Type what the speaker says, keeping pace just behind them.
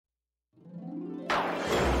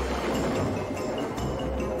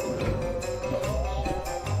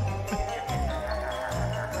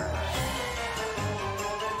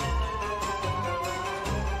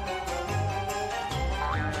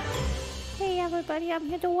everybody. I'm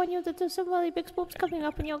here to warn you that there's some really big spooks coming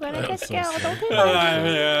up and you're gonna get scared. Okay,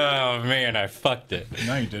 Oh man, I fucked it.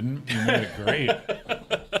 No, you didn't. You made it great.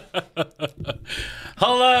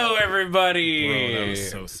 Hello, everybody. Bro, that was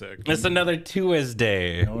so sick. It's another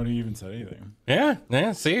Tuesday. Nobody even said anything.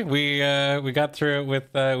 Yeah. See, we got through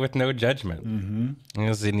it with no judgment. Mm-hmm. It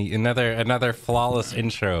was another flawless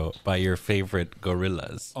intro by your favorite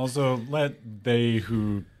gorillas. Also, let they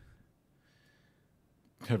who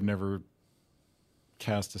have never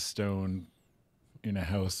cast a stone in a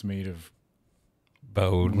house made of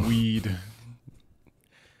Bone. weed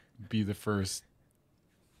be the first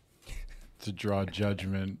to draw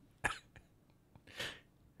judgment.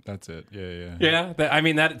 That's it. Yeah. Yeah,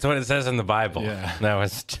 that's what it says in the Bible. Yeah. That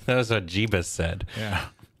was what Jeebus said. Yeah.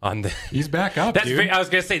 On the He's back up, dude. I was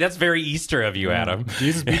gonna say that's very Easter of you, Adam.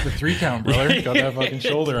 Jesus beat the 3 count, brother. Got that fucking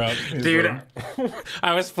shoulder up. He's Dude, like,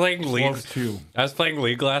 I was playing League. 12-2. I was playing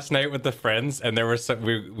League last night with the friends, and there were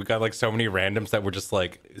we got like so many randoms that were just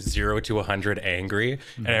like 0 to 100 angry,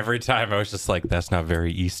 and every time I was just like, "That's not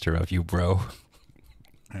very Easter of you, bro.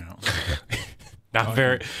 I know.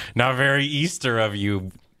 Not very Easter of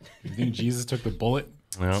you." You think Jesus took the bullet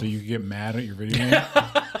Yep. so you could get mad at your video game?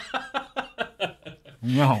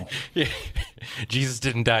 No. Jesus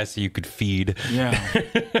didn't die so you could feed. Yeah.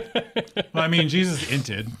 Well, I mean, Jesus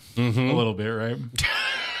hinted a little bit, right?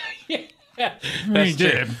 Yeah, He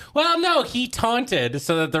did. Well, no, he taunted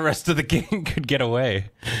so that the rest of the gang could get away.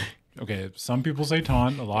 Okay, some people say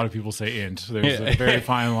taunt, a lot of people say int. There's a very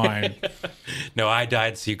fine line. No, I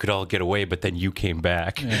died so you could all get away, but then you came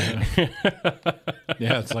back.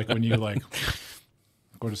 Yeah, it's like when you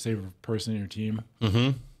go to save a person in your team,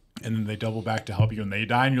 and then they double back to help you, and they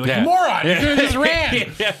die, and you're like, Yeah. "You moron! You could have just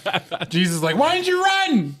ran." Jesus is like, "Why didn't you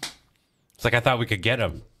run?" It's like I thought we could get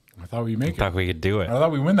him. I thought we make I thought we could do it. I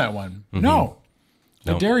thought we win that one. No,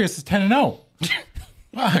 Nope. Darius is 10-0.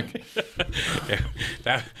 Fuck.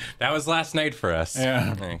 That was last night for us.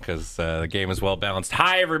 Yeah. Because the game is well balanced.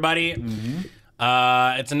 Hi, everybody.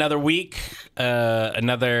 It's another week.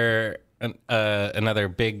 Another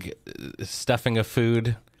big stuffing of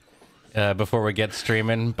food before we get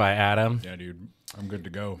streaming by Adam. Yeah, dude, I'm good to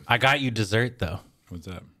go. I got you dessert, though. What's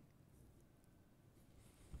that?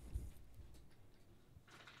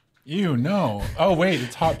 Ew, no. Oh, wait,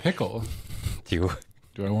 it's hot pickle. Do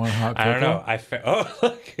I want a hot pickle? I don't know. Oh,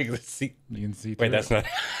 look. Let's see. You can see Wait, through that's it. not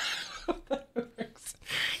how that works.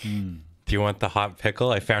 Do you want the hot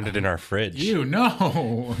pickle? I found it in our fridge. Ew,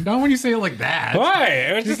 no. Not when you say it like that. Why?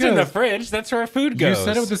 It was just in the Because fridge. That's where our food You goes.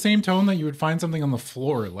 said it with the same tone that you would find something on the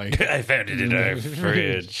floor. Like, I found it in our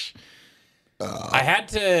fridge. I had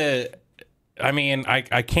to. I mean,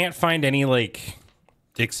 I can't find any like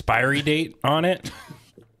expiry date on it,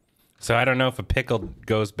 so I don't know if a pickle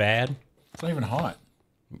goes bad. it's not even hot.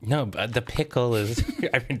 No, but the pickle is.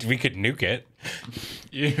 I mean, we could nuke it.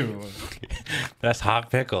 Ew. That's hot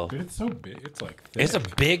pickle. Dude, it's so big. It's like thick. It's a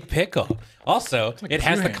big pickle. Also, like it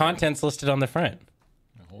has the two-handed. contents listed on the front.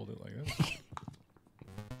 I hold it like this.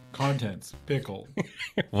 Contents. Pickle.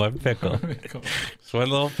 One pickle. Pickle. It's one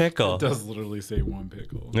little pickle. It does literally say one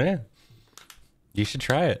pickle. Yeah. You should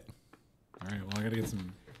try it. All right, well, I got to get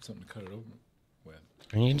something to cut it open with.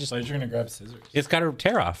 And you can just. So you're going to grab scissors. It's got a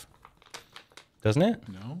tear off. Doesn't it?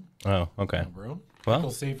 No, Oh, okay. no, bro. Well-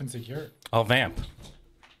 Pickle's safe and secure. I'll vamp.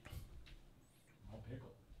 All pickle.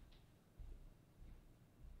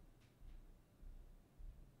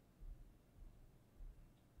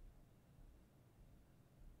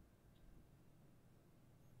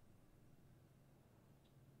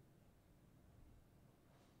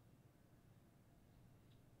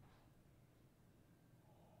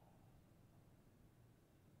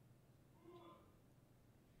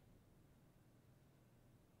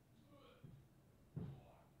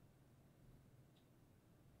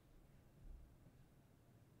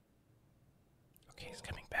 Okay, he's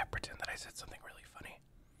coming back. Pretend that I said something really funny.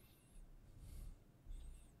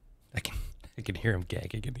 I can hear him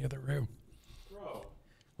gagging in the other room. Bro,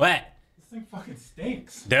 What? this thing fucking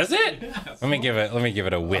stinks. Does it? Yeah, Let me give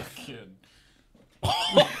it a whiff. Kid.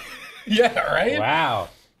 Yeah, right? Wow.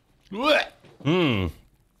 What?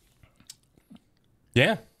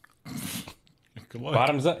 Yeah. Good luck.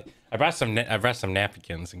 Bottoms up. I brought some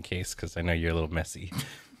napkins in case, because I know you're a little messy.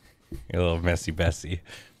 You're a little messy Bessie.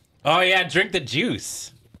 Oh yeah, drink the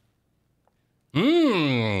juice.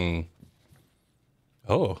 Mmm.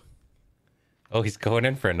 Oh, he's going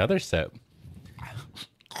in for another sip.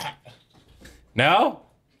 No?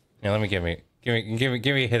 Yeah, let me give me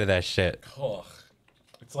a hit of that shit. Ugh.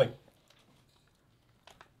 It's like,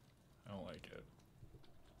 I don't like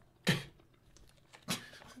it.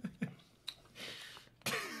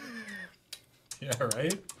 Yeah,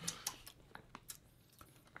 right?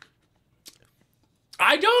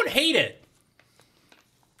 I don't hate it.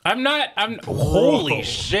 Holy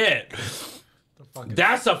shit.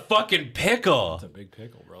 That's a fucking pickle. It's a big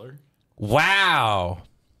pickle, brother. Wow.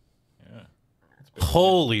 Yeah.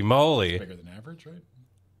 Holy moly. Bigger than average,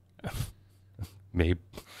 right? Maybe.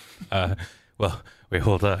 Well, wait,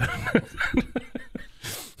 hold on.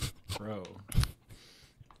 Bro.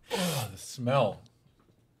 Oh, the smell.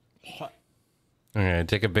 I'm gonna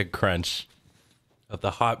take a big crunch of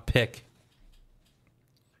the hot pick.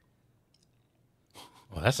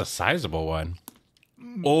 Well, that's a sizable one.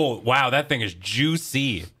 Oh, wow, that thing is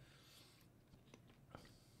juicy.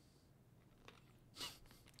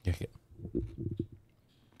 Okay.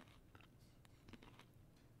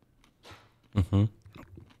 Mm-hmm.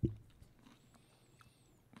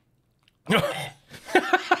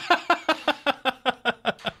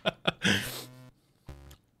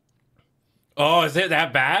 Oh, is it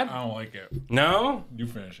that bad? I don't like it. No? You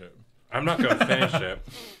finish it. I'm not going to finish it.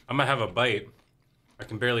 I'm going to have a bite. I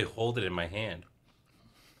can barely hold it in my hand.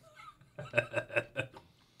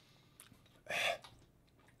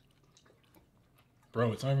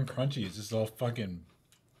 Bro, it's not even crunchy. It's just all fucking...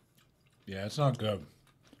 Yeah, it's not good.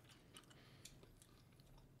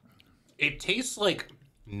 It tastes like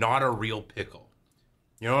not a real pickle.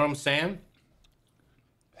 You know what I'm saying?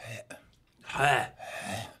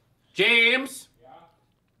 James? Yeah?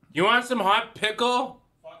 You want some hot pickle?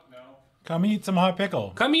 Fuck no. Come eat some hot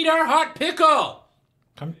pickle. Come eat our hot pickle!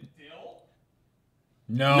 Come... Dill?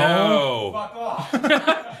 No. No. Fuck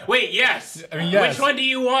off. Wait, yes. I mean, yes. Which one do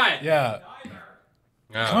you want? Yeah. Neither.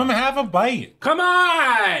 Oh. Come have a bite. Come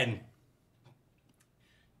on!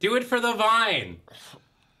 Do it for the vine.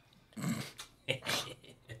 No,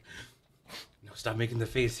 stop making the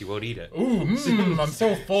face. You won't eat it. Ooh, I'm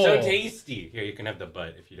so full. So tasty. Here, you can have the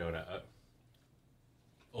butt if you don't.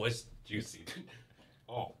 Oh, it's juicy.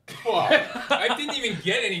 Oh, fuck. I didn't even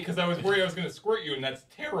get any because I was worried I was going to squirt you, and that's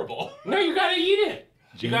terrible. No, you gotta eat it.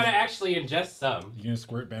 You gotta actually ingest some. You gonna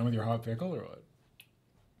squirt Ben with your hot pickle or what?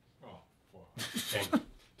 Oh, fuck. Okay.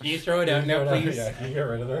 Can you throw it out now, please? Yeah, can you get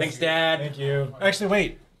rid of this? Thanks, Dad. Thank you. Actually,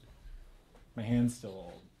 wait. My hand's still old.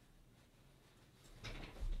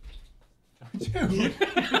 Dude.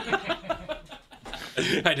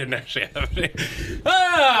 I didn't actually have it.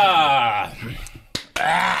 Ah!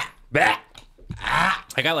 Bah!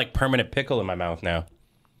 I got like permanent pickle in my mouth now.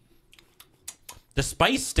 The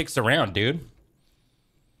spice sticks around, dude.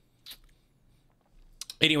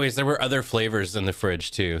 Anyways, there were other flavors in the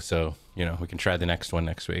fridge too, so you know we can try the next one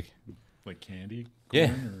next week. Like candy?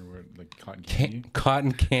 Yeah. Or what, like cotton candy?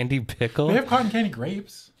 Cotton candy pickle. They have cotton candy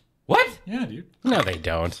grapes. What? Yeah, dude. No, they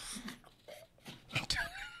don't.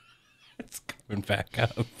 It's coming back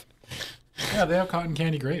up. Yeah, they have cotton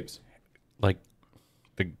candy grapes. Like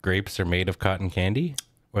the grapes are made of cotton candy,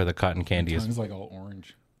 or the cotton candy is Tongue's like all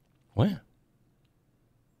orange. what?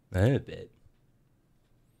 A bit.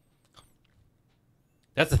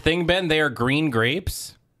 That's the thing, Ben. They are green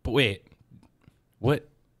grapes. But wait, what?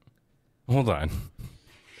 Hold on.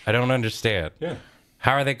 I don't understand. Yeah.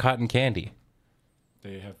 How are they cotton candy?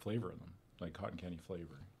 They have flavor in them, like cotton candy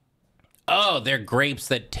flavor. Oh, they're grapes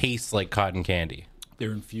that taste like cotton candy.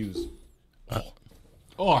 They're infused.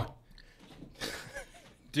 Oh.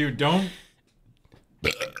 Dude, don't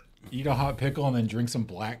eat a hot pickle and then drink some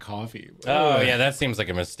black coffee. Oh yeah, that seems like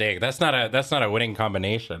a mistake. That's not a winning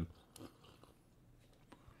combination.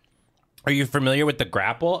 Are you familiar with the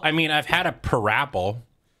grapple? I mean, I've had a parapple.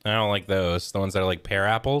 I don't like those. The ones that are like pear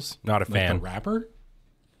apples. Not a fan. Like the rapper?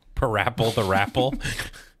 Parapple the rapple.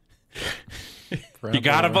 You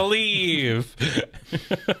gotta believe.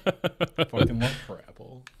 Fucking love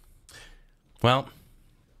parapple. Well,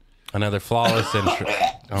 another flawless intro.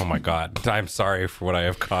 Oh my god. I'm sorry for what I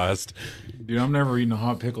have caused. Dude, I'm never eating a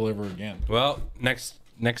hot pickle ever again. Well, next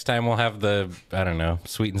time we'll have the, I don't know,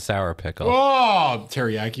 sweet and sour pickle. Oh,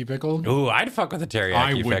 teriyaki pickle? Ooh, I'd fuck with a teriyaki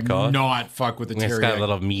I would pickle. not fuck with a It's got a teriyaki.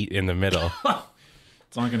 little meat in the middle.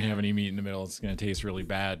 It's not going to have any meat in the middle. It's going to taste really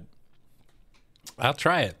bad. I'll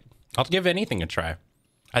try it. I'll give anything a try.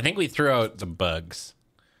 I think we threw out the bugs.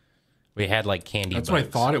 We had like candy That's bugs. what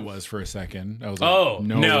I thought it was for a second. I was like, Oh,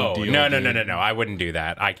 no. no. Deal, No. dude. I wouldn't do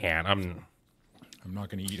that. I can't. I'm not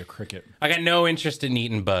going to eat a cricket. I got no interest in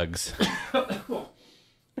eating bugs.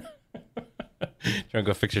 You want to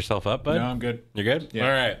go fix yourself up, bud? No, I'm good. You're good? Yeah.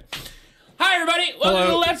 All right. Hi, everybody. Welcome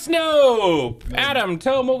Hello. to Let's Know. Adam,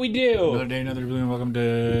 tell them what we Another do. day, another balloon. Welcome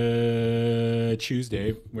to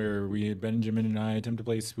Tuesday, where Benjamin and I attempt to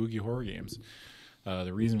play spooky horror games.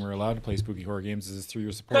 The reason we're allowed to play spooky horror games is through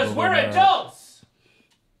your support. Because over we're on our- adults.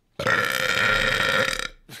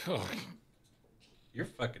 You're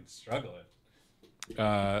fucking struggling.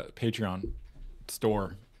 Patreon,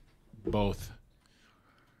 store, both.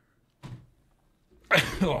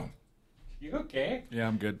 You okay? Yeah,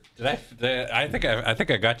 I'm good. I think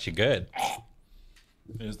I got you good.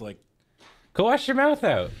 There's like Go wash your mouth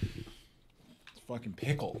out. fucking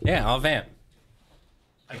pickle. Yeah, I'll vamp.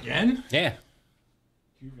 Again? Yeah.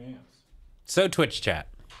 2 vamps. So Twitch chat.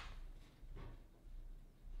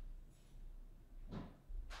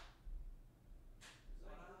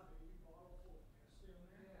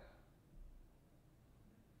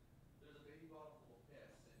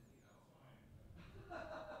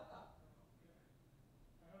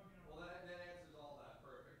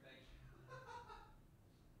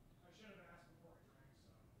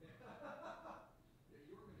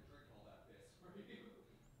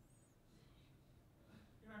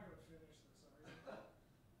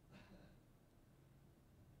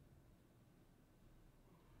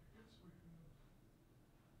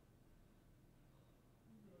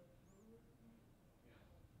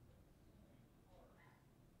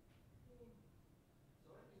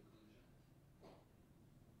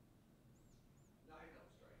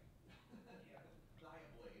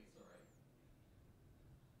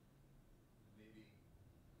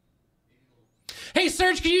 Hey,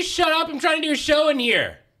 Serge, can you shut up? I'm trying to do a show in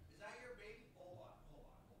here. Is that your baby?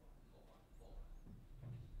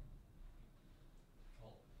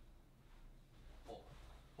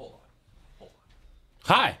 Hold on.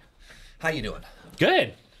 Hi. How you doing?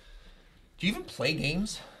 Good. Do you even play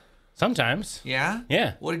games? Sometimes. Yeah?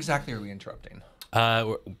 Yeah. What exactly are we interrupting?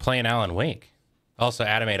 We're playing Alan Wake. Also,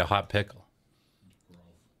 Adam ate a hot pickle.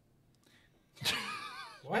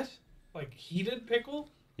 What? Like heated pickle?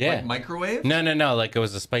 Yeah. Like microwave? No. Like it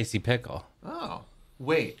was a spicy pickle. Oh.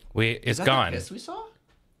 Wait. It's Is that gone. the piss we saw?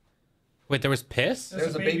 Wait, there was piss?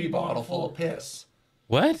 There's a baby bottle full of piss.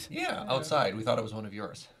 What? Yeah, outside. We thought it was one of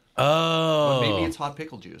yours. Oh. Maybe it's hot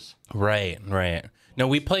pickle juice. Right. No,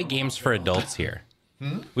 we play games for adults here.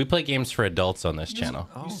 We play games for adults on this channel.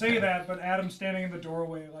 Oh, You say that, but Adam's standing in the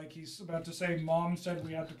doorway like he's about to say, Mom said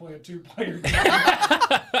we had to play a 2-player game.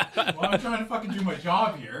 Well, I'm trying to fucking do my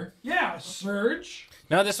job here. Yeah, Serge.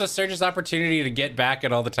 No, this was Serge's opportunity to get back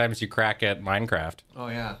at all the times you crack at Minecraft. Oh,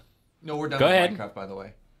 yeah. No, we're done Go with ahead. Minecraft, by the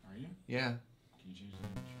way. Are you? Yeah. Can you change the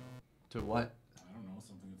show? To what? I don't know,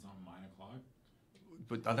 something that's on 9 o'clock?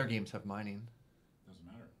 But other games have mining. Doesn't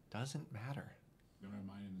matter. Doesn't matter. You don't have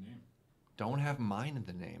mine in the name. Don't have mine in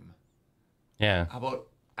the name. Yeah. How about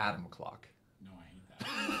Adam Clock? No, I hate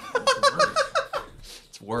that.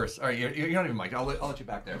 It's worse. All right, you're not even Mike. I'll let you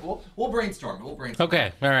back there. We'll brainstorm. We'll brainstorm.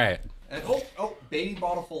 Okay. All right. And, baby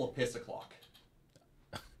bottle full of piss o'clock.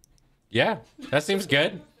 Yeah, that seems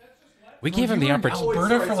good. We gave him the opportunity. Oh,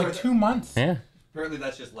 Alberta sorry, for like sorry. 2 months. Yeah. Apparently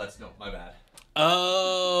that's just let's know. My bad.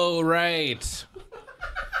 Oh, right.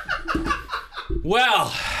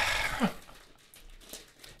 Well,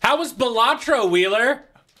 how was Balatro, Wheeler?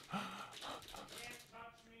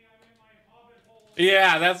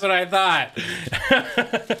 Yeah, that's what I thought.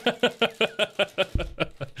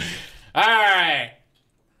 All right.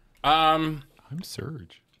 I'm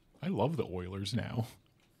Serge. I love the Oilers now.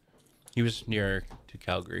 He was near to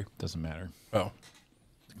Calgary. Doesn't matter. Oh,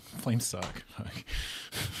 Flames suck.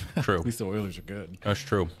 true. At least the Oilers are good. That's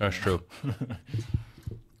true. That's true.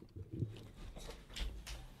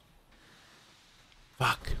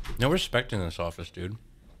 Fuck. No respect in this office, dude.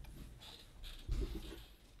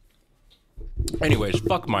 Anyways,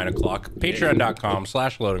 fuck 9 o'clock.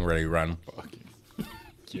 Patreon.com/loadingreadyrun. Fucking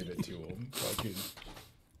give it to him. Fucking.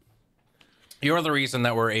 You're the reason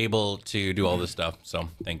that we're able to do all this stuff. So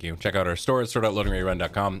thank you. Check out our store at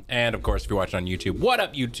store.loadingreadyrun.com. And of course, if you're watching on YouTube, what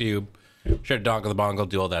up, YouTube? Share dongle the bongle,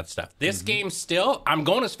 do all that stuff. This game still, I'm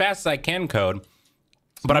going as fast as I can code.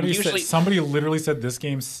 But I'm usually Somebody literally said this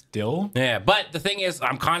game still. yeah, but the thing is,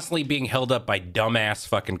 I'm constantly being held up by dumbass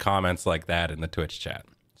fucking comments like that in the Twitch chat.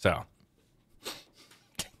 So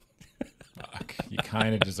Fuck, you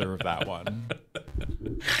kind of deserve that one.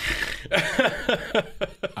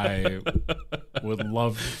 I would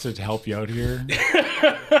love to help you out here,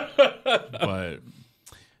 but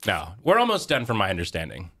no, we're almost done from my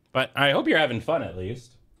understanding. But I hope you're having fun at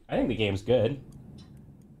least. I think the game's good.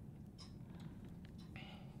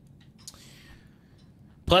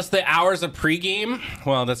 Plus the hours of pregame.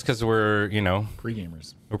 Well, that's because we're,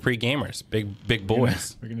 pre-gamers. we're pre-gamers, big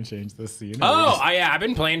boys. We're gonna change this scene. Oh, yeah, I've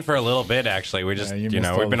been playing for a little bit actually. We just, Yeah, you missed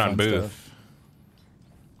all we've the been on fun booth.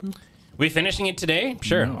 stuff. We finishing it today?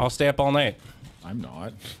 Sure, No. I'll stay up all night. I'm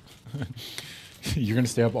not. You're gonna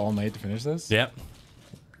stay up all night to finish this? Yep.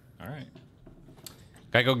 All right.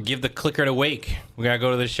 Gotta go give the clicker to Wake. We gotta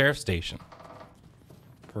go to the sheriff's station.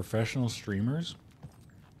 Professional streamers.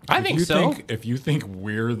 I think so. If you think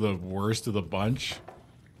we're the worst of the bunch,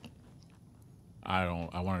 I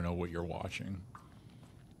want to know what you're watching.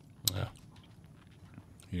 Yeah.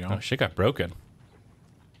 You know, Oh, shit got broken.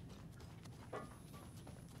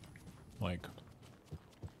 like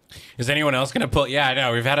Is anyone else gonna pull? Yeah, I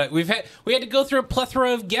know. We had to go through a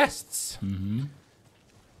plethora of guests. Mm-hmm.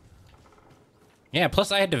 Yeah.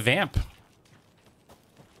 Plus, I had to vamp.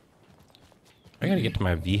 I gotta get to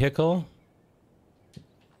my vehicle.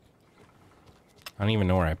 I don't even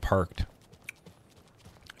know where I parked.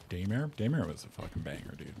 Daymare. Daymare was a fucking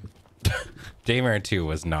banger, dude. Daymare 2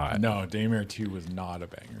 was not. No, Daymare 2 was not a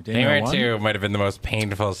banger. Daymare 2 might have been the most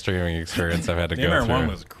painful streaming experience I've had to go Daymare through. 1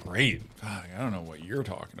 was great. Fuck, I don't know what you're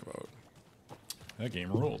talking about. That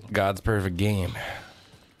game ruled. God's perfect game.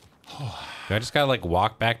 Do I just gotta like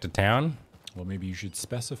walk back to town? Well, maybe you should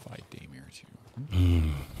specify Daymare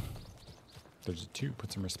 2. There's a 2.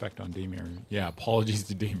 Put some respect on Daymare. Yeah, apologies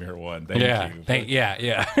to Daymare 1. Thank you.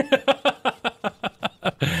 Yeah.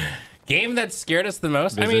 Game that scared us the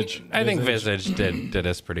most. Visage. I think Visage did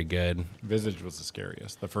us pretty good. Visage was the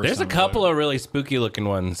scariest. The first. There's a time I couple played of really spooky looking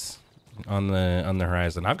ones on the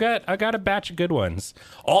horizon. I got a batch of good ones.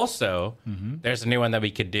 Also, there's a new one that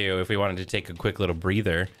we could do if we wanted to take a quick little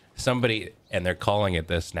breather. Somebody, and they're calling it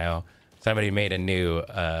this now. Somebody made a new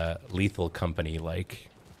Lethal Company like.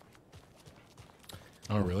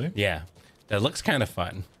 Oh, really? Yeah, that looks kind of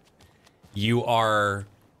fun. You are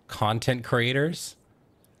content creators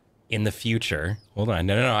in the future. Hold on.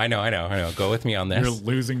 No. I know. Go with me on this. You're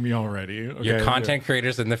losing me already. Okay, You're content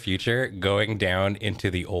creators in the future going down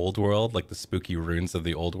into the old world, like the spooky ruins of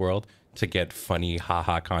the old world, to get funny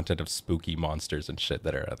haha content of spooky monsters and shit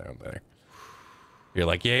that are out there. You're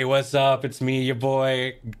like, yay, what's up? It's me, your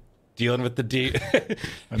boy, dealing with the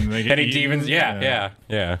And they get any eaten? demons. Yeah.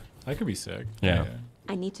 That could be sick. Yeah.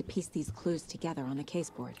 I need to piece these clues together on a case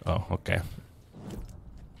board. Oh, okay.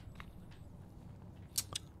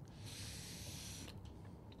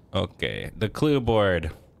 Okay, the clue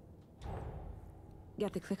board.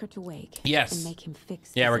 Get the clicker to wake. Yes. And make him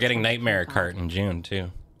fix. Yeah, we're his getting attack Nightmare profile. Cart in June,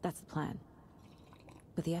 too. That's the plan.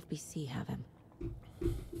 But the FBC have him.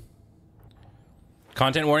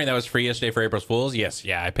 Content warning that was free yesterday for April's Fools. Yes,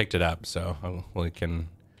 yeah, I picked it up, so we can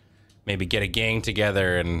maybe get a gang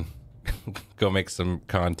together and go make some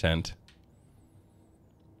content.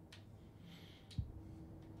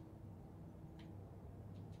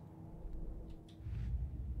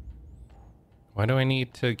 Why do I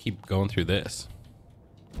need to keep going through this?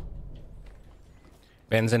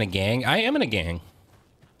 Ben's in a gang. I am in a gang.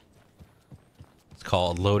 It's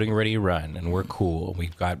called Loading Ready Run, and we're cool.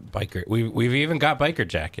 We've got biker. We've even got biker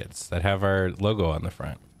jackets that have our logo on the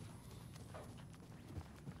front.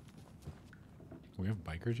 We have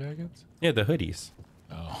biker jackets? Yeah, the hoodies.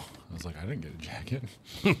 Oh, I was like, I didn't get a jacket.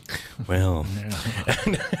 Well,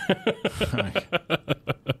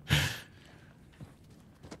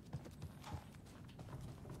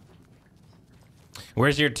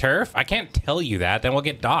 where's your turf? I can't tell you that. Then we'll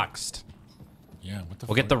get doxxed. Yeah, what the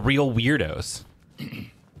We'll get the real weirdos.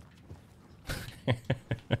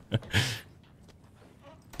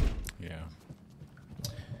 Yeah.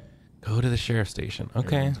 Go to the sheriff's station.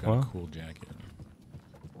 Okay, Everyone's got a well, cool jacket.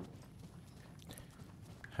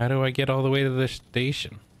 how do I get all the way to the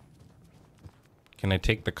station? Can I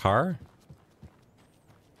take the car?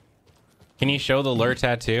 Can you show the lure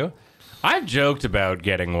tattoo? I've joked about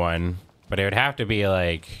getting one, but it would have to be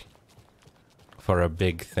like for a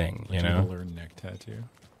big thing, you know? Learn neck tattoo.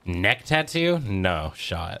 Neck tattoo? No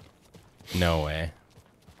shot. No way.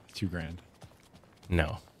 $2,000.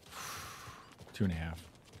 No. 2.5.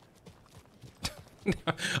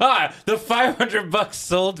 Ah, the $500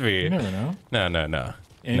 sold me. You never know. No.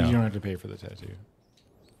 And No. you don't have to pay for the tattoo.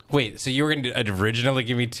 Wait, so you were going to originally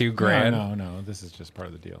give me $2,000? No. This is just part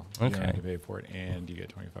of the deal. You don't Okay. have to pay for it, and you get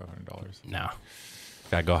 $2,500. No.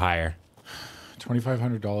 Gotta go higher.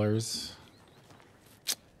 $2,500.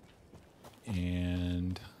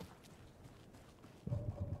 And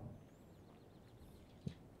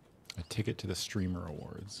a ticket to the Streamer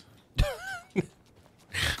Awards.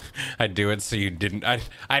 I'd do it so you didn't.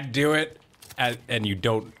 I'd do it, and you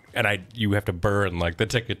don't, and you have to burn like the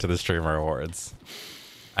ticket to the Streamer Awards.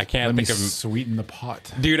 I can't Let me think of, sweeten the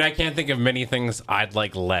pot. dude. I can't think of many things I'd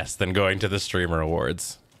like less than going to the Streamer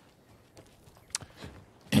Awards.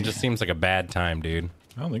 It just seems like a bad time, dude.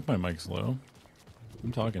 I don't think my mic's low.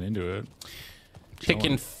 I'm talking into it.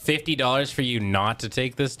 Taking $50 for you not to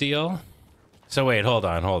take this deal. So wait, hold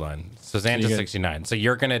on. So Xanta's you get- 69. So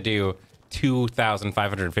you're gonna do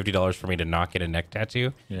 $2,550 for me to not get a neck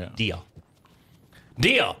tattoo? Yeah. Deal.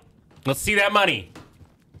 Let's see that money.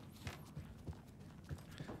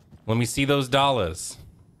 Let me see those dollars.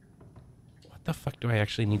 What the fuck do I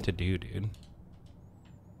actually need to do, dude?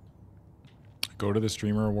 Go to the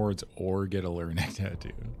Streamer Awards or get a Lure neck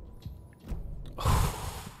tattoo.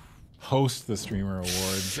 Host the Streamer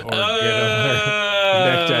Awards or get a Lure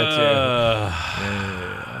neck tattoo.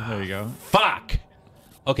 Yeah, there you go. Fuck.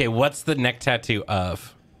 Okay, what's the neck tattoo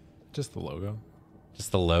of? Just the logo.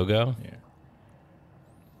 Just the logo? Yeah.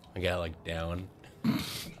 I got it like down.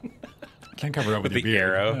 Can't cover up with, With your the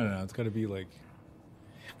beard. arrow? No, it's got to be like.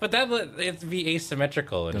 But that it's be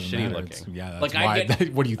asymmetrical and Doesn't shitty matter. looking. It's- yeah, that's like why.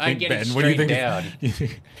 What do you I think, get it Ben? What do you straight think? down.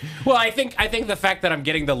 Well, I think the fact that I'm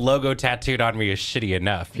getting the logo tattooed on me is shitty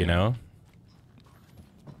enough, you know?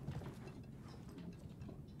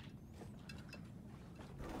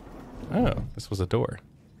 Oh, this was a door.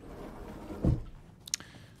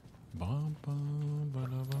 Bum, bum,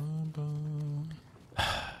 ba-da-bum,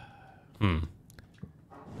 bum.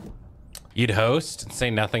 You'd host and say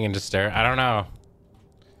nothing and just stare. I don't know.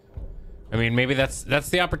 I mean, maybe that's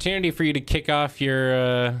the opportunity for you to kick off your.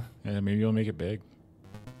 Yeah, maybe you'll make it big.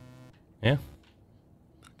 Yeah.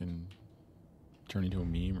 And turn into a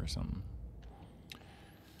meme or something.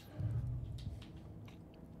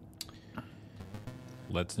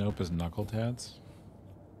 Let's Nope as knuckle tats.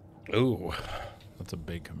 Ooh, That's a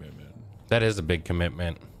big commitment. that is a big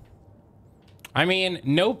commitment. I mean,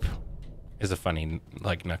 Nope is a funny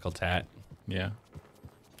like knuckle tat. Yeah.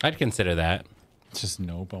 I'd consider that. It's just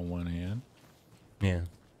Nope on one hand. Yeah.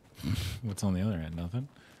 What's on the other hand? Nothing.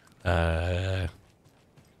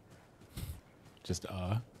 Just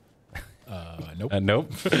nope.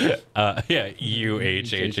 Nope. Yeah.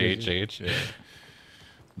 UHHHH. Yeah.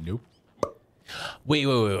 Nope. Wait.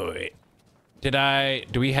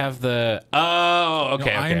 Do we have the? Oh, okay.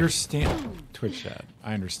 No, I okay. understand Twitch chat.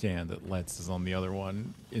 I understand that Let's is on the other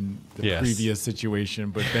one in the Yes. previous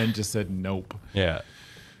situation, but Ben just said nope. Yeah.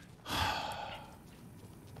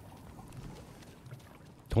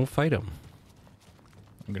 Don't fight him.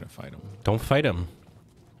 I'm gonna fight him. Don't fight him.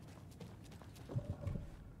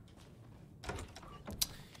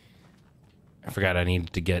 I forgot I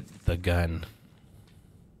needed to get the gun.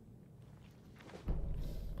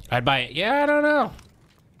 I'd buy it. Yeah, I don't know.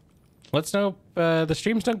 Let's know. The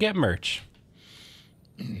streams don't get merch.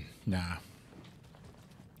 Nah.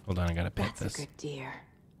 Hold on, I gotta pet That's a this. good deer.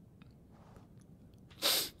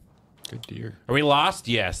 Good deer. Are we lost?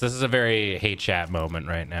 Yes. This is a very hey chat moment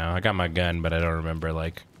right now. I got my gun, but I don't remember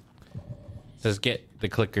like. It says get the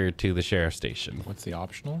clicker to the sheriff's station. What's the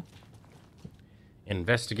optional?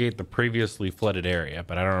 Investigate the previously flooded area,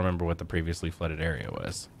 but I don't remember what the previously flooded area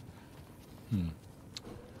was.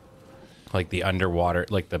 Like the underwater,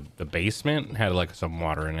 like the basement had like some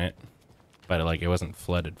water in it, but like it wasn't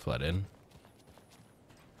flooded.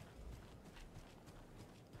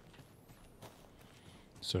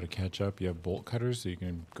 So to catch up, you have bolt cutters, so you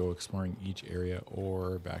can go exploring each area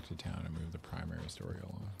or back to town and move the primary story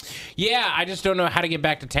along. Yeah, I just don't know how to get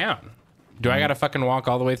back to town. Do I gotta fucking walk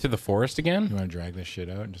all the way through the forest You again? want to drag this shit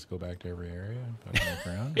out and just go back to every area and fucking look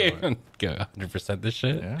around? or what? Go 100% this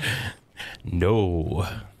shit? Yeah. No.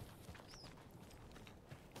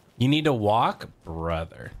 You need to walk,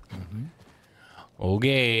 brother.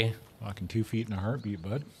 Okay. Walking 2 feet in a heartbeat,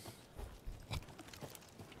 bud.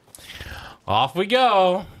 Off we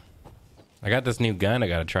go. I got this new gun I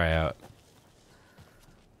gotta try out.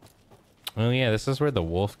 Oh yeah, this is where the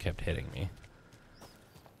wolf kept hitting me.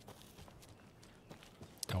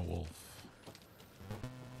 A wolf.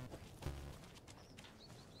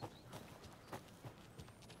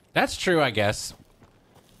 That's true, I guess.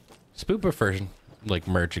 Spooperfur like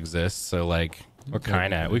merch exists, so like we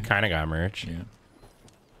kind of got merch. Yeah.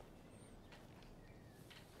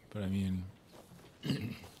 But I mean,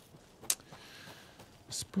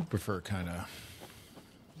 Spooperfur kind of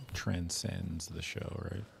transcends the show,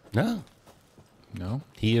 right? No, No?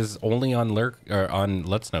 he is only on Lurk or on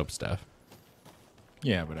Let's Nope stuff.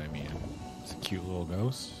 Yeah, but I mean, it's a cute little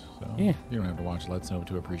ghost. So Yeah. you don't have to watch Let's Know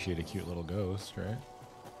to appreciate a cute little ghost, right?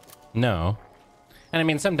 No, and I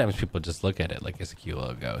mean sometimes people just look at it like it's a cute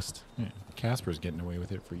little ghost. Yeah. Casper's getting away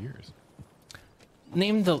with it for years.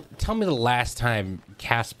 Tell me the last time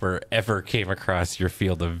Casper ever came across your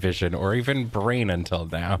field of vision or even brain until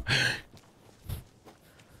now.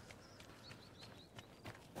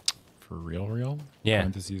 For real, real? Yeah.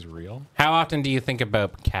 Parentheses real? How often do you think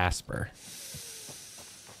about Casper?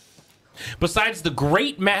 Besides the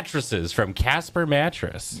great mattresses from Casper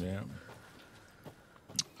Mattress. Yeah.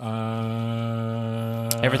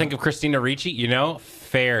 Ever think of Christina Ricci? You know,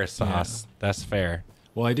 fair sauce. That's fair.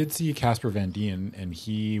 Well, I did see Casper Van Dien, and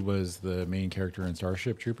he was the main character in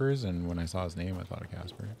Starship Troopers. And when I saw his name, I thought of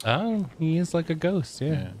Casper. Oh, he is like a ghost.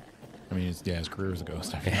 Yeah. I mean, his career's a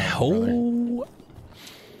ghost. After that one, brother. Oh.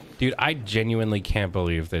 Dude, I genuinely can't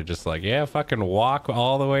believe they're just like, yeah, fucking walk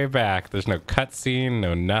all the way back. There's no cutscene,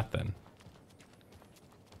 no nothing.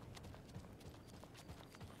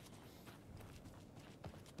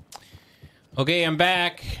 Okay, I'm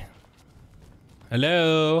back.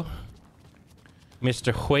 Hello,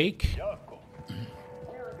 Mr. Quake. We are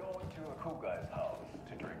going to a cool guy's house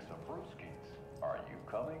to drink some brewskis. Are you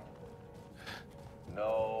coming?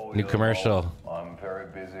 No. New commercial. I'm very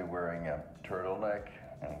busy wearing a turtleneck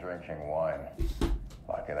and drinking wine.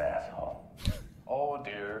 Like an asshole. Oh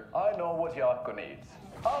dear, I know what Yako needs.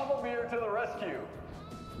 I'm here to the rescue.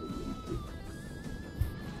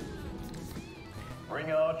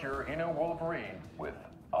 Bring out your inner Wolverine with...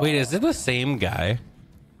 Wait, is it the same guy?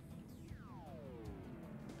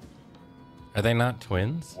 Are they not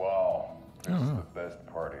twins? Wow, this is the best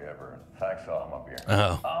party ever. Thanks, Alma Beer.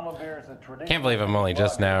 Oh. Alma Beer is a traditional... Can't believe I'm only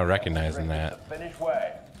just now recognizing that. The Finnish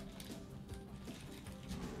way.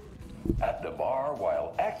 At the bar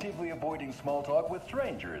while actively avoiding small talk with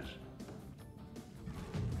strangers.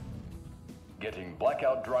 Getting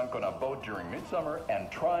blackout drunk on a boat during midsummer and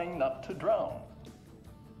trying not to drown.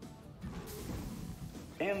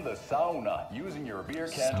 In the sauna, using your beer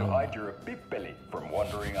can to hide your pippeli from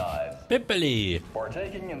wandering eyes. Pippeli.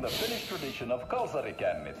 Partaking in the Finnish tradition of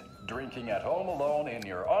kalsarikännit, drinking at home alone in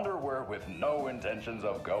your underwear with no intentions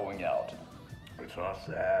of going out. It's not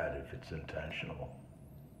sad if it's intentional.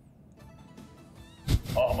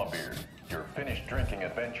 Alma Beer, your Finnish drinking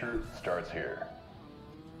adventure starts here.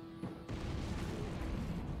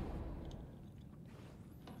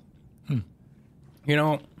 You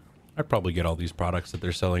know, I'd probably get all these products that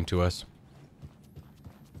they're selling to us.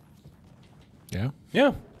 Yeah.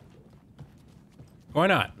 Yeah. Why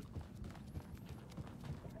not?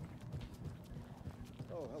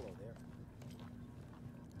 Oh, hello there.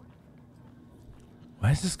 Why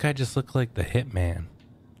does this guy just look like the Hitman?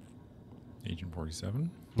 Agent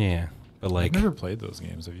 47. Yeah, but like, I've never played those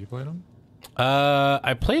games. Have you played them?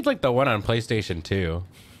 I played like the one on PlayStation 2.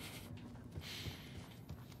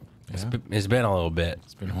 Yeah. It's been a little bit.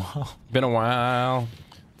 It's been a while. Been a while.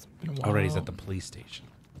 It's been a while. Already he's at the police station.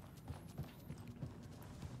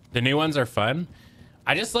 The new ones are fun.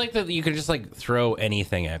 I just like that you can just like throw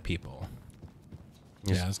anything at people.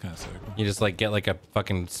 Yeah, that's kind of sick. You just like get like a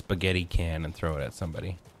fucking spaghetti can and throw it at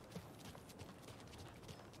somebody.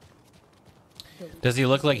 Does he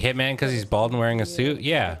look like Hitman because he's bald and wearing a suit?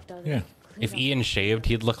 Yeah. Yeah. If Ian shaved,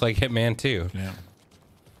 he'd look like Hitman too. Yeah.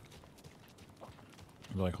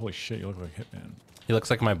 You'd be like, holy shit, you look like Hitman. He looks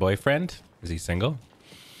like my boyfriend. Is he single?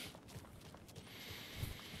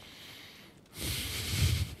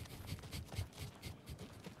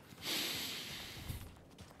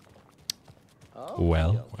 Oh,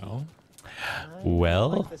 Well. Well, I Well.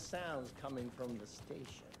 like the sounds coming from the station.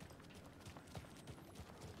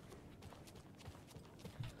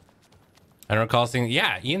 I don't recall seeing.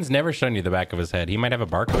 Yeah, Ian's never shown you the back of his head. He might have a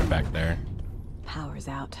barcode back there. Power's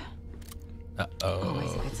out. Uh-oh.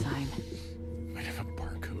 Always a good sign. might have a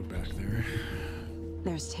barcode back there.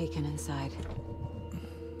 There's Taken inside.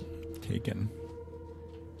 Taken.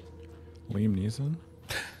 Liam Neeson?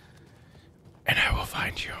 And I will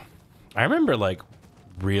find you. I remember like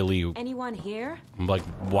really Anyone here? like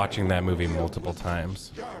watching that movie multiple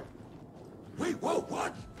times. Wait, whoa,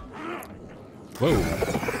 what? Whoa.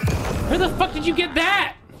 Where the fuck did you get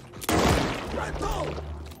that?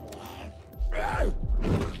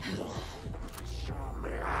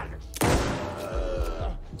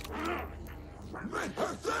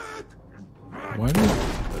 What?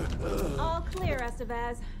 All clear,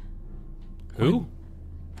 Estevez. Who?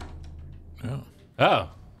 Oh. Oh,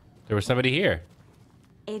 there was somebody here.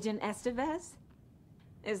 Agent Estevez?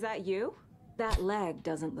 Is that you? That leg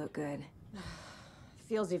doesn't look good.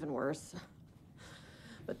 Feels even worse.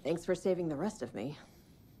 But thanks for saving the rest of me.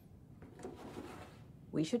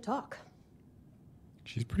 We should talk.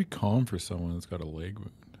 She's pretty calm for someone that's got a leg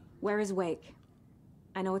wound. Where is Wake?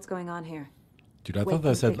 I know what's going on here. Dude, I Wake thought that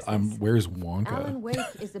can said, fix I'm, this. where's Wonka? Alan Wake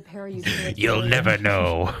is the para-utility. You'll never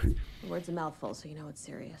know. The word's a mouthful, so you know it's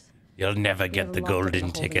serious. You'll never We get were the locked up in a golden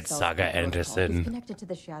holding ticket, cell Saga for protocol. He's Anderson. connected to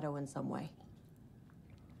the Shadow in some way.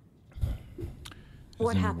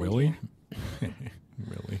 What As in happened Willie? here?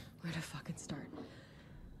 Willie. Where to fucking start?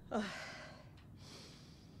 Ugh.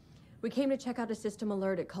 We came to check out a system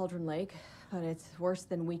alert at Cauldron Lake, but it's worse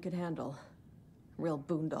than we could handle. Real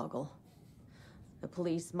boondoggle. The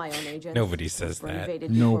police, my own agents. Nobody says that.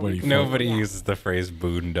 invaded before Nobody we could Nobody react. uses the phrase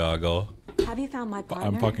boondoggle. Have you found my partner?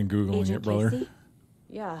 I'm fucking Googling Agent it, brother. Casey?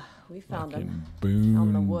 Yeah, we found Fucking him. Out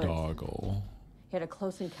in the woods. boondoggle. He had a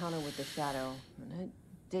close encounter with the Shadow, and it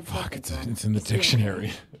Did Fuck, something to him. it's in the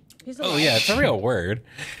dictionary. He's Oh alive. yeah, it's a real word.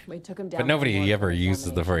 We took him down But to nobody the ever ward for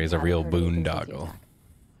uses the phrase a examination. real Haven't heard anything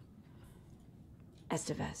since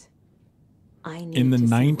boondoggle. Estevez, I need In the to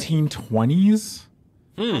see Rick. 1920s,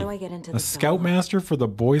 How do I get into the a scoutmaster for the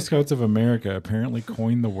Boy Scouts of America apparently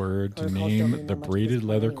coined the word to Protocols don't name mean the that much at braided this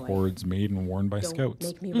leather point anyway. cords made and worn by Don't scouts.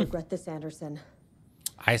 make me regret this, Anderson.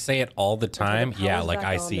 I say it all the Until the time. Yeah, power's like back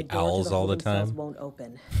I on, see the door to owls all the holding cells time. won't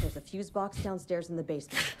open. There's a fuse box downstairs in the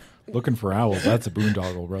basement. Looking for owls, that's a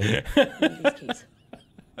boondoggle, brother. Need these keys.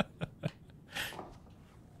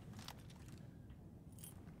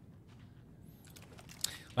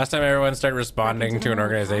 Last time everyone started responding to an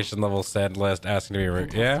organization level send list asking to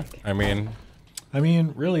be yeah, I mean,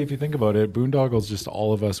 Really, if you think about it, boondoggle's just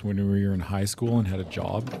all of us when we were in high school and had a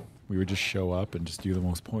job. We would just show up and just do the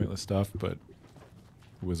most pointless stuff, but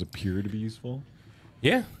it was appear to be useful.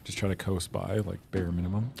 yeah, Just try to coast by, like bare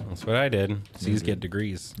minimum. that's what I did. C's dude. get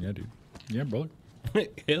degrees. Yeah, dude. Yeah, brother.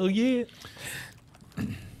 Hell yeah.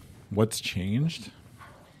 What's changed?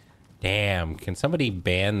 Damn, can somebody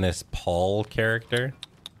ban this Paul character?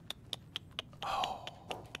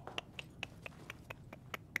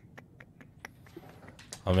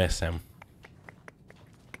 I'll miss him.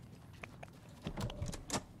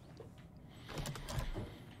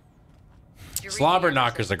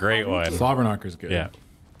 Slobberknocker's a great one. Slobberknocker's good. Yeah.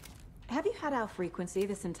 Have you had our frequency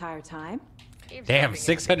this entire time? Damn,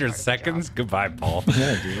 600 seconds? Goodbye, Paul.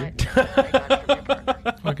 Yeah, dude.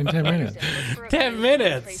 Fucking 10 minutes. 10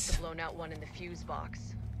 minutes. Blown out one in the fuse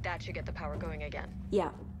box. That should get the power going again. Yeah.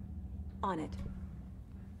 On it.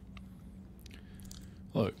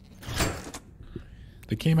 Look.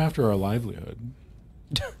 They came after our livelihood.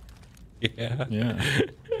 Yeah. Yeah.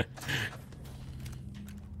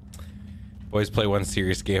 Boys play one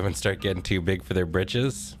serious game and start getting too big for their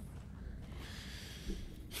britches.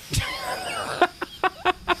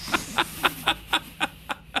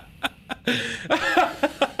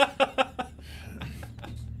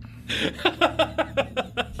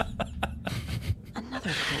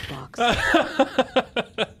 Another coat box.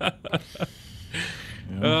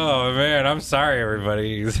 Oh man, I'm sorry,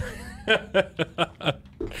 everybody.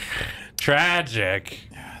 Tragic.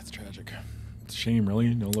 Yeah, it's tragic. It's a shame,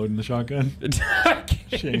 really. No loading the shotgun.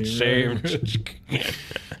 Shame. Shame. Really.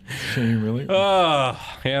 Shame, really. Oh,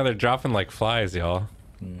 yeah, they're dropping like flies, y'all.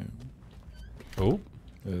 Yeah. Oh.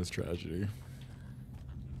 That is tragedy.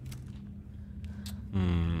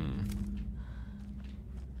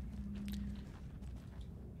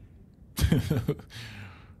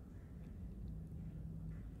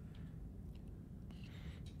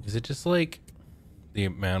 Is it just like the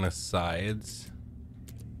amount of sides?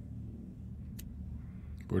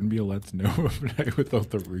 Wouldn't be a let's know overnight without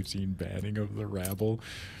the routine banning of the rabble.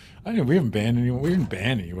 I mean, we haven't banned anyone. We didn't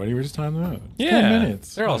ban anybody. We're just timing them out. Yeah, 10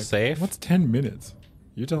 minutes. they're all safe. What's 10 minutes?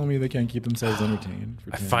 You're telling me they can't keep themselves entertained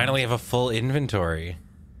for I 10 finally have a full inventory.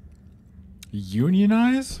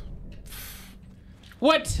 Unionize?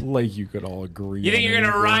 What? Like you could all agree. You think on you're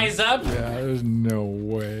gonna anything. rise up? Yeah, there's no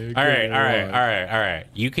way. All right, Good all right, luck. all right, all right.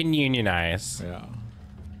 You can unionize Yeah.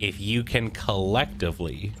 if you can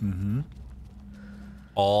collectively Mm-hmm.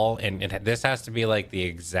 all, and this has to be like the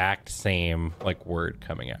exact same like word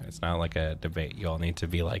coming out. It's not like a debate. You all need to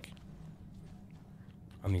be like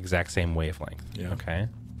on the exact same wavelength. Yeah. Okay.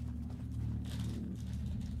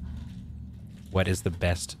 What is the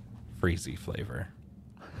best freezy flavor?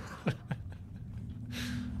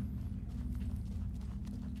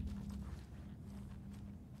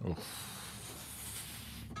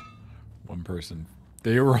 One person.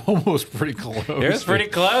 They were almost pretty close. It was pretty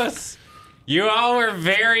close. You all were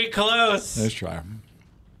very close. Let's try.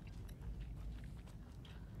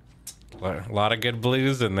 A lot of good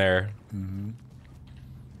blues in there. Mm-hmm.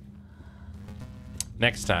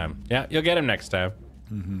 Next time. Yeah, you'll get him next time.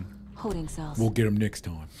 Mm-hmm. Holding cells. We'll get them next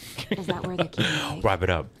time. Is that where they keep it? Wrap it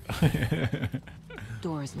up.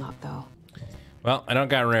 Door is locked though. Well, I don't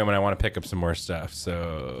got room and I want to pick up some more stuff,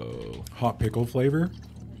 so... Hot pickle flavor?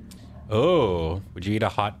 Oh, would you eat a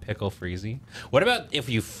hot pickle freezy? What about if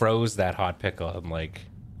you froze that hot pickle and like...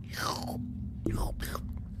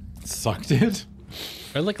 Sucked it?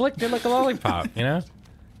 Or like licked it like a lollipop, you know?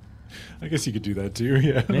 I guess you could do that too,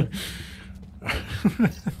 yeah.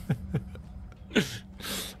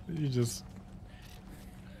 You just...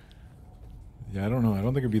 Yeah, I don't know. I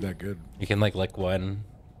don't think it'd be that good. You can like lick one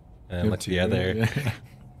and lick the other. Yeah.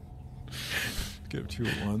 Get two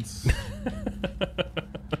at once.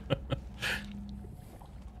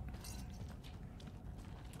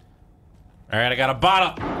 All right, I got a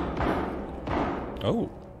bottle. Oh,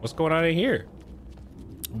 what's going on in here?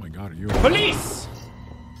 Oh my god, are you... Police!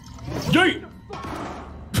 Yay!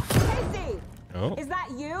 Oh. Is that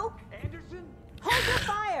you? Anderson? Hold your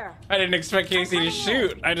fire! I didn't expect Casey to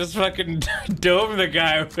shoot. I just fucking dove the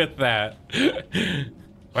guy with that.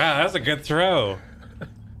 Wow, that was a good throw.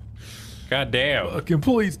 God damn. Fucking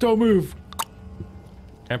police, don't move.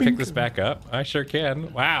 Can I pick this back up? I sure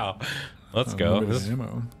can. Wow. Let's go. This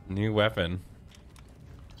ammo. New weapon.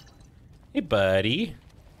 Hey, buddy.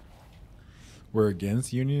 We're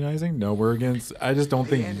against unionizing? No, we're against. I just don't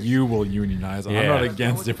think you will unionize. I'm not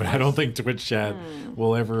against it, but I don't think Twitch chat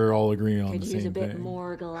will ever all agree on Could the use a same bit thing.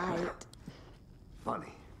 more light. Funny.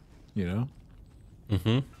 You know?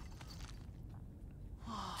 Mm-hmm.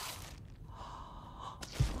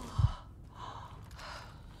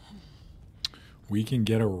 We can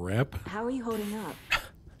get a rep. How are you holding up?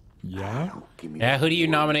 Yeah. Yeah, who do you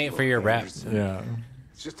nominate for your rep? Yeah.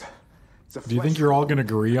 It's just. It's a Do you think you're all gonna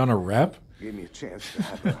agree on a rep? Gave me a chance to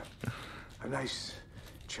have a nice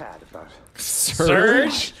chat about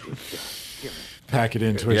Surge? Pack it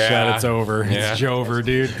in Twitch Yeah. chat. It's over. Yeah. It's Jover,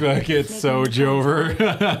 dude. Like, it's so Jover.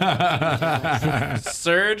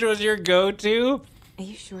 Surge was your go-to? Are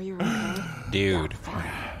you sure you're okay? Dude.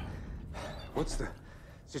 What's the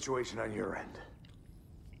situation on your end?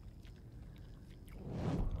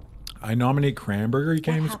 I nominate Cranberger. He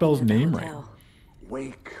can't even spell his name right.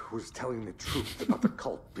 Wake was telling the truth about the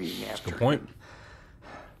cult being after Good point. him.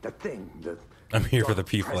 That thing, the I'm here for the dark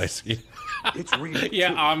people I see. It's real. Yeah,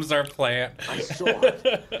 too. arms are plant. I saw it.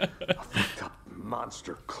 A fucked up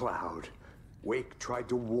monster cloud. Wake tried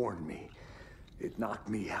to warn me. It knocked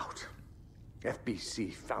me out.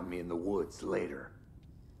 FBC found me in the woods later.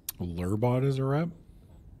 Lurbot is a rep.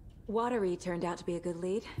 Watery turned out to be a good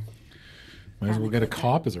lead. Might as well get a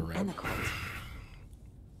cop as a rep. And the cult.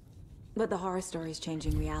 But the horror story's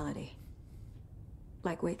changing reality.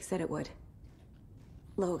 Like Wake said it would.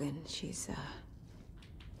 Logan, she's,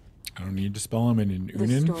 I don't need to spell him in the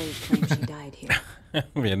Unin. stories claim she died here.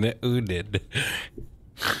 Udid.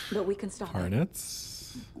 But we can stop it.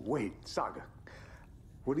 Harnets. Wait, Saga.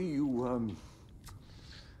 What do you,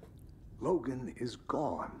 Logan is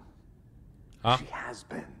gone. Huh? She has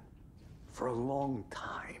been. For a long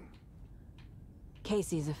time.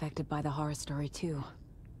 Casey's affected by the horror story, too.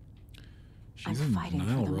 She's I'm in fighting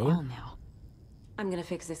denial, for them really? all now. I'm gonna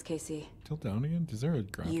fix this, Casey. Tilt down again? Is there a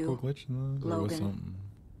graphical You, glitch in the? There was Logan, something.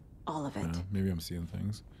 all of it. Yeah, maybe I'm seeing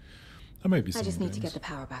things. I might be I seeing just need to things. get the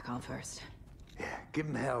power back on first. Yeah, give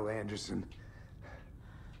him hell, Anderson.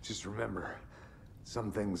 Just remember,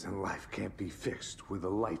 some things in life can't be fixed with a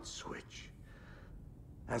light switch.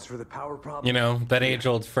 As for the power problem, You know, that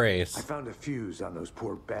age-old I phrase. found a fuse on those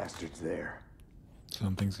poor bastards there.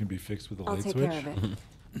 Some things can be fixed with a I'll light take switch. care of it.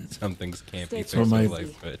 Some things can't be Stay fixed That's what with a my-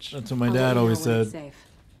 light switch. That's what my I'll dad let you always know when it's said. safe.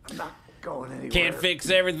 I'm not going anywhere. Can't fix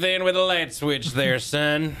everything with a light switch there,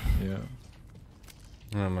 son. Yeah.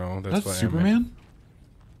 I don't know. That's what I Superman?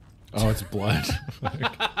 Oh, it's blood.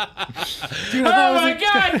 Dude, Oh my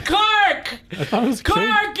god, Clark! I thought it was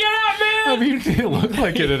Clark, get up, man! I mean, it looked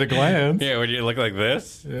like it at a glance. Yeah, would you look like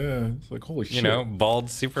this? Yeah, it's like, holy shit. You know, bald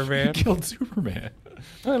Superman. He killed Superman.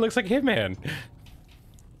 Oh, it looks like Hitman.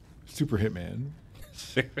 Super Hitman.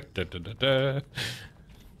 Da, da, da, da.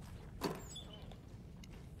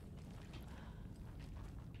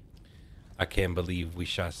 I can't believe we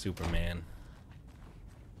shot Superman.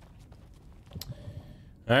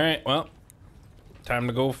 All right, well, time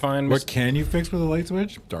to go find. What can you fix with a light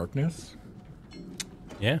switch? Darkness.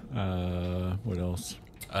 Yeah. What else?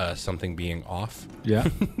 Something being off. Yeah.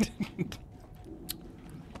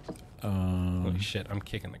 Holy shit! I'm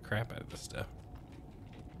kicking the crap out of this stuff.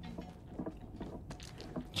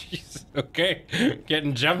 Jeez. Okay,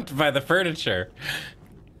 getting jumped by the furniture.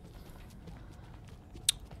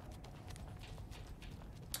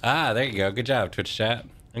 Ah, there you go. Good job, Twitch chat.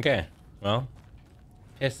 Okay, well,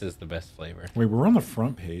 piss is the best flavor. Wait, we're on the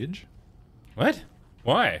front page? What?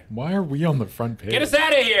 Why? Why are we on the front page? Get us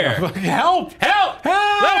out of here! Help! Help! Help!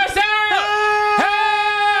 Let us out!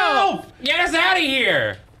 Help! Get us out of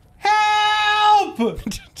here! Help!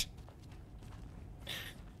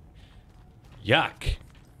 Yuck.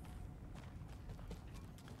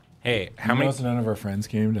 Hey, how many? None of our friends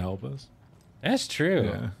came to help us. That's true.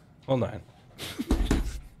 Yeah. Hold on.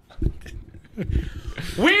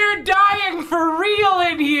 We're dying for real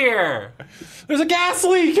in here! There's a gas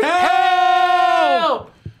leak!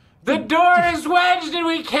 Help! The door is wedged and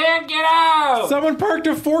we can't get out! Someone parked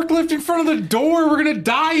a forklift in front of the door. We're gonna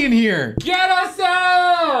die in here. Get us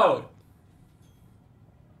out!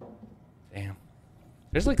 Damn.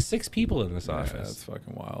 There's like 6 people in this Yeah, office. that's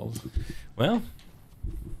fucking wild. Well.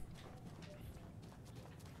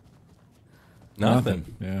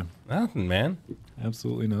 Nothing. Yeah. Nothing, man.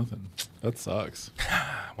 Absolutely nothing. That sucks.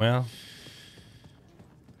 Well.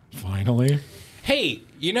 Finally. Hey,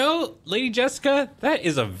 you know, Lady Jessica, that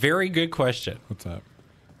is a very good question. What's that?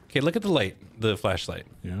 Okay, look at the light, the flashlight.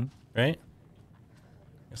 Yeah. Right?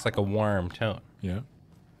 It's like a warm tone. Yeah.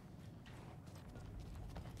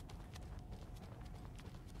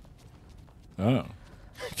 Oh.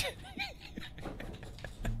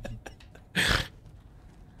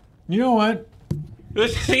 You know what?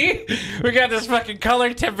 See? We got this fucking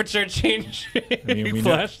color temperature change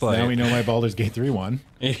flashlight. Now we know my Baldur's Gate 3 won.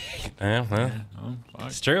 Yeah, well,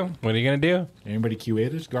 it's true. What are you going to do? Anybody QA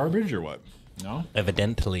this garbage or what? No?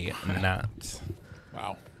 Evidently not.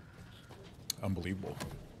 Wow. Unbelievable.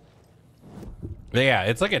 But yeah,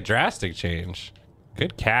 it's like a drastic change.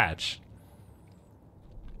 Good catch.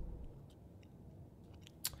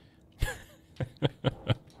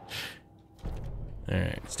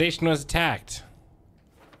 Alright. Station was attacked.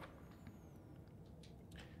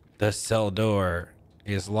 The cell door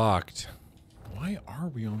is locked. Why are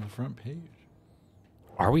we on the front page?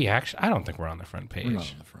 Are we actually? I don't think we're on the front page. We're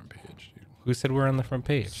not on the front page, dude. Who said we're on the front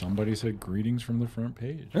page? Somebody said greetings from the front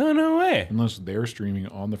page. Oh, no way. Unless they're streaming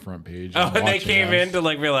on the front page. Oh, and they came in to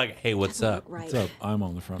like be like, hey, what's up? What's up? I'm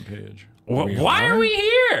on the front page. Why are we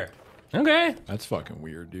here? Okay. That's fucking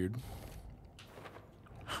weird, dude.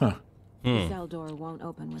 Huh. The cell door won't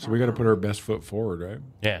open without So we got to put our best foot forward, right?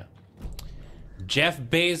 Yeah. Jeff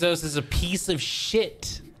Bezos is a piece of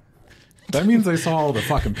shit. That means they saw all the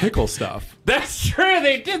fucking pickle stuff. That's true.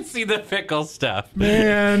 They did see the pickle stuff.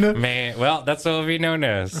 Man. Well, that's what we know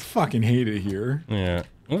knows. I fucking hate it here. Yeah.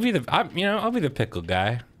 I'll be the pickle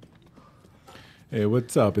guy. Hey,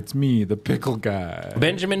 what's up? It's me, the pickle guy.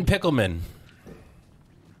 Benjamin Pickleman.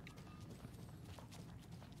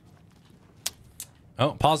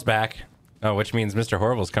 Oh, Paul's back. Oh, which means Mr.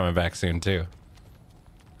 Horrible's coming back soon too.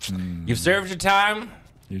 You've served your time.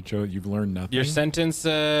 You've learned nothing. Your sentence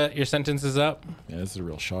is up. Yeah, this is a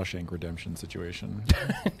real Shawshank Redemption situation.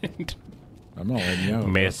 I'm not letting you out.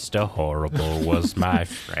 Mr. Horrible was my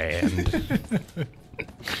friend.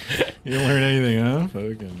 You didn't learn anything, huh?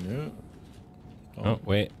 Fucking yeah. Oh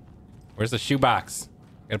wait, where's the shoebox?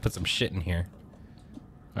 Gotta put some shit in here.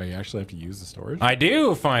 Oh, you actually have to use the storage? I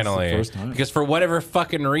do finally. It's the first time. Because for whatever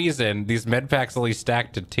fucking reason, these med packs only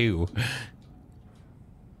stack to 2.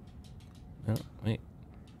 Oh wait.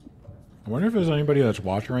 I wonder if there's anybody that's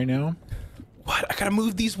watching right now. What? I gotta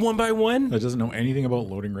move these one by one? That doesn't know anything about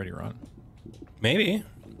loading ready run. Maybe.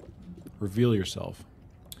 Reveal yourself.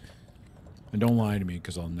 And don't lie to me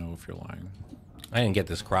because I'll know if you're lying. I didn't get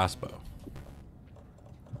this crossbow.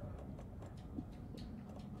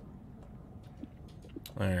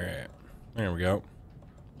 Alright. There we go.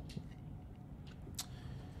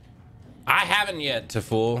 I haven't yet to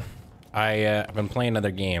fool. I've been playing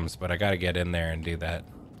other games, but I gotta get in there and do that.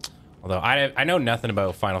 Although I know nothing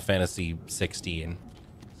about Final Fantasy 16,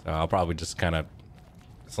 so I'll probably just kind of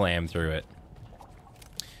slam through it.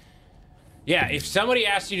 Yeah, if somebody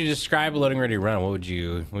asked you to describe a loading ready run, what would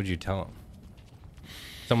you tell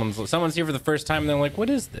them? Someone's here for the first time and they're like, "What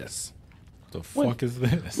is this? The fuck is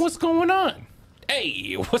this? What's going on?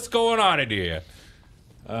 Hey, what's going on in here?"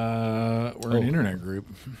 We're an internet group.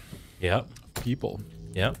 Yep. People.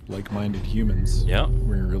 Yep. Like-minded humans. Yep.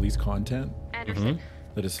 We release content Mm-hmm.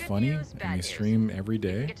 that is funny, and we stream every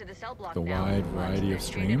day. The wide variety of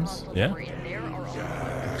streams. Yeah.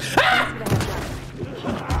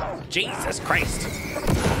 Jesus Christ.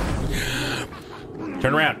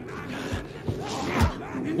 Turn around.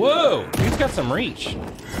 Whoa, he's got some reach.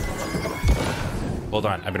 Hold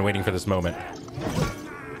on, I've been waiting for this moment.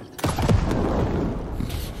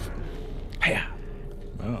 Hiya.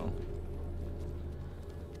 Oh.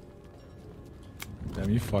 Damn,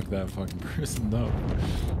 you fucked that fucking person up.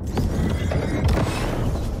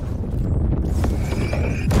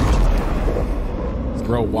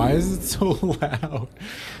 Bro, why is it so loud?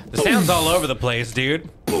 The sound's all over the place, dude.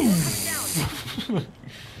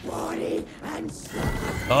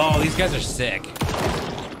 Oh, these guys are sick.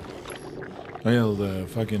 Oh yeah, the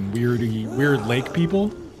fucking weird lake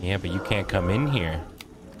people? Yeah, but you can't come in here.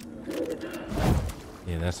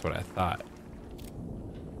 Yeah, that's what I thought.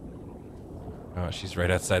 Oh, she's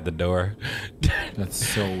right outside the door. That's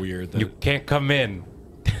so weird. You can't come in.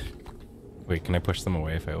 Wait, can I push them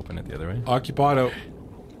away if I open it the other way? Occupado.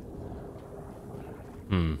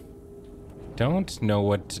 Don't know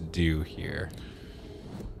what to do here.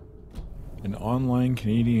 An online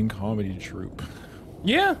Canadian comedy troupe.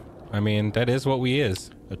 Yeah. I mean, that is what we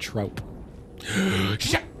is. A troupe.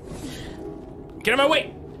 Shit! Get out of my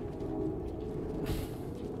way!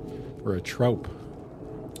 We're a trope.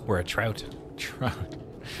 We're a trout. Trout.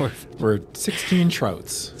 We're 16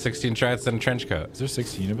 trouts. 16 trouts in a trench coat. Is there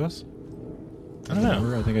 16 of us? I don't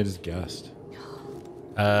know. I think I just guessed.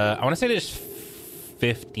 I want to say there's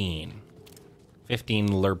 15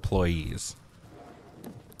 employees.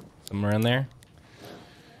 Somewhere in there.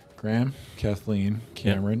 Graham, Kathleen,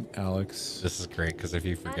 Cameron, Alex. This is great because if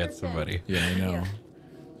you forget somebody. Yeah, I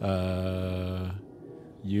know.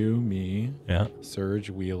 You, me,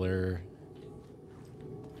 Serge, Wheeler.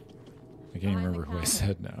 I can't even remember who I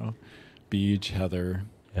said now. Beej, Heather,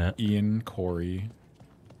 Ian, Corey,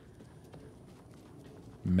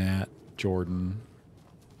 Matt, Jordan,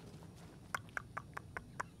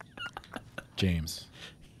 James.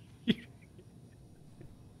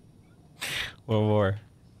 One more.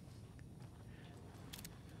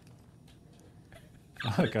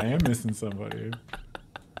 Look, I am missing somebody.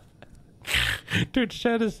 Dude,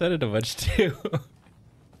 Chad has said it a bunch too.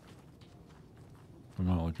 I'm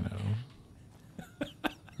not looking at him.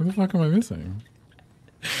 Who the fuck am I missing?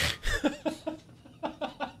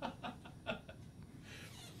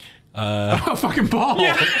 Oh, fucking Paul!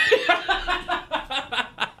 Yeah.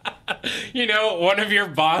 You know, one of your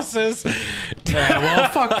bosses. Yeah, well,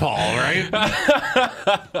 fuck Paul,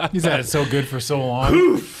 right? He's had it so good for so long.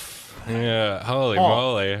 Oof. Yeah, holy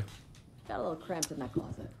moly. Got a little cramped in that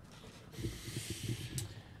closet.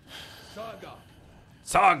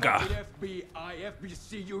 Saga. FBI,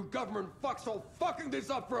 FBC, your government fucks all fucking this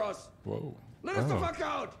up for us. Whoa. Let us the fuck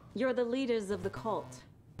out. You're the leaders of the cult.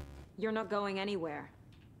 You're not going anywhere.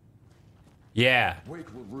 Yeah.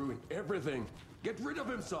 Wake will ruin everything. Get rid of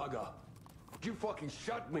him, Saga. You fucking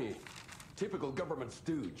shut me. Typical government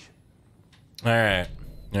stooge. All right.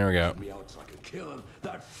 There we go. Get me out so I can kill him.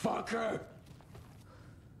 That fucker.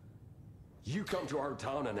 You come to our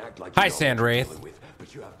town and act like Hi, you know what you're Sandwraith. dealing with,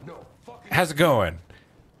 but you have no fucking. How's it going?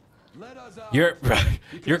 Let us out.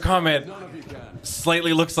 Your comment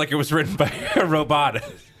slightly looks like it was written by a robot.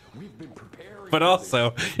 But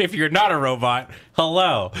also, if you're not a robot,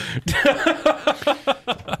 hello.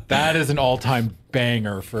 That is an all-time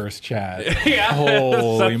banger first chat. Yeah,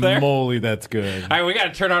 Holy it's up there. moly, that's good. All right, we got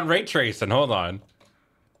to turn on ray tracing. Hold on.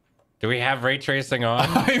 Do we have ray tracing on?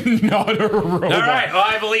 I'm not a robot. All right, well,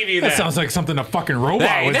 I believe you then. That sounds like something a fucking robot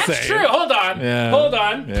Hey, would that's say. true. Hold on. Yeah. Hold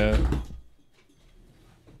on. Yeah.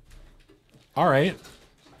 All right.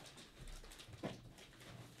 If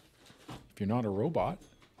you're not a robot,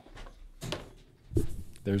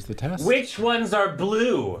 there's the test. Which ones are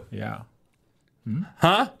blue? Yeah.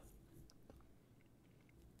 Huh?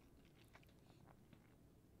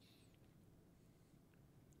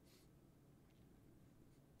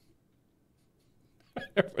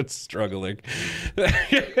 Everyone's struggling.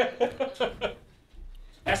 That's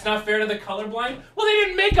not fair to the colorblind? Well, they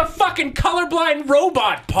didn't make a fucking colorblind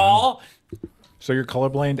robot, Paul. So you're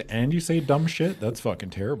colorblind and you say dumb shit? That's fucking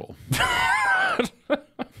terrible.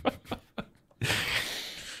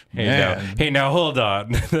 Hey, now hold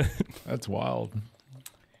on. That's wild.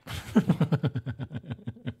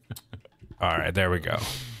 All right, there we go.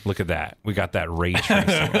 Look at that. We got that ray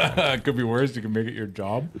tracing. It could be worse. You can make it your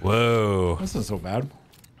job. Whoa. That's not so bad.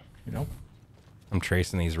 You know? I'm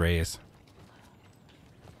tracing these rays.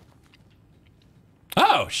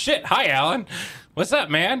 Oh, shit. Hi, Alan. What's up,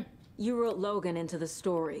 man? You wrote Logan into the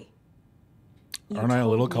story. You Aren't I a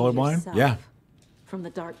little told me colorblind? yourself Yeah. From the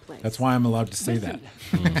dark place. That's why I'm allowed to say that.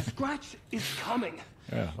 Scratch is coming.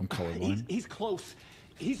 Yeah, I'm colorblind. He's close.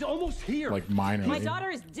 He's almost here. Like minorly. My daughter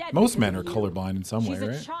is dead. Most because men are of you. colorblind in some way, She's a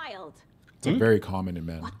right? child. It's like very common in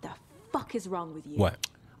men. What the fuck is wrong with you? What?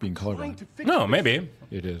 Being colorblind. No, maybe.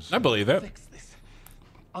 It is. I believe it. Fix this.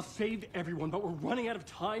 I'll save everyone, but we're running out of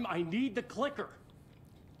time. I need the clicker.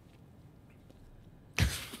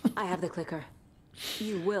 I have the clicker.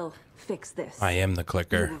 You will fix this. I am the You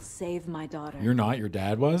clicker. will save my daughter. You're not. Your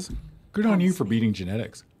dad was? Good on you for beating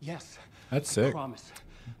genetics. Yes. That's I sick. promise.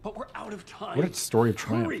 But we're out of time. What a story of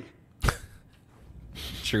triumph. Hurry.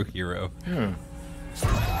 True hero. Yeah.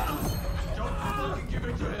 Don't fucking give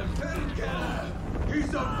it to him.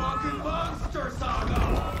 He's a fucking monster, Saga.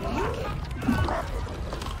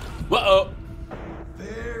 Whoa.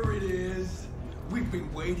 There it is. We've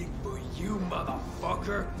been waiting for you,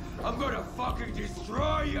 motherfucker. I'm gonna fucking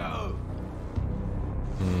destroy you.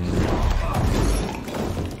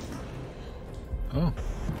 Oh.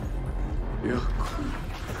 Yeah.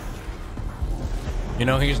 You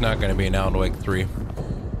know, he's not going to be in Alan Wake 3.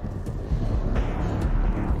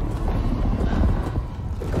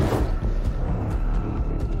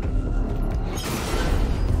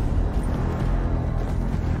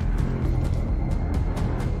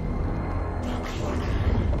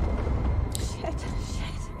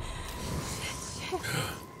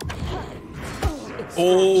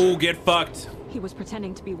 Oh, get fucked. He was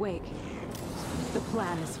pretending to be Wake. The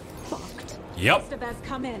plan is fucked. Yep. Estevez,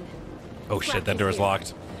 come in. Oh shit, that door's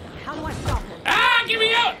locked. How do I stop him? Ah, get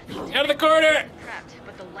me out! Out of the corner! Trapped,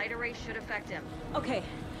 but the light array should affect him. Okay,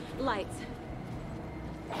 lights.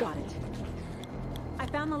 Got it. I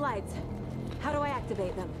found the lights. How do I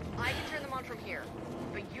activate them? I can turn them on from here,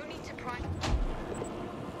 but you need to prime.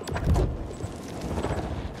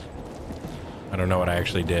 I don't know what I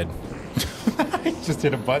actually did. I just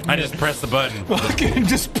hit a button. I just pressed the button. Fucking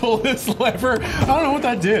just pull this lever. I don't know what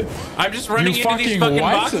that did. I'm just running You into these fucking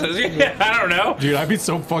what? boxes. Yeah, I don't know. Dude, I'd be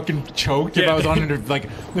so fucking choked if I was on like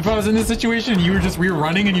if I was in this situation and we were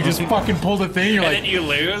running and you just fucking pulled the thing. You're And like, then you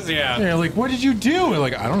lose, yeah. you're like, what did you do? And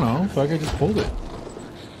like, I don't know. Fuck, I just pulled it.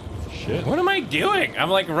 Shit. What am I doing? I'm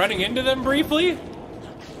like running into them briefly.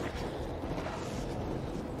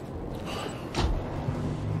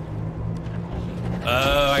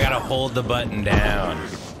 Oh, I gotta hold the button down.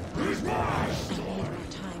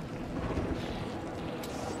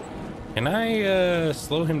 Can I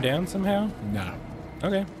slow him down somehow? No.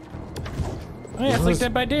 Okay. Oh yeah, it's like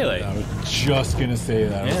Dead by Daylight. I was just gonna say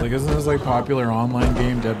that. I was Yeah. like, isn't this like popular online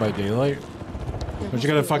game Dead by Daylight? But you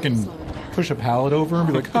gotta fucking push a pallet over and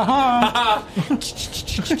be like, ha ha!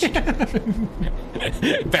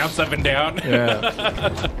 Bounce up and down.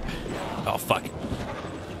 Yeah. Oh fuck.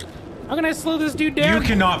 How can I slow this dude down? You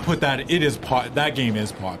cannot put that. It is that game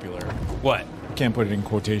is popular. What? Can't put it in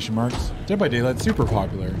quotation marks. Dead by Daylight's super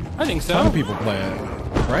popular. I think so. A ton of people play it,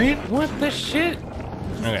 right? What the shit?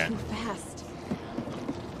 Okay. Fast.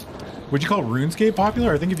 Would you call RuneScape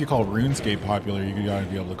popular? I think if you call RuneScape popular, you gotta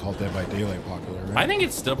be able to call Dead by Daylight popular, right? I think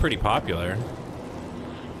it's still pretty popular.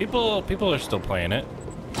 People are still playing it.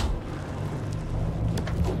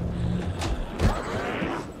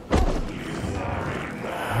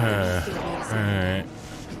 Alright.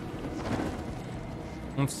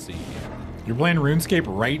 Let's see. You're playing RuneScape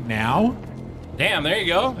right now? Damn, there you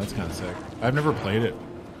go. That's kind of sick. I've never played it.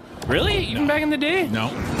 Really? Even back in the day? No.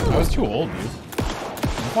 I was too old, dude.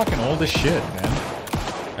 I'm fucking old as shit, man.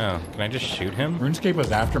 Oh, can I just shoot him? RuneScape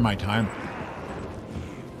was after my time.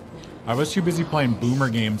 I was too busy playing boomer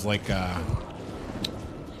games like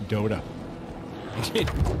Dota.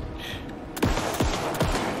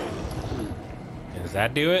 Does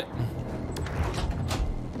that do it?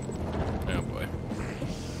 Oh boy.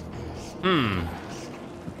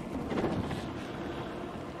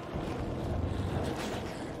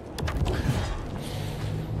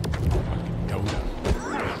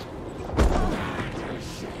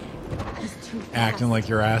 Acting like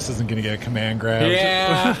your ass isn't gonna get a command grab.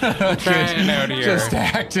 Yeah, I'm trying out here. Just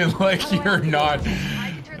acting like you're not.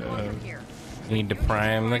 Need to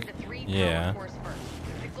prime the... Yeah.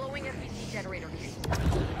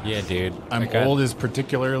 Yeah, dude. I'm old as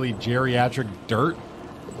particularly geriatric dirt.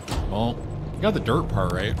 Well, you got the dirt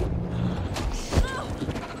part right.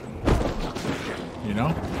 You know?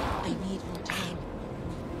 I need more time.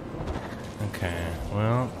 Okay,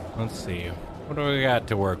 well, let's see. What do we got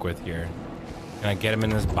to work with here? Can I get him in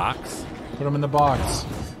this box? Put him in the box.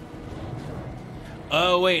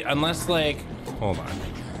 Oh, wait, unless, like... Hold on.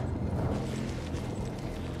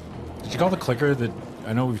 Did you call the clicker the...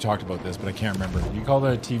 I know we've talked about this, but I can't remember. Do you call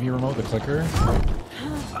the TV remote the clicker?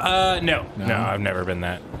 No. No, I've never been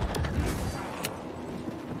that.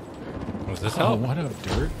 Was this Oh, help? what up,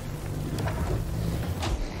 dirt?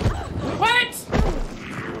 What?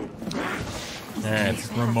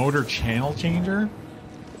 Alright. Remote or channel changer?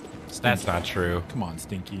 That's not true. Come on,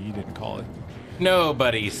 Stinky. You didn't call it.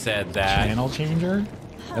 Nobody said that. Channel changer?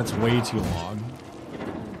 That's way too long.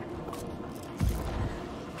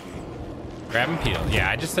 Grab and peel. Yeah,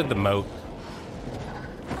 I just said the moat.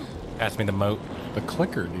 Pass me the moat. The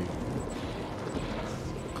clicker, dude.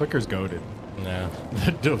 Clicker's goated. No.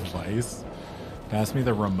 The device. Pass me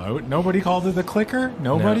the remote. Nobody called it the clicker?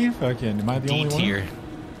 Nobody? No. Fucking, am I the only one? D-tier.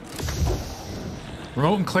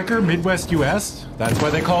 Remote and clicker, Midwest US. That's why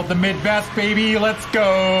they call it the Midwest, baby. Let's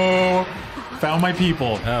go. Found my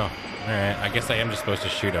people. Oh, alright. I guess I am just supposed to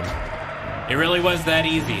shoot him. It really was that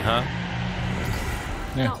easy, huh?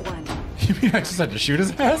 Yeah. Not one. You mean I just had to shoot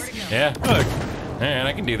his ass? Yeah. Look. Man,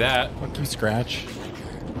 I can do that. Fuck you, Scratch.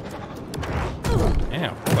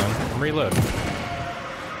 Yeah, hold on. I'm reloading.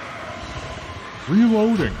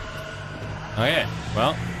 Reloading. Okay,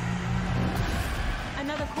 well.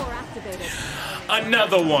 Another core activated.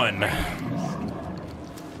 Another one.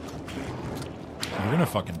 You're gonna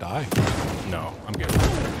fucking die. No, I'm good.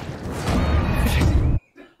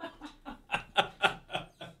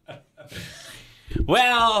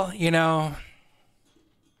 Well, you know,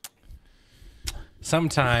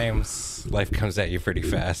 sometimes life comes at you pretty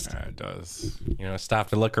fast. Yeah, it does. You know, stop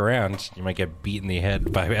to look around. You might get beat in the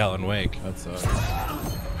head by Alan Wake. That sucks.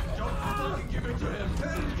 Give it to him.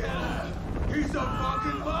 He's a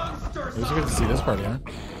fucking monster. I wish I could see this part again.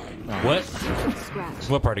 What? Scratch.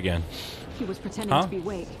 What part again? He was pretending Huh? to be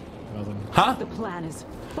Wake. Huh? The plan is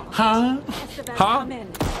fucked. Huh? Esteban, Huh? come in.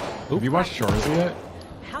 Have you watched Shores yet?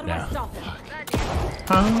 How do No. I stop him? Huh?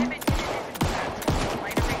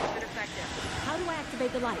 How do I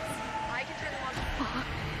activate the lights?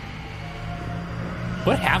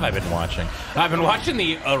 What have I been watching? I've been watching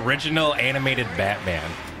the original animated Batman.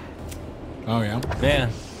 Oh, yeah? Yeah.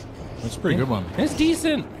 That's a pretty good one. It's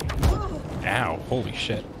decent. Ow, holy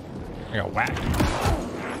shit. I got whacked.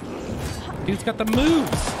 Dude's got the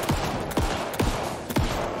moves.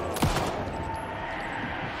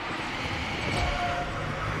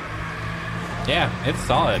 Yeah, it's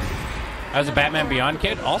solid. I was a Batman Beyond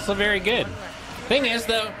kid, also very good. Thing is,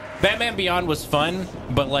 though, Batman Beyond was fun,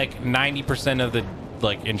 but like 90% of the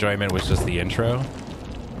like enjoyment was just the intro.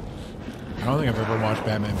 I don't think I've ever watched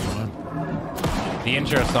Batman Beyond. The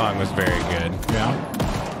intro song was very good. Yeah.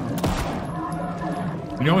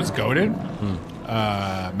 You know what's goated?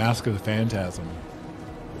 Mask of the Phantasm.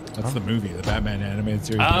 That's the movie, the Batman animated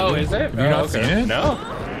series. Oh, movie. is it? Have you not seen it? No.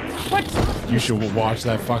 What? You should watch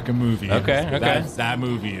that fucking movie. Okay, okay. That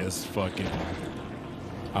movie is fucking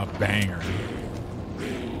a banger.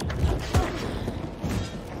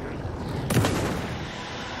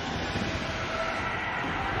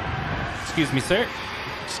 Excuse me, sir.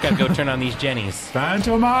 Just gotta go turn on these jennies.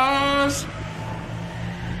 Phantomas!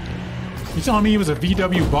 You telling me he was a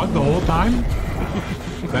VW bug the whole time?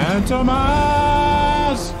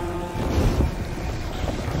 Phantomas!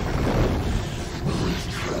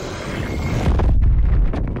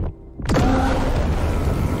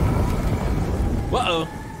 Whoa.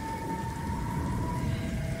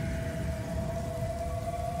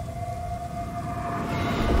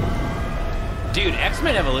 Dude,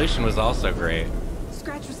 X-Men Evolution was also great.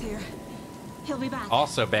 Scratch was here. He'll be back.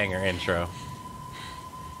 Also banger intro.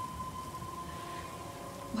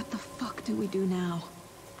 What the fuck do we do now?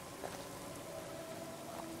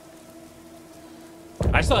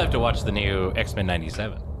 I still have to watch the new X-Men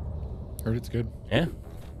 97. Heard it's good. Yeah.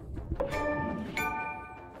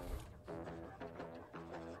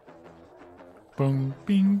 Boom,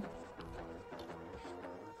 bing.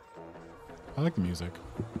 I like the music.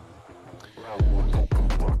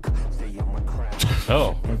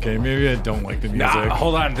 Oh. Okay, maybe I don't like the music. Nah,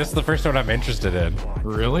 hold on. This is the first one I'm interested in.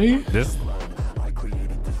 Really? This.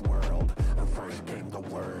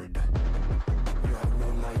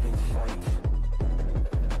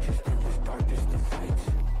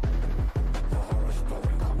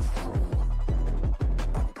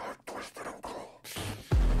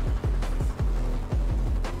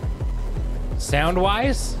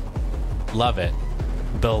 Sound-wise, love it.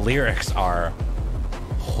 The lyrics are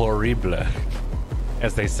horrible,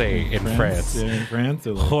 as they say in France. Yeah, in France.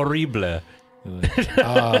 Like, Horrible.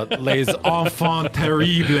 Les enfants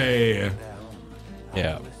terribles.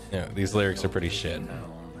 Yeah, these lyrics are pretty shit.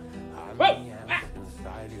 Whoa! Ah!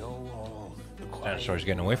 Dinosaur's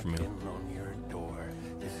getting away from me.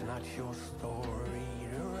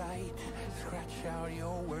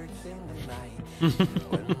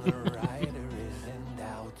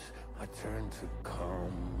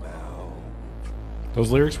 Those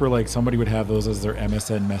lyrics were like somebody would have those as their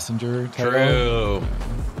MSN Messenger title. True.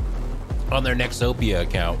 On their Nexopia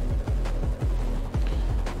account.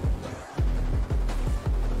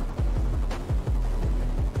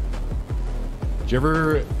 Did you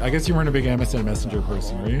ever? I guess you weren't a big MSN Messenger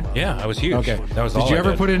person, were you? Yeah, I was huge. Okay. That was Did all you I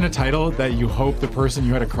ever did. put in a title that you hope the person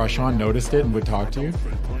you had a crush on noticed it and would talk to you?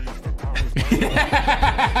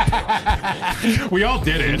 We all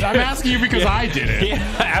did it. I'm asking you because I did it.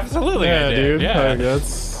 Yeah, absolutely. Yeah, I did. dude. Yeah. Like,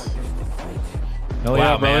 that's. Hell Wow,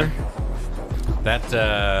 yeah, brother. man.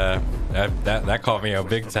 That caught me out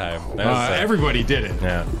big time. That was, Everybody did it.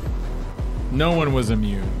 Yeah. No one was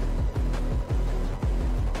immune.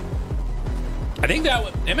 I think that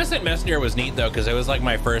MSN Messenger was neat though, because it was like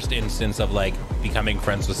my first instance of like becoming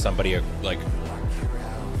friends with somebody like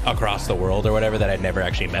across the world or whatever that I'd never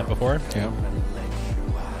actually met before. Yeah.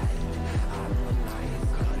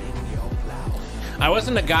 I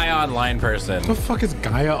wasn't a Gaia Online person. What the fuck is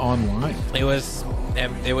Gaia Online? It was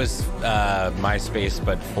MySpace,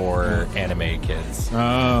 but for anime kids.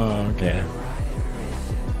 Oh, okay. Yeah.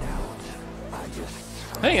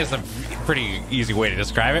 I think it's a pretty easy way to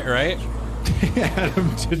describe it, right?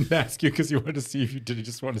 Adam didn't ask you because he wanted to see if you did. He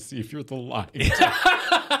just want to see if you're the light.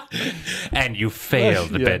 And you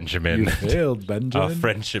failed, Yeah, Benjamin. You failed, Benjamin. Our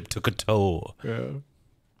friendship took a toll. Yeah.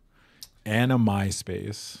 And a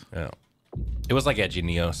MySpace. Yeah. It was like edgy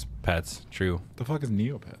Neopets. True. The fuck is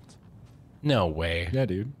Neopets? No way. Yeah,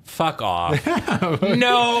 dude. Fuck off.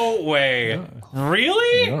 No way. Yeah.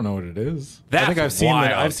 Really? I don't know what it is. That's I think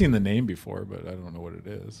wild. I've seen the name before, but I don't know what it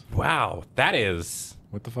is. Wow, that is.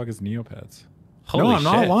 What the fuck is Neopets? Holy no, I'm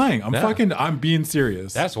not shit. lying. No. I'm being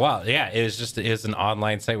serious. That's wild. Yeah, it's an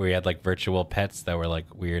online site where you had like virtual pets that were like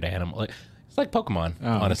weird animal. It's like Pokemon,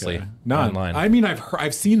 honestly. Okay. No, online. I mean,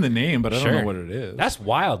 I've seen the name, but I don't know what it is. That's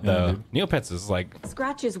wild, Yeah, though. dude. Neopets is like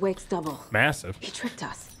Scratches Wake's double. massive. He tricked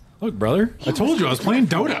us. Look, brother, I told you I was playing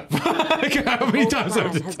Dota. How many times I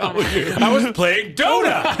have to tell you? I was playing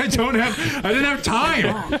Dota. I didn't have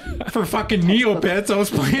time for fucking Neopets. I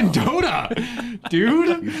was playing Dota,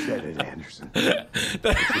 dude. You said it, Anderson.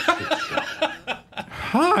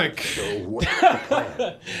 Fuck. So what's the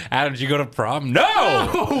plan? Adam, did you go to prom? No!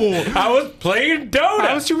 I was playing Dota.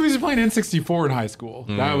 I was too busy playing N64 in high school.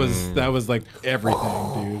 That was like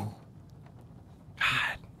everything, dude.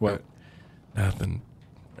 God. What? Nothing,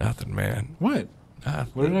 man. What?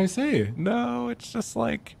 What did I say? No, it's just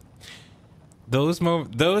like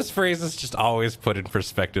those phrases just always put in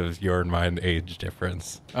perspective your and mine age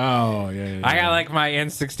difference. Oh, yeah. I got like my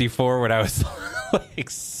N64 when I was like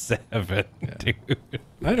 7, dude.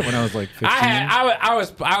 I had it when I was like 15.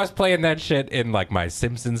 I was playing that shit in like my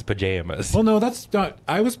Simpsons pajamas. Well, no, that's not.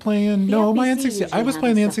 I was playing. No, my N64. I was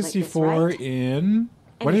playing the N64 in.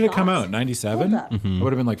 When did it come out? 97? I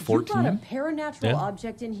would have been like You brought a 14. paranatural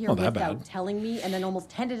object in here Not that without bad. telling me and then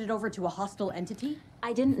almost handed it over to a hostile entity?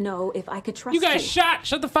 I didn't know if I could trust You guys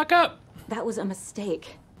shut the fuck up. That was a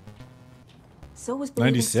mistake. So was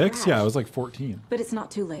believing 96? Scratch. Yeah, I was like 14. But it's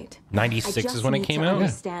not too late. 96 I just is when it need came to out? Yeah.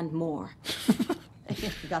 Understand more. You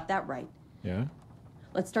got that right. Yeah?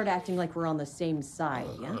 Let's start acting like we're on the same side,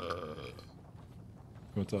 yeah?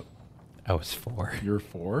 What's up? I was 4. You're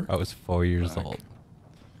 4? I was 4 years old.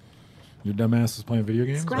 Your dumbass was playing video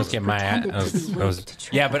games? I was getting my ass.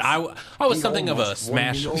 Yeah, but I was something of a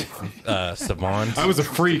Smash savant. I was a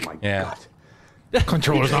freak. Yeah.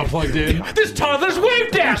 Controller's not plugged in. This toddler's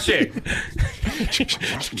wave dashing.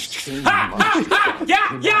 Ha, ha, ha,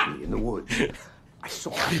 yeah. In the woods. I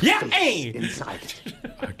saw Yeah, face hey. inside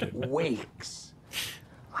it. Wakes.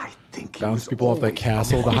 I think he Bounce was people off that always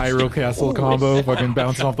castle, the always- Hyrule Castle always combo, set fucking up.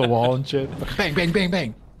 bouncing off the wall and shit. Bang, bang, bang,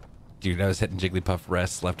 bang. Dude, I was hitting Jigglypuff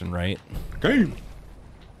rests left and right. Game.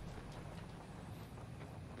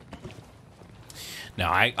 No,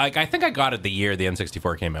 I think I got it the year the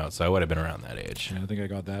N64 came out, so I would have been around that age. Yeah, I think I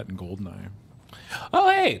got that in GoldenEye. Oh,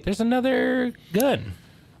 hey, there's another gun.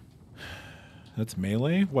 That's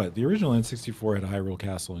melee? What? The original N64 had a Hyrule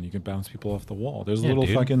Castle and you can bounce people off the wall. There's a Yeah, little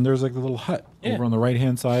dude. fucking, there's like a little hut Yeah. over on the right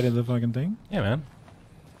hand side of the fucking thing. Yeah, man.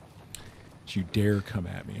 Don't you dare come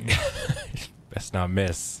at me. Best not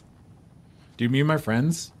miss. Dude, me and my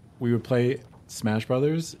friends, we would play Smash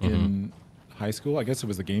Brothers in high school. I guess it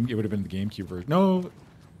was it would have been the GameCube version. No,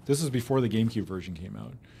 this was before the GameCube version came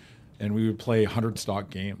out. And we would play 100 stock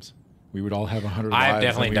games. We would all have 100 lives. I've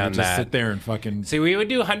definitely and we done would just that. sit there and fucking... See, we would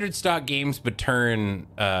do 100 stock games, but turn,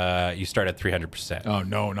 you start at 300%. Oh,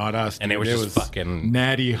 no, not us. And it dude. was just fucking...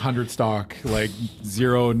 natty 100 stock, like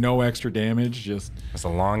zero, no extra damage, just... It's a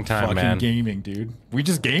long time, fucking man. gaming, dude. We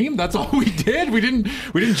just gamed. That's all we did. We didn't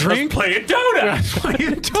drink. Playing Dota.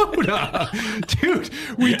 Playing Dota, dude.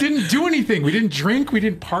 We didn't do anything. We didn't drink. We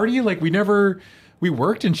didn't party. Like we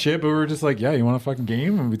worked and shit, but we were just like, yeah, you want to fucking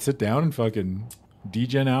game? And we'd sit down and fucking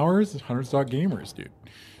degen hours. 100 stock gamers, dude.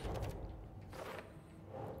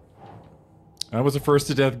 I was a first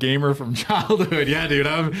to death gamer from childhood. Yeah, dude.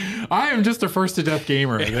 I am just a first to death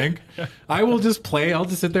gamer, I think. I will just play. I'll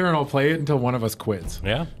just sit there and I'll play it until one of us quits.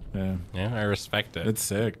 Yeah. Yeah. Yeah, I respect it. It's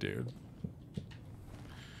sick, dude.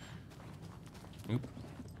 Oop.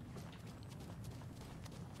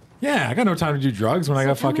 Yeah, I got no time to do drugs when I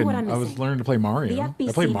got tell me fucking. what I'm I was missing. learning to play Mario. The I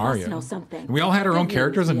FBC played must Mario. know something. And we all had our own Good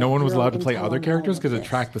characters, news, and no we one have was allowed to zero play intel other on characters because all it of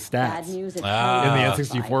tracked the this. stats. Bad news, it's In the highly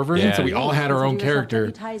N64 version, Yeah. so we all had our own Consider yourself character.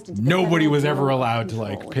 deputized into the Nobody was federal ever bureau of allowed to control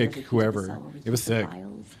like in pick order to keep whoever. the sellers It was of the sick.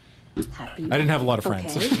 files happy. I didn't have a lot of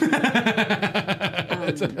friends.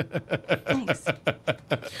 Thanks.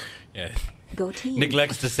 Yeah. Go team.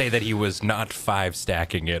 Neglects to say that he was not 5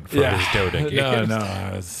 stacking it for his Dota games. No,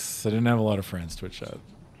 I didn't have a lot of friends. Twitch chat.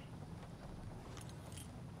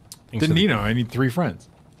 Didn't need them. I need 3 friends.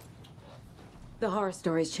 The horror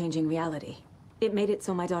story is changing reality. It made it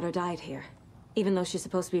so my daughter died here, even though she's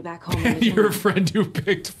supposed to be back home. in the Your jungle. friend who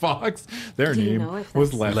picked Fox, their Do you name know if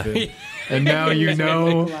was that's- Levin. And now you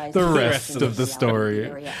know the rest of the story.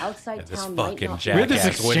 Outside This town might fucking not- We had this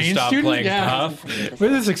jackass wouldn't exchange stop student. playing Yeah. Puff. We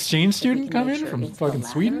had this exchange student come in Make sure from it's the fucking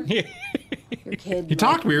Sweden. latter. Your kid. He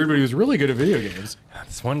talked weird, but he was really good at video games.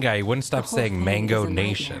 This one guy, he wouldn't stop whole saying thing Mango is a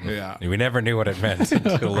Nation. nightmare. Yeah. We never knew what it meant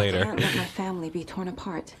until I later. can't let my family be torn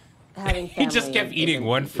apart. Having He just family kept eating isn't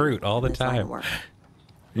one easy fruit all the in this line of time. work.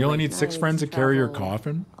 You only need 6 Nights, friends to carry your travel,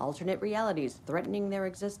 coffin. Alternate realities threatening their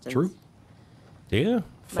existence. True. Yeah,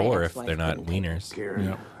 My 4 if ex-wife they're not couldn't take wieners. Karen,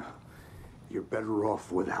 Yeah. you're better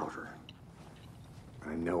off without her.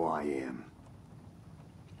 I know I am.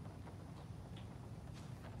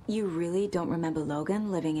 You really don't remember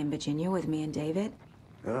Logan living in Virginia with me and David?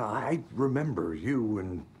 I remember you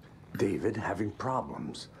and David having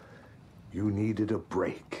problems. You needed a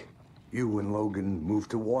break. You and Logan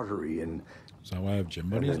moved to Watery, and Is that why I have gym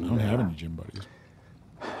buddies? I then, don't have any gym buddies.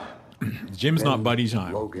 Gym's not then buddy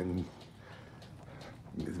time. Logan.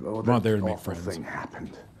 Well, I'm not there to that make awful friends. thing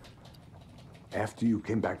happened. After you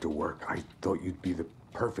came back to work, I thought you'd be the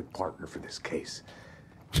perfect partner for this case.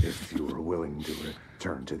 If you were willing to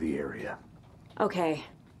return to the area. Okay.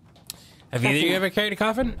 Have either of you ever carried a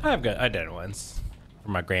coffin? I did it once. For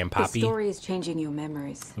my The grandpappy. story is changing your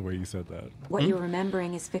memories. The way you said that. What you're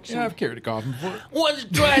remembering is fiction. Yeah, I've carried a coffin before. Once or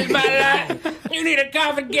twice in my life. You need a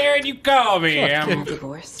coffin, Garrett, you call me. I'm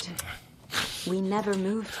divorced. We never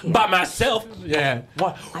moved here. By myself. Yeah.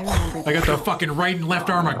 What? I remember. I got the fucking right and left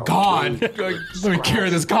arm of God. Let me carry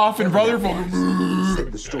this coffin, brother.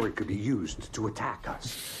 Said the story could be used to attack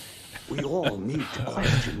us. We all need to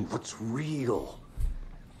question what's real.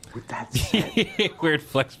 With that said, Weird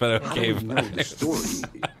flex, but how okay. do we know the story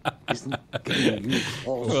isn't getting used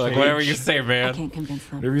all the Like, time? whatever you say, I man. can't convince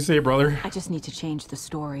them. Whatever you say, brother. I just need to change the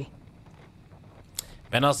story.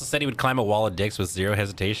 Ben also said he would climb a wall of dicks with zero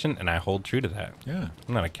hesitation, and I hold true to that. Yeah.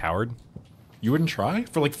 I'm not a coward. You wouldn't try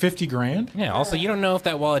for like 50 grand? Yeah. Also, you don't know if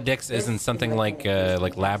that wall of dicks isn't something like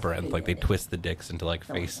Labyrinth, like they twist the dicks into like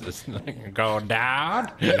faces. Go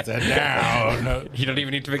down. It's a down. You don't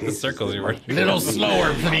even need to make the circles. You're Little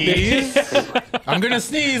slower, please. I'm gonna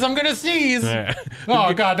sneeze. I'm gonna sneeze. Yeah.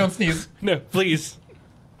 Oh God, don't sneeze. No, please.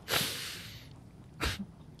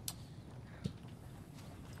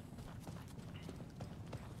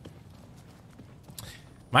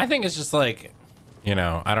 My thing is just like, you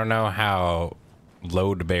know, I don't know how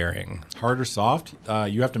load bearing. Hard or soft?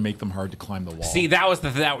 You have to make them hard to climb the wall. See, that was the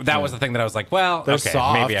that was the thing that I was like, well, They're okay,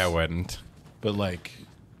 soft. maybe I wouldn't. But like,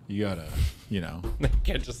 you gotta, you know. They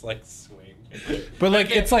can't just like swing. But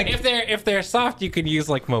like, it's like if they're soft, you can use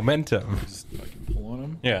like momentum. just fucking pull on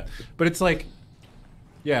them. Yeah. But it's like,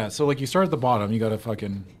 yeah. So like, you start at the bottom. You gotta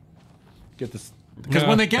fucking get this because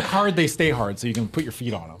when they get hard, they stay hard. So you can put your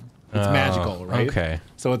feet on them. It's magical, right? Okay.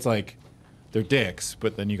 So it's like they're dicks,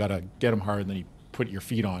 but then you gotta get them hard, and then you put your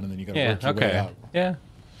feet on, and then you gotta Yeah. work your way Okay. up. Yeah.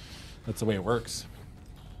 That's the way it works.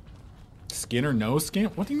 Skin or no skin?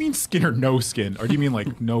 What do you mean skin or no skin? Or do you mean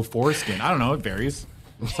like no foreskin? I don't know. It varies.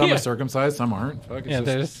 Some Yeah. are circumcised, some aren't. Fuck, it's Yeah.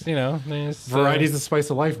 just There's variety's the spice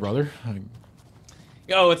of life, brother.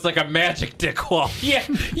 Oh, it's like a magic dick wall. Yeah.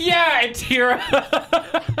 Yeah, it's here.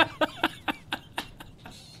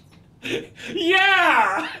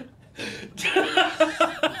 Yeah.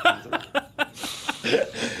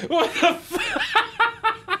 What the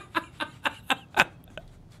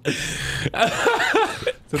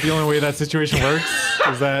Is that the only way that situation works?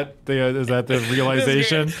 Is that the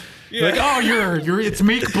realization? Yeah. Like, oh, you're it's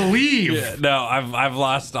make believe. Yeah, no, I've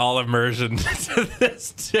lost all immersion to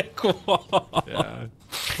this dick wall. Yeah.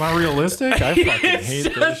 It's not realistic. I fucking hate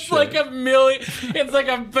It's this just shit. like a million. It's like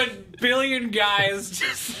a billion guys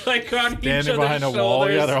just like on each Standing other's behind a shoulders. wall.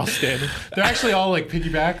 Yeah, they're all standing. They're actually all like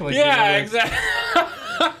piggyback. Like, Yeah, like,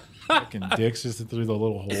 exactly. Fucking dicks just through the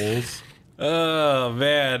little holes. Oh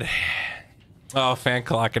man. Oh, fan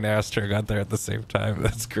clock and Astro got there at the same time.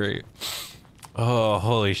 That's great. Oh,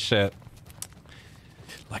 holy shit.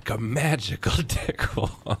 Like a magical dick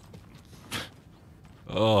wall.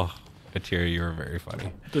 Oh, Atira, you were very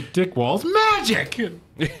funny. The dick wall's magic.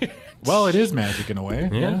 Well, it is magic in a way.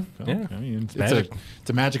 Yeah, Well, yeah. I mean, it's Magic.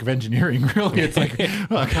 a magic of engineering, really. It's like,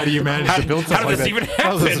 how do you manage to build How something does like this that? even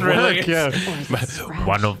How does this happen, really? work? Yeah.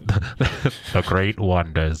 One of the great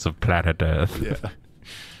wonders of planet Earth. Yeah.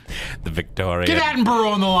 The Victoria. Get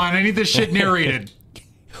Attenborough on the line. I need this shit narrated.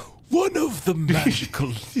 One of the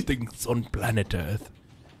magical things on planet Earth.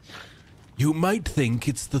 You might think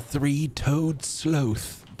it's the three-toed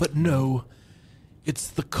sloth, but no, it's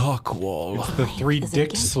the cock wall. The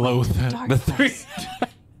three-dick sloth. The three.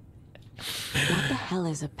 What the hell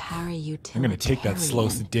is a para-utilitarian? I'm gonna take that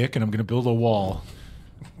sloth's dick and I'm gonna build a wall.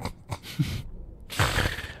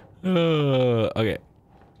 Okay.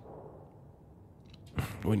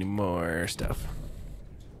 We need more stuff.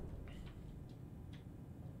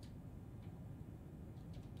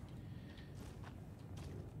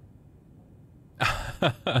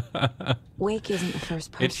 Wake isn't the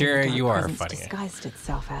first person It's your, the dark you are presence funny. disguised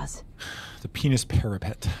itself as. The penis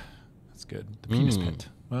parapet. That's good. The penis pit.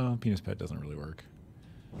 Well, penis pit doesn't really work.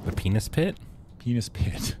 The penis pit? Penis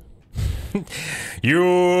pit. You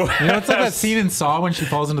know, it's like that scene in Saw when she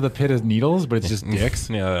falls into the pit of needles, but it's just dicks.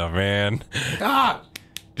 Oh, man. Ah!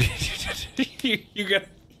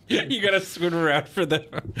 you gotta swim around for them.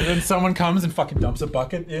 And then someone comes and fucking dumps a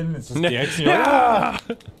bucket in. It's just dicks. You're like, Ah!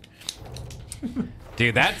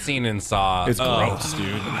 Dude, that scene in Saw. It's gross, dude.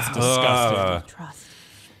 It's disgusting.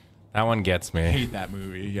 That one gets me. I hate that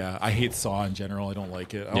movie. Yeah, I hate Saw in general. I don't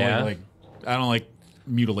like it. I Yeah? don't like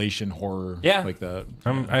mutilation horror. Yeah. Like that.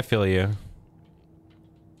 I feel you.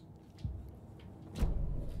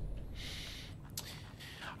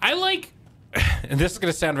 I like, and this is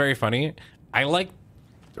gonna sound very funny, I like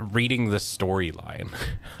reading the storyline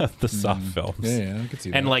of the Saw films. Yeah, I could see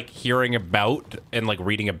that. And like hearing about and like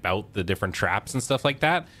reading about the different traps and stuff like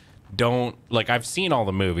that. Don't like I've seen all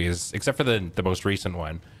the movies except for the most recent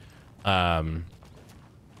one.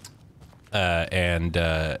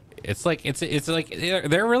 It's like it's like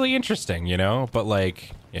they're really interesting, you know, but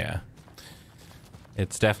like yeah.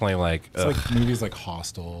 It's definitely like it's like movies like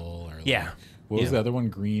Hostel or yeah. Like, what was the other one?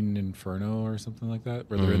 Green Inferno or something like that,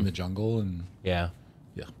 where they're in the jungle and yeah.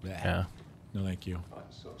 Yeah. No, thank you. I'm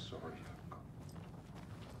so sorry.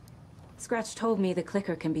 Scratch told me the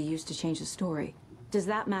clicker can be used to change the story. Does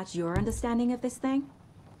that match your understanding of this thing?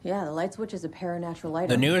 Yeah, the light switch is a paranatural item.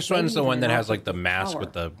 The newest one's the Maybe one that even has an like the object of mask power.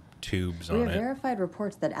 with the tubes We on have it. verified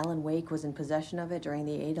reports that Alan Wake was in possession of it during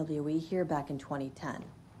the AWE here back in 2010.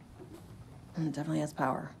 It definitely has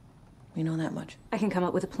power. We know that much. I can come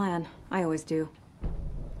up with a plan. I always do.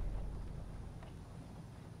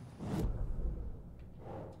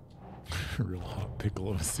 Real hot pickle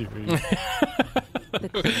of a series.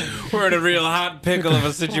 We're in a real hot pickle of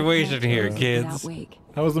a situation here, kids.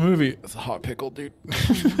 How was the movie? It's a hot pickle, dude.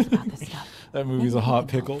 That movie's a hot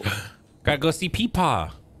pickle. Gotta go see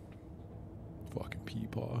Peepaw. Fucking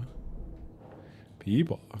Peepaw.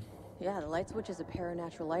 Peepaw. Yeah, the light switch is a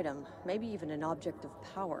paranatural item. Maybe even an object of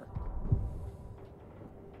power.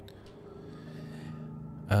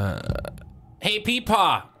 Hey,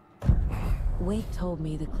 Peepaw. Wake told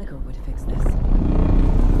me the clicker would fix this.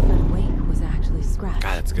 But Wake was actually Scratch.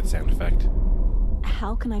 God, that's a good sound effect.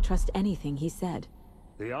 How can I trust anything he said?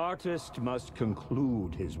 The artist must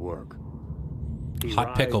conclude his work. He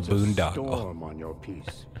Hot pickle rides a boondoggle. storm on your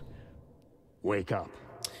piece. Wake up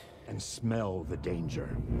and smell the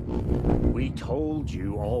danger. We told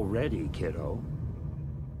you already, kiddo.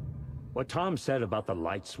 What Tom said about the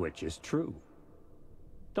light switch is true.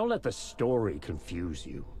 Don't let the story confuse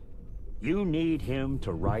you. You need him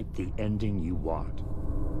to write the ending you want.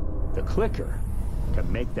 The clicker can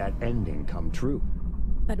make that ending come true.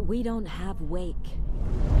 But we don't have Wake.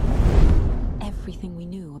 Everything we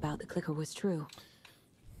knew about the clicker was true.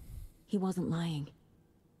 He wasn't lying.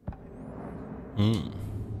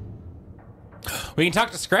 We can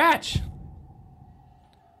talk to Scratch.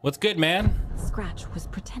 What's good, man? Scratch was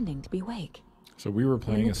pretending to be Wake. So we were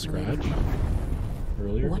playing a Scratch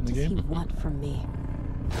earlier What in the does game? he want from me?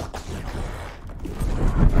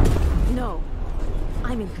 No.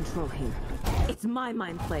 I'm in control here. It's my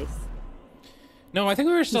mind place. No, I think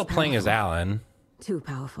we were still playing as Alan, Too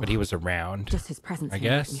powerful. but he was around. Just his presence I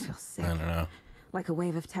here makes guess. me feel sick. I don't know. Like a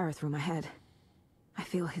wave of terror through my head. I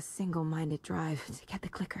feel his single-minded drive to get the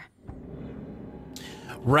clicker.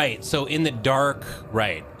 Right. So in the dark,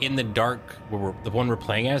 the one we're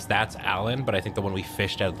playing as, that's Alan, but I think the one we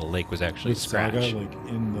fished out of the lake was actually With Scratch. Saga, like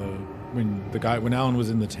when Alan was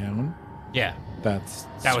in the town. Yeah. That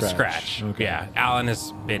was Scratch. Okay. Yeah. Alan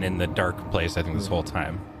has been in the dark place, I think, this whole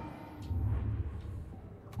time.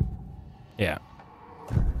 Yeah.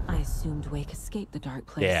 I assumed Wake escaped the dark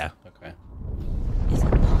place. Yeah. Okay. Is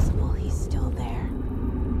it possible he's still there?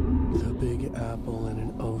 The Big Apple in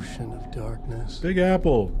an ocean of darkness. Big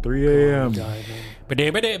Apple, 3 a.m.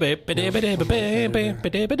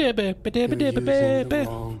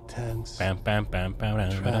 Wrong tense. Trapped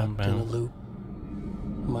in a loop.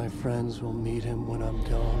 My friends will meet him when I'm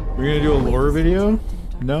gone. We're gonna do a lore video?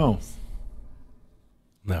 No.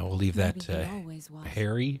 No, we'll leave that to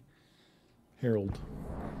Harry. Harold.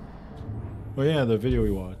 Oh yeah, the video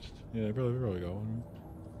we watched. Yeah, probably got one.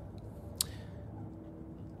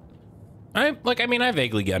 I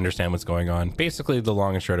vaguely understand what's going on. Basically, the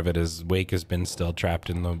long and short of it is Wake has been still trapped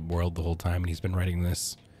in the world the whole time, and he's been writing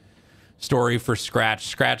this story for Scratch.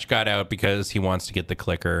 Scratch got out because he wants to get the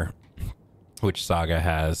clicker, which Saga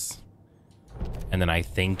has. And then I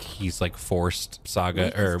think he's like forced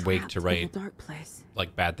Saga or Wake to write dark place.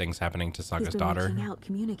 like bad things happening to Saga's He's been daughter. reaching out,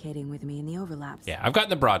 communicating with me in the overlaps. Yeah, I've gotten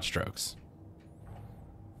the broad strokes.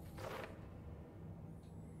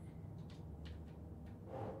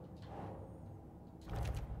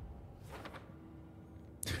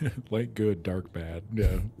 Light good, dark bad.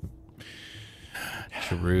 Yeah.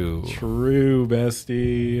 True. True,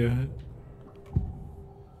 bestie.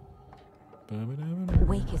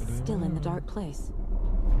 Wake is still in the dark place.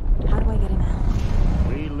 How do I get him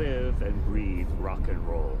out? We live and breathe rock and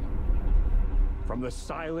roll. From the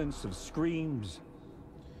silence of screams,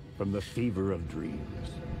 from the fever of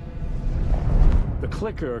dreams. The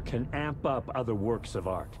clicker can amp up other works of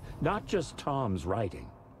art, not just Tom's writing.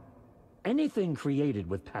 Anything created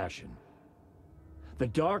with passion. The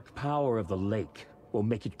dark power of the lake will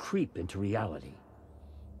make it creep into reality.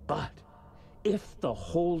 But if the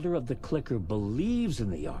holder of the clicker believes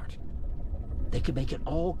in the art, they can make it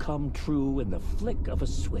all come true in the flick of a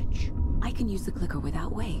switch. I can use the clicker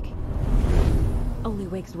without Wake. Only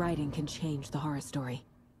Wake's writing can change the horror story.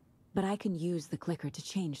 But I can use the clicker to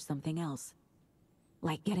change something else.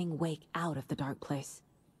 Like getting Wake out of the dark place.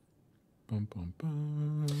 Bum, bum,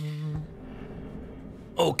 bum.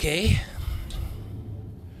 Okay.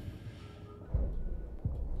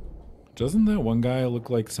 Doesn't that one guy look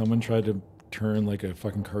like someone tried to turn like a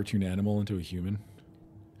fucking cartoon animal into a human?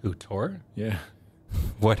 Who, Tor? Yeah.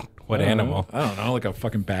 What animal? I don't know, like a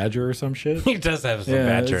fucking badger or some shit. He does have some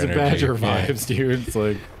badger it's energy. a badger Yeah. vibes, dude. It's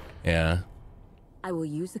like, yeah. I will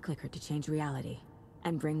use the clicker to change reality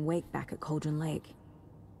and bring Wake back at Cauldron Lake.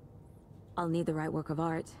 I'll need the right work of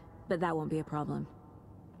art, but that won't be a problem.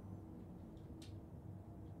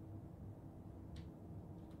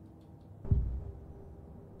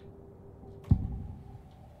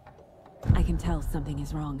 I can tell something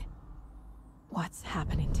is wrong. What's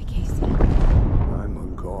happening to Casey? I'm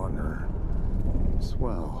a goner.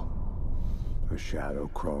 Swell. A shadow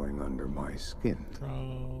crawling under my skin.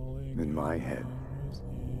 In my head.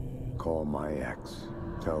 Call my ex.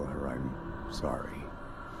 Tell her I'm sorry.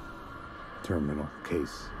 Terminal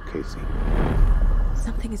case, Casey.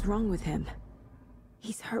 Something is wrong with him.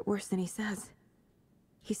 He's hurt worse than he says.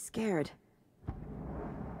 He's scared.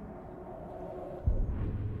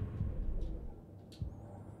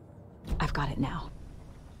 I've got it now.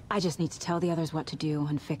 I just need to tell the others what to do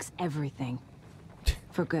and fix everything.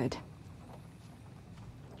 For good.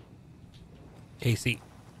 Casey.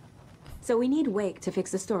 So we need Wake to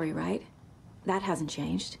fix the story, right? That hasn't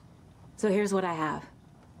changed. So here's what I have.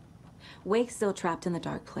 Wake's still trapped in the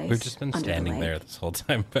dark place. We've just been under the standing lake. there this whole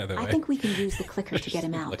time, by the way. I think we can use the clicker to get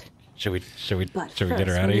him out. Like, should we But get her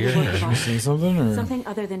first, out of we need here? to work or- on say something or something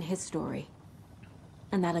other than his story.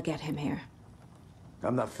 And that'll get him here.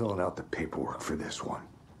 I'm not filling out the paperwork for this one.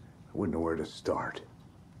 I wouldn't know where to start.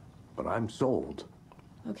 But I'm sold.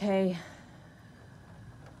 Okay.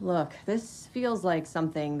 Look, this feels like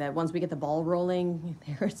something that once we get the ball rolling,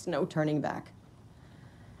 there's no turning back.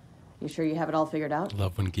 You sure you have it all figured out?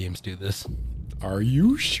 Love when games do this. Are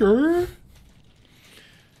you sure?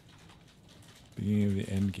 Beginning of the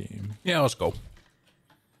end game. Yeah, let's go.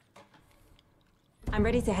 I'm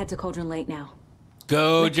ready to head to Cauldron Lake now.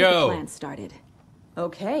 Go, Let's get the Joe. plan started.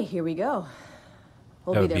 Okay, here we go.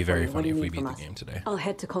 We'll That would there be for very you. What funny do you if we need beat from the us? game today. I'll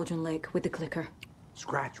head to Cauldron Lake with the clicker.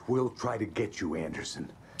 Scratch will try to get you,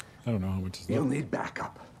 Anderson. I don't know how much is You'll left. need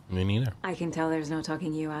backup. Me neither. I can tell there's no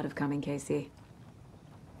talking you out of coming, Casey.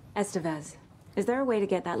 Estevez, is there a way to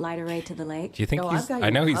get that light array to the lake? Do you think No, he's... I've got I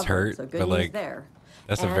you know he's covered, hurt, so good but news like... there.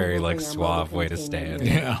 That's a And very we'll like bring our suave mobile way to containment stand.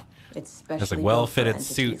 unit. Yeah. It's It's specially like built for well-fitted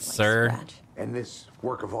entities suits, like sir. Scratch. And this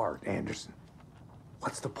work of art, Anderson.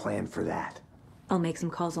 What's the plan for that? I'll make some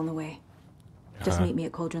calls on the way. Just meet me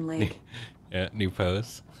at Cauldron Lake. Yeah, new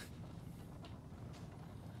pose.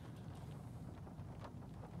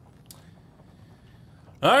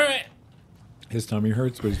 All right. His tummy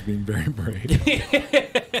hurts, but he's being very brave.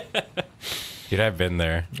 Dude, I've been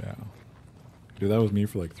there. Yeah. Dude, that was me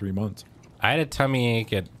for like 3 months. I had a tummy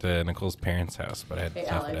ache at Nicole's parents' house, but I had to Hey,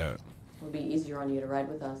 tough it Alex. out. It'll be easier on you to ride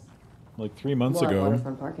with us. Like 3 months We'll have ago,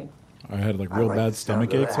 waterfront parking. I had like I real like bad the sound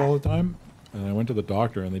stomach of aches that. all the time. And I went to the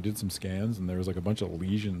doctor and they did some scans and there was like a bunch of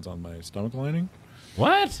lesions on my stomach lining.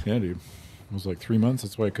 What? Yeah, dude. It was like 3 months.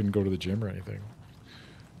 That's why I couldn't go to the gym or anything.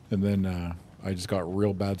 And then I just got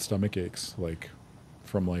real bad stomach aches. Like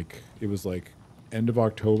from like, it was like end of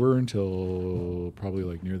October until probably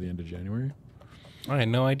like near the end of January. I had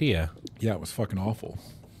no idea. Yeah, it was fucking awful.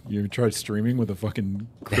 You tried streaming with a fucking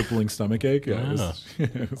crippling stomach ache? Yeah,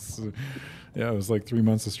 it was like 3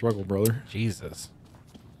 months of struggle, brother. Jesus.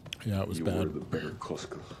 Yeah, it was You bad. were the better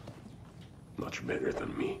Koska. Much better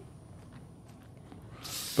than me.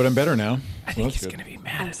 But I'm better now. I think he's gonna be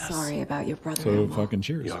mad I'm at us. sorry about your brother. So fucking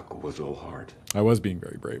cheers. Yaakov was all heart. I was being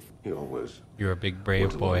very brave. He always You're a big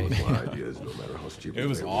brave boy. went along with my ideas, no matter how stupid It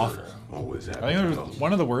was they awful. were. Always I happy think to it help. was,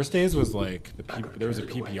 one of the worst days was like there was a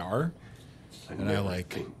PPR, and I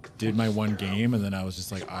like did my one game, and then I was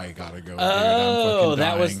just like, I gotta go. Dude. I'm Oh, fucking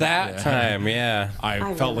that was dying. that time. Yeah.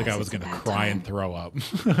 I felt like I realize was it's a gonna bad cry and time. throw up.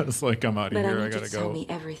 I was like, I'm out of But here. I I need you gotta to tell go. me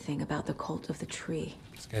everything about the cult of the tree.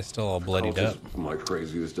 This guy's still all bloodied Cult up. is my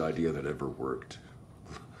craziest idea that ever worked.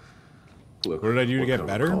 Look, What did I do to what get kind of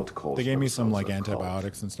better? cult calls They gave me some themselves like a cult?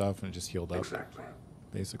 antibiotics and stuff, and it just healed up. Exactly.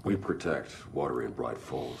 Basically, We protect Water in Bright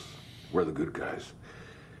Falls. We're the good guys.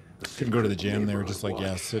 couldn't go to the gym. They were neighborhood just like,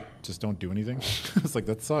 yeah, watch. sit, just don't do anything. It's like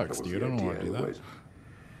that sucks, That was dude. the I don't want idea to do that. anyways.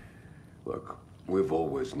 Look, we've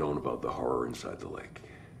always known about the horror inside the lake.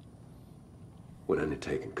 When any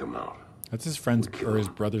Taken come out, That's his friend's or his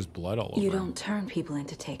brother's blood all over. You him. don't turn people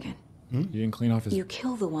into Taken. You didn't clean off his. You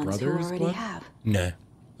kill the ones who brother's already blood? have. No.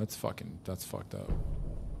 That's fucked up.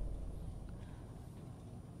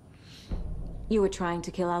 You were trying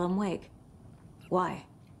to kill Alan Wake. Why?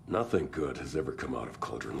 nothing good has ever come out of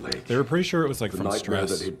Cauldron Lake. They were pretty sure it was like the from nightmare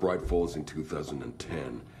stress. that hit Bright Falls in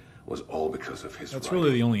 2010 was all because of his That's writing.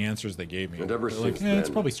 really the only answers they gave me. And ever They're since like, then, it's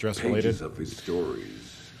probably stress pages related. of his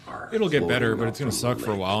stories are It'll get better, flowing but out it's gonna from suck the for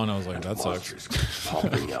a lake, while. And I was like, and that sucks. monsters keep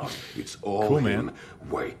popping out. It's all Cool, him, man.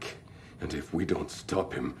 Wake. And if we don't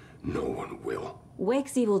stop him, no one will.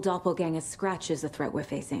 Wake's evil doppelganger Scratch is the threat we're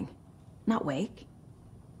facing, not Wake.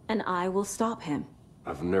 And I will stop him.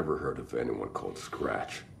 I've never heard of anyone called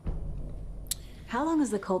Scratch. How long has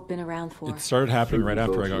the cult been around for? It started happening right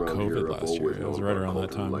after I got Folks around here COVID have last year. always It was known right about around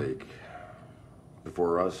that Cauldron time. Lake.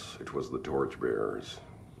 Before us, it was the Torchbearers.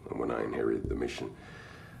 And when I inherited the mission,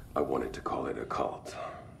 I wanted to call it a cult.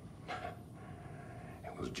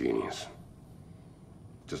 It was genius.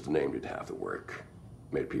 Just the name did half the work.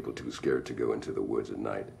 Made people too scared to go into the woods at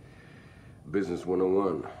night. Business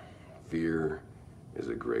 101. Fear is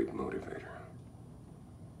a great motivator.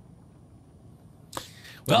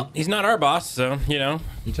 Well, he's not our boss, so, you know.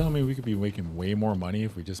 You telling me we could be making way more money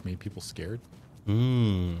if we just made people scared?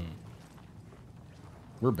 We're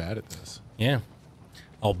bad at this. Yeah.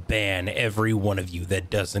 I'll ban every one of you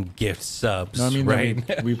that doesn't gift subs, No, I mean,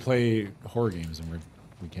 right? we play horror games and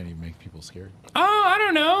we can't even make people scared. Oh, I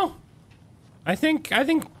don't know. I think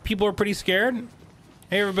people are pretty scared.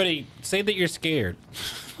 Hey, everybody, say that you're scared.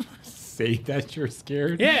 Say that you're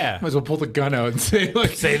scared? Yeah. Might as well pull the gun out and say,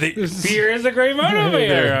 like, Say that fear is a great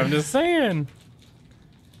motivator. I'm just saying.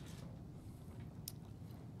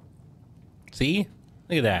 See?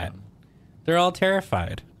 Look at that. They're all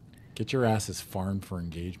terrified. Get your asses farmed for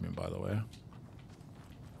engagement, by the way.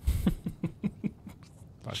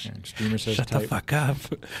 Fucking streamer says Shut type. the fuck up.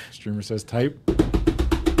 Streamer says type.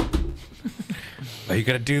 Why you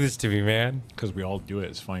gotta do this to me, man? Because we all do it.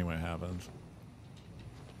 It's funny when it happens.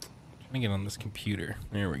 Let me get on this computer.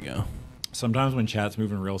 There we go. Sometimes when chat's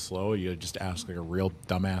moving real slow, you just ask like a real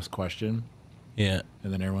dumbass question. Yeah.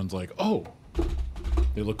 And then everyone's like, oh.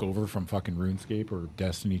 They look over from fucking RuneScape or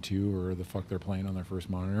Destiny 2 or the fuck they're playing on their first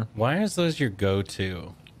monitor. Why is those your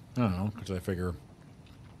go-to? I don't know, because I figure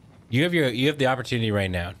You have the opportunity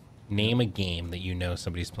right now. Name a game that you know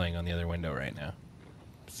somebody's playing on the other window right now.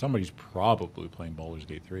 somebody's probably playing Baldur's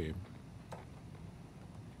Gate 3.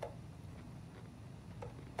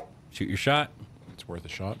 Shoot your shot. It's worth a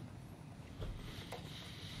shot.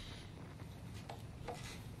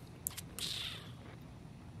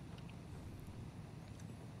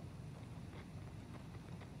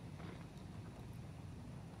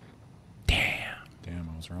 Damn,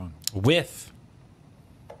 I was wrong. With.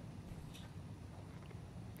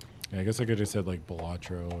 Yeah, I guess I could have said like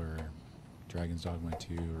Balatro or Dragon's Dogma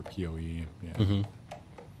 2 or PoE. Yeah.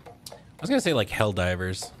 I was gonna say like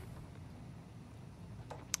Helldivers.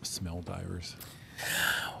 Smell divers.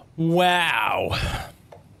 Wow.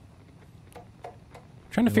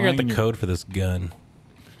 Trying to figure out the Lying- code for this gun.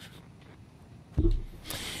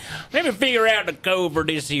 Let me figure out the code for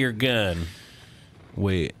this here gun.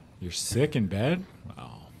 Wait. You're sick in bed?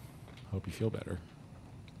 Wow. Hope you feel better.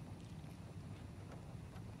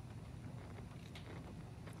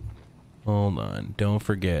 Hold on. Don't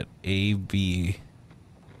forget A, B,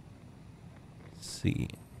 C.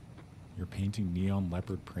 You're painting neon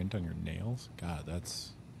leopard print on your nails? God,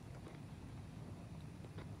 that's...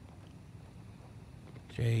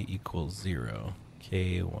 J equals 0.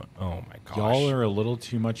 K 1. Oh my gosh. Y'all are a little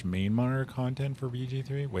too much main monitor content for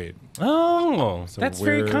BG3? Wait. Oh, So that's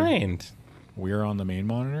very kind. We're on the main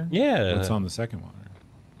monitor? Yeah. What's on the second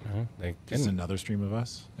monitor? They Just didn't- another stream of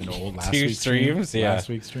us? An old last Two week's stream? streams? Yeah. Last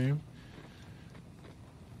week's stream?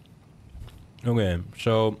 Okay,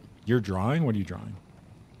 so you're drawing. What are you drawing?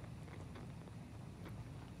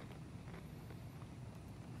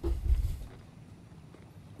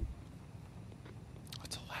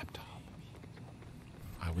 What's a laptop?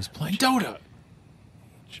 I was playing Dota.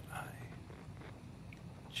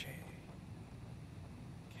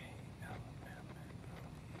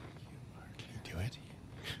 Can you do it?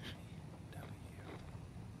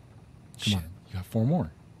 Come on, you got 4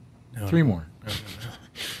 more. No, 3 more. No.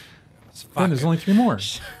 Ben, there's only 3 more.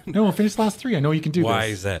 No, we'll finish the last 3. I know you can do this. Why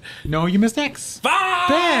is that? No, you missed X. Fuck!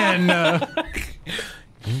 Ben! A,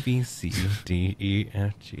 B, C, D, E,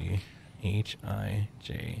 F, G, H, I,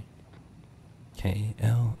 J, K,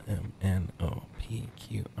 L, M, N, O, P,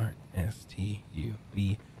 Q, R, S, T, U,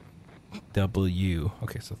 V, W.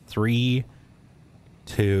 Okay, so 3,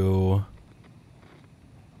 2...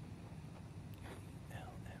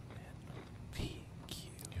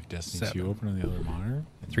 Destiny 2 open on the other monitor.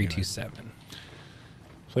 327.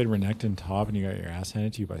 Played Renekton top and you got your ass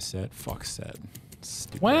handed to you by Set. Fuck Set.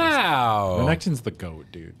 Stupid Wow. Renekton's the GOAT,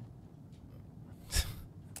 dude.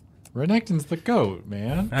 Renekton's the GOAT,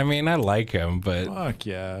 man. I mean, I like him, but fuck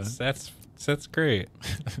yeah. That's great.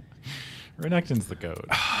 Renekton's the GOAT.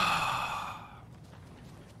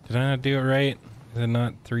 Did I not do it right? Is it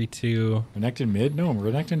not 3-2? Renekton mid? No,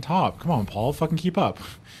 Renekton top. Come on, Paul. Fucking keep up.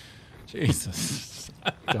 Jesus.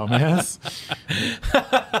 Dumbass.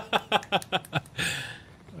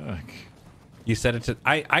 Fuck. You said it to...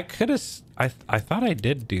 I could have... I thought I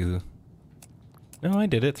did do... No, I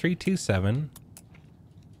did it. 327.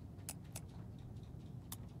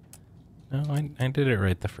 No, I did it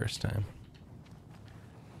right the first time.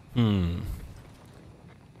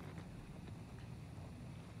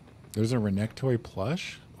 There's a Renektoy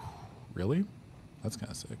plush? Really? That's kind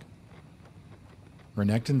of sick.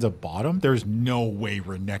 Renekton's a bottom? There's no way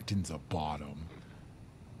Renekton's a bottom.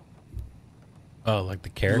 Oh, like the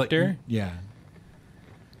character? Yeah.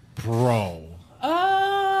 Bro.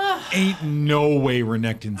 Ain't no way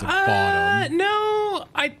Renekton's a bottom. No,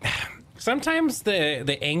 sometimes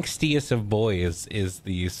the angstiest of boys is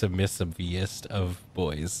the submissivest of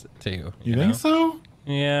boys too. You think so?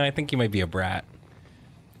 Yeah, I think you might be a brat.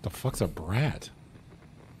 The fuck's a brat?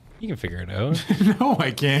 You can figure it out. No,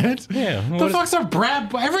 I can't. Yeah. The fuck's a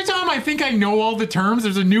brat? Every time I think I know all the terms,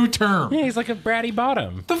 there's a new term. Yeah, he's like a bratty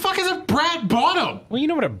bottom. The fuck is a brat bottom? Well, you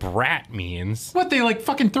know what a brat means. What, they like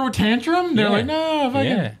fucking throw a tantrum? They're like, no,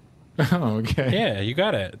 fucking. Yeah. Oh, okay. Yeah, you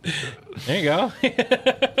got it. There you go.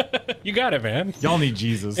 You got it, man. Y'all need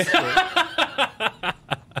Jesus.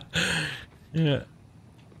 Yeah.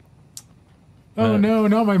 Oh no,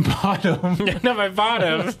 not my bottom. Not my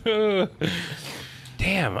bottom.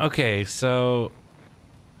 Damn. Okay, so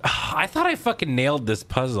I thought I fucking nailed this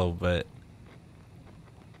puzzle, but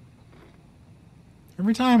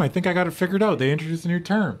every time I think I got it figured out, they introduce a new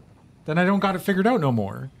term. Then I don't got it figured out no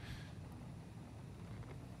more.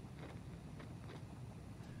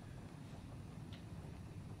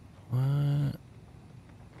 What?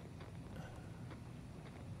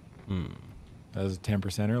 That was a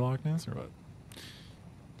 10%er Loch Ness or what?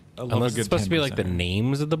 Unless it's supposed to be like the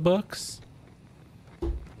names of the books.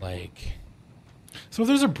 Like, so if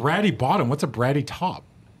there's a bratty bottom, what's a bratty top?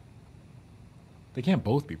 They can't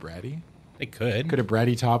both be bratty. They could. Could a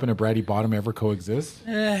bratty top and a bratty bottom ever coexist?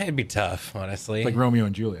 It'd be tough, honestly. Like Romeo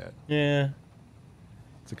and Juliet. Yeah.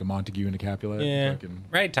 It's like a Montague and a Capulet. Yeah. Fucking...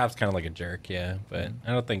 Bratty top's kind of like a jerk, yeah. But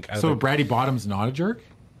I don't think... So a bratty bottom's not a jerk?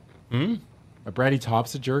 Hmm? A bratty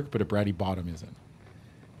top's a jerk, but a bratty bottom isn't.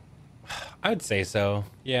 I would say so,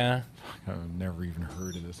 yeah. I've never even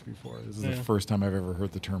heard of this before. This is Yeah. the first time I've ever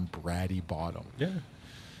heard the term bratty bottom. Yeah.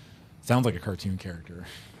 Sounds like a cartoon character.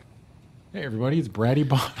 Hey, everybody, it's bratty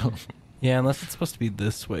bottom. Yeah, unless it's supposed to be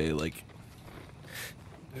this way, like...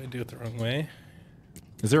 Did I do it the wrong way?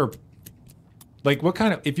 Is there a... Like, what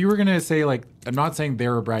kind of... If you were going to say, like... I'm not saying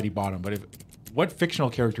they're a bratty bottom, but what fictional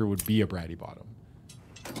character would be a bratty bottom?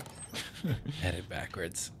 Headed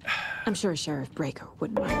backwards. I'm sure Sheriff Breaker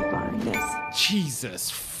wouldn't mind borrowing this.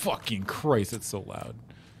 Jesus fucking Christ, it's so loud.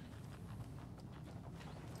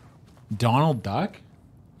 Donald Duck?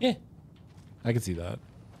 Yeah. I can see that.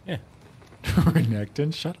 Yeah.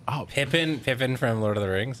 Renekton, shut up. Pippin from Lord of the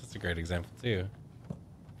Rings. That's a great example, too.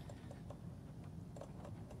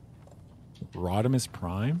 Rodimus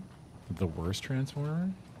Prime? The worst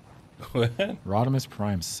Transformer? What? Rodimus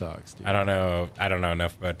Prime sucks, dude. I don't know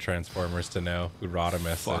enough about Transformers to know who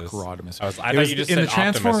Rodimus Fuck is. Rodimus. I thought you just said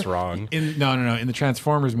Optimus wrong. No. In the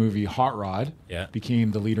Transformers movie, Hot Rod Yeah. became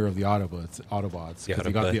the leader of the Autobots. The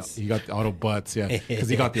Because he got the Autobots, yeah. Because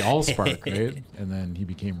he got the Allspark, right? And then he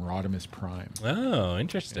became Rodimus Prime. Oh,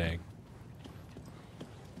 interesting.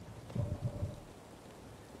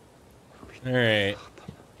 All right.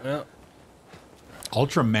 Well,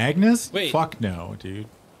 Ultra Magnus? Wait. Fuck no, dude.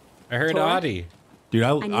 I heard Tor? Audie. Dude,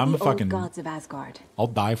 I need I'm the fucking. old gods of Asgard. I'll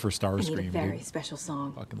die for I need a Starscream, very dude. special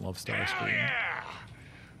song. Fucking love Starscream.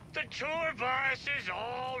 The tour bus is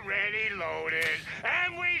already loaded,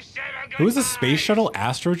 and we said a Who was the space shuttle?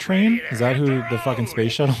 Astro Train? Is that who the fucking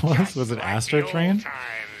space shuttle was? Was it Astro Train?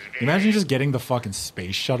 Imagine just getting the fucking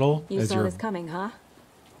space shuttle You as saw your this coming, huh?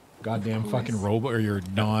 goddamn fucking robot or your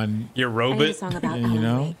Your I need a robot. song about you Alan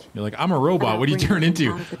know? Wake. You're like, I'm a robot. About What do you bringing turn him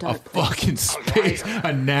into? out of the A dark place. fucking space,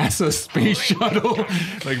 a NASA space shuttle.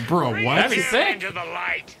 Like, bro, what? That'd be sick. into the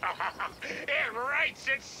light. It writes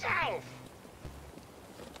itself.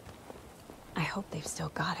 I hope they've still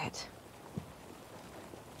got it.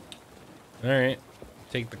 All right.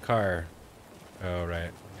 Take the car. Oh,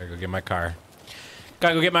 right. Gotta go get my car.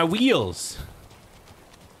 Gotta go get my wheels.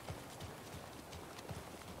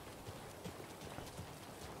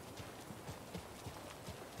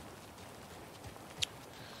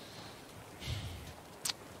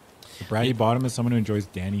 Braddy Bottom is someone who enjoys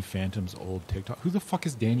Danny Phantom's old TikTok. Who the fuck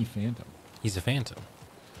is Danny Phantom? He's a Phantom.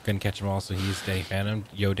 Couldn't catch him all, so he's Danny Phantom.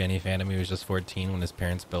 Yo, Danny Phantom. He was just 14 when his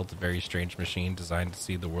parents built a very strange machine designed to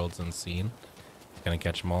see the worlds unseen. Gonna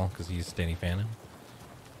catch them all because he's Danny Phantom.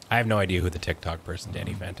 I have no idea who the TikTok person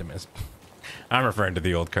Danny Phantom is. I'm referring to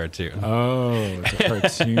the old cartoon. Oh, it's a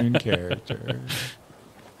cartoon character.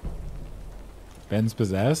 Ben's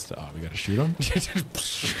possessed? Oh, we gotta shoot him?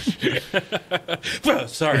 Well,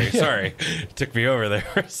 sorry. Took me over there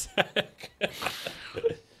for a sec.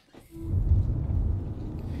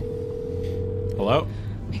 Hello?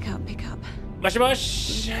 Pick up. Mushy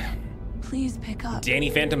mush. Please pick up. Danny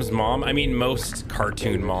Phantom's mom. I mean, most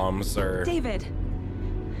cartoon moms are David,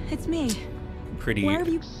 it's me. pretty, Where have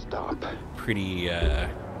you? Stop. pretty, you know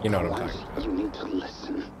what I'm talking about. You need to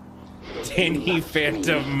listen. Danny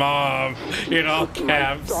Phantom mom in all My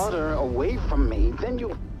caps. daughter away from me, then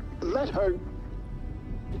you let her.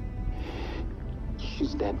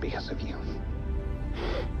 She's dead because of you.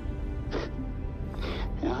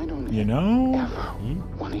 And I don't You know? ever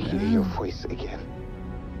want to hear your voice again.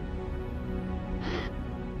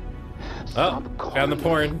 Oh, found the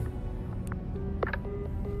porn.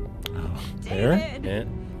 There? Yeah.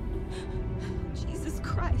 Jesus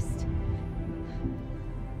Christ.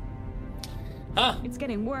 Huh. It's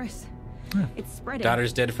getting worse. It's spreading.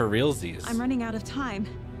 Daughter's dead for realsies. I'm running out of time.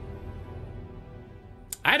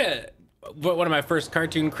 I had one of my first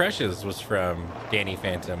cartoon crushes was from Danny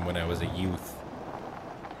Phantom when I was a youth.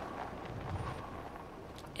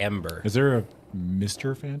 Ember. Is there a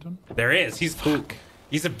Mr. Phantom? There is. He's cool.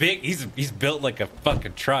 He's a big. He's built like a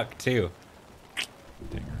fucking truck too.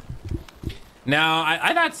 Dinger. No,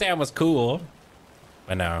 I thought Sam was cool,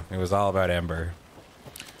 but no, it was all about Ember.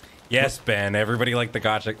 Yes, Ben. Everybody liked the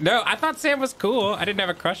gotcha. No, I thought Sam was cool. I didn't have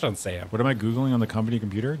a crush on Sam. What am I Googling on the company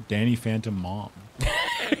computer? Danny Phantom mom.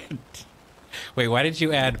 Wait, why did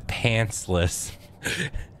you add pantsless?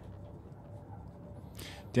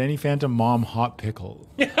 Danny Phantom mom hot pickle.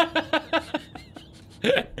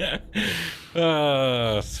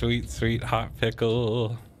 Oh, sweet, sweet hot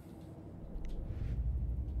pickle.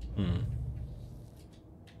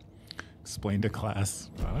 Explain to class.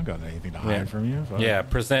 I don't got anything to hide from you. Fuck. Yeah,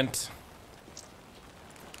 present.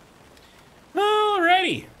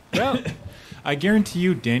 Alrighty. Well, I guarantee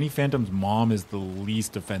you Danny Phantom's mom is the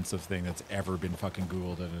least offensive thing that's ever been fucking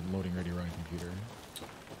Googled at a loading ready running computer.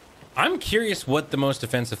 I'm curious what the most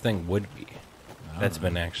offensive thing would be that's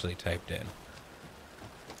been actually typed in.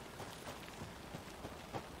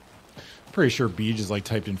 Pretty sure B just like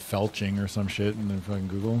typed in felching or some shit in the fucking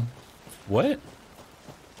Google. What?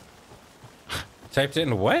 Typed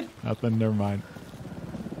in what? Nothing, never mind.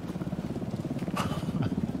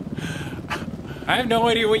 I have no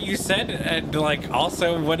idea what you said and like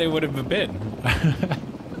also what it would have been.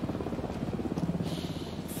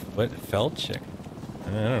 What felching?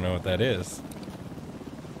 I don't know what that is.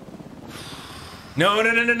 No,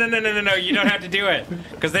 you don't have to do it.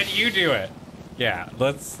 Because then you do it. Yeah,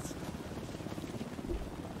 let's...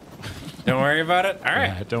 Don't worry about it? All right.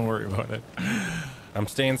 Yeah, don't worry about it. I'm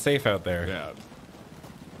staying safe out there. Yeah.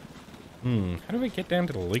 How do we get down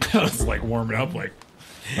to the lake? I was like warming up like...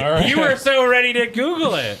 All right. You were so ready to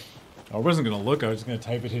Google it. I wasn't going to look. I was just going to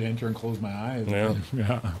type it, hit enter, and close my eyes. Yeah.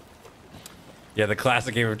 Yeah. Yeah, the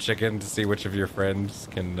classic game of chicken to see which of your friends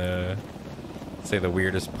can say the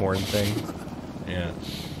weirdest porn thing. Yeah.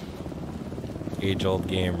 Age-old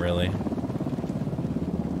game, really.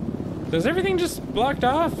 So is everything just blocked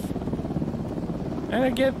off? I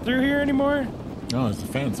don't get through here anymore? No, it's a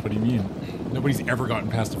fence. What do you mean? Nobody's ever gotten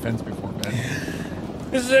past a fence before, Ben.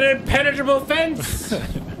 This is an impenetrable fence!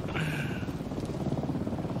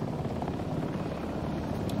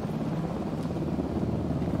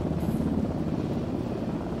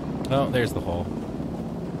 Oh, there's the hole.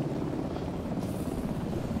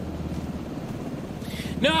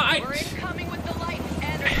 No, We're incoming with the lights,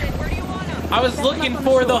 Anderson. Where do you want them? I was looking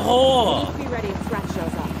for the hole. Be ready if threat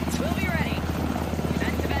shows up. We'll be ready.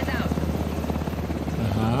 Vent out.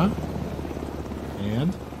 Uh-huh.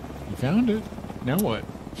 And you found it. Now what?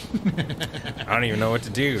 I don't even know what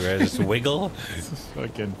to do. I just wiggle.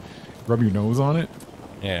 Fucking rub your nose on it.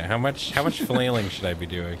 Yeah, how much flailing should I be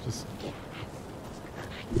doing? Just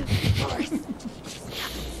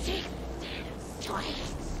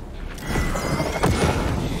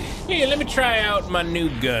Hey, let me try out my new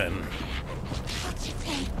gun.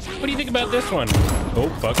 What do you think about this one? Oh,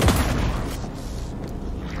 fuck.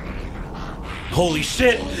 Holy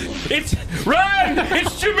shit! It's... Run!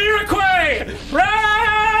 It's Jamiroquai!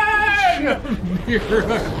 Run!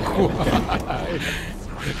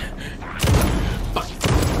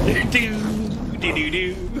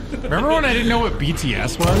 Remember when I didn't know what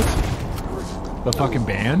BTS was? The fucking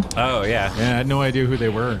band? Oh, yeah. Yeah, I had no idea who they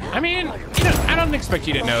were. I mean, I don't expect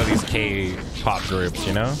you to know these K-pop groups,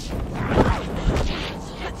 you know?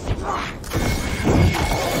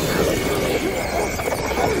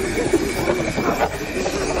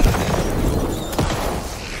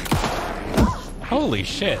 Holy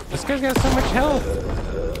shit, this guy's got so much health.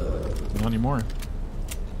 Not anymore.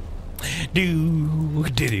 Do,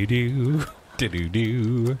 do, do, do, do,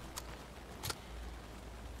 do.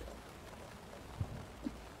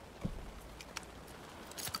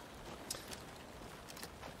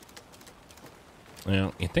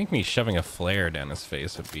 Well, you'd think me shoving a flare down his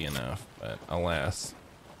face would be enough, but alas,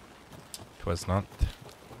 'twas not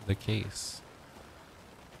the case.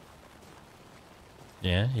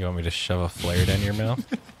 Yeah, you want me to shove a flare down your mouth?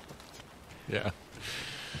 Yeah.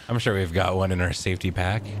 I'm sure we've got one in our safety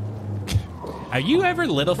pack. Have you ever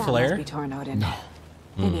lit a flare? Must be torn out in. No.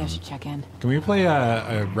 Maybe I should check in. Can we play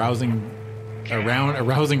a rousing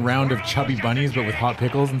round of chubby bunnies, but with hot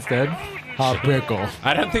pickles instead? Hot pickle.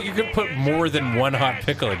 I don't think you could put more than one hot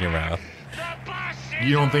pickle in your mouth.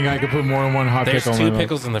 You don't think I could put more than one hot There's pickle? There's 2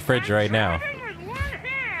 pickles in the fridge right now.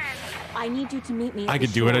 I need you to meet me. I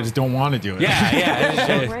could do it. I just don't want to do it. Yeah,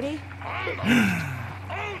 yeah. Ready?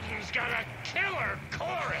 Odin's got a killer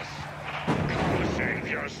chorus. Come save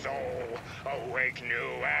your soul, awake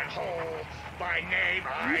new and whole. By name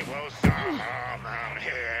I will summon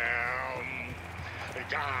him. Da, da,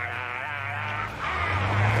 da, da.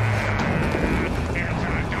 It's a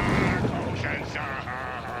dark ocean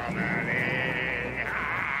summoning.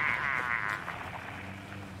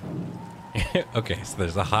 Okay, so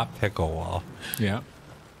there's a hot pickle wall. Yeah.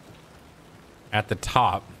 At the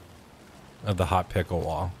top of the hot pickle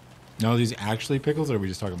wall. No, are these actually pickles, or are we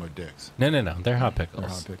just talking about dicks? No. They're hot pickles. They're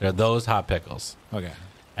hot pickles. They're those hot pickles. Okay.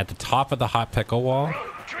 At the top of the hot pickle wall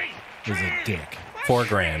is a dick.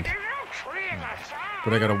 $4,000.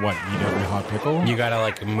 But I gotta what? Eat every hot pickle? You gotta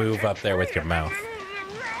like move up there with your mouth.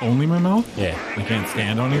 Only my mouth? Yeah. I can't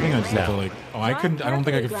stand on anything. I just have to like. Oh, I couldn't. I don't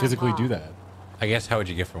think I could physically do that. I guess how would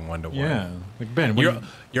you get from 1 to 1? Yeah. Like Ben, what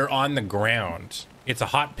you're on the ground. It's a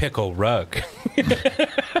hot pickle rug.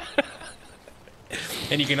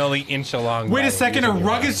 And you can only inch along. Wait a second, a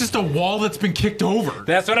rug is just a wall that's been kicked over.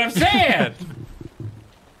 That's what I'm saying.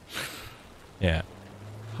 Yeah.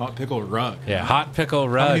 Hot pickle rug. Yeah, hot pickle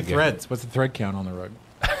rug. How many threads? What's the thread count on the rug?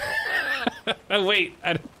 Oh, wait.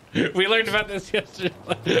 We learned about this yesterday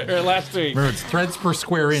or last week. Remember, it's threads per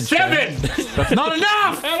square inch. 7! Right? That's not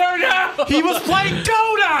enough! I don't know! He was playing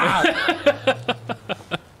Dota!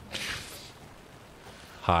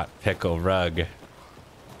 Hot pickle rug.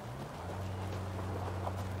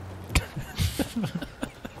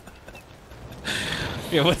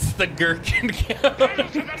 Yeah, what's the gherkin count? What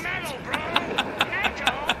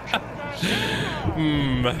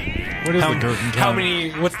is the gherkin count? How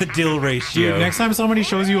many? What's the dill ratio? Dude, next time somebody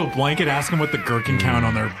shows you a blanket, ask them what the gherkin count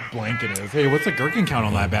on their blanket is. Hey, what's the gherkin count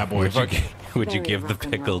on that bad boy? Would you give the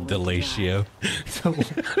pickle delatio?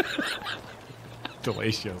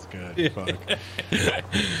 Delatio's good. Fuck.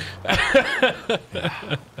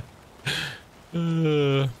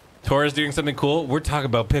 Tora's doing something cool. We're talking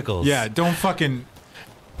about pickles. Yeah, don't fucking.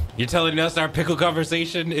 You're telling us our pickle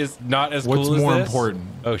conversation is not as cool as this? What's more important?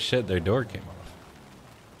 Oh shit, their door came off.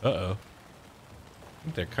 Uh-oh. I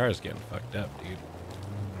think their car's getting fucked up, dude.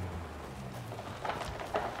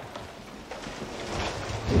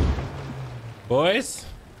 Boys?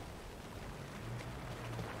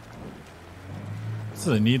 This is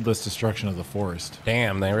a needless destruction of the forest.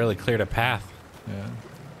 Damn, they really cleared a path. Yeah.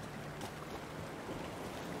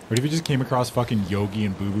 What if you just came across fucking Yogi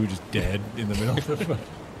and Boo Boo just dead in the middle of the...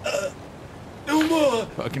 No more!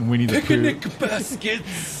 Fucking Winnie the Pooh. Picnic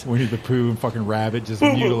baskets. Winnie the Pooh and fucking Rabbit just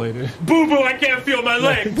mutilated. Boo boo, I can't feel my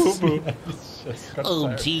legs. Boo boo. Oh,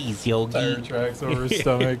 jeez, Yogi. Tire tracks over his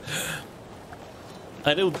stomach.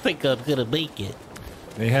 I don't think I'm gonna make it.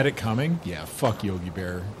 They had it coming? Yeah, fuck Yogi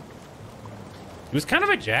Bear. He was kind of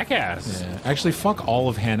a jackass. Yeah. Actually, fuck all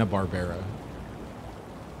of Hanna-Barbera.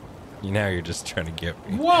 Now you're just trying to get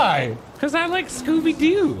me. Why? Because I like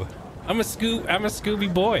Scooby-Doo. I'm a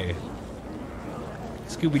Scooby boy.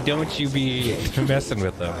 Scooby, don't you be messing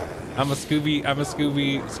with them. I'm a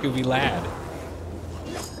Scooby lad.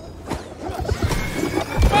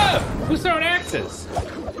 Whoa! Who's throwing axes?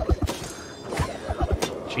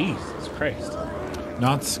 Jesus Christ.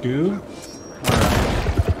 Not Scoob? Alright.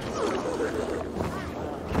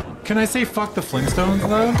 Can I say fuck the Flintstones,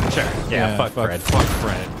 though? Sure. Yeah, fuck Fred. Fuck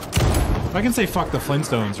Fred. I can say fuck the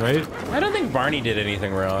Flintstones, right? I don't think Barney did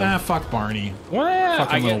anything wrong. Ah, fuck Barney. Well,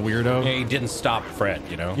 fucking little weirdo. Yeah, he didn't stop Fred,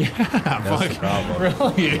 you know? Yeah, that's the problem.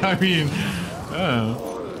 Really? I mean,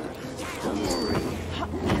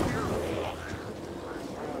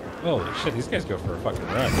 Holy shit, these guys go for a fucking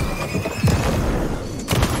run.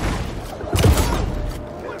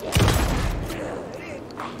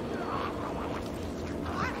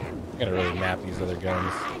 Gotta really map these other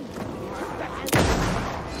guns.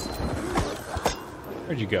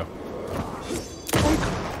 Where'd you go?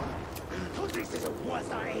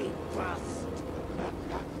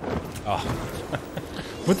 Oh.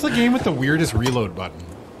 What's the game with the weirdest reload button?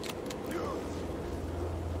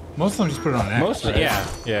 Most of them just put it on X, Most, right? yeah.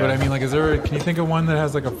 But I mean, like, is there? Can you think of one that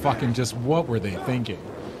has like a fucking just what were they thinking?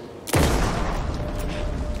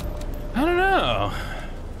 I don't know.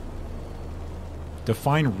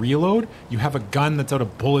 Define reload? You have a gun that's out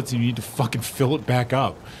of bullets and you need to fucking fill it back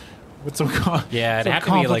up. What's so Yeah, it'd so have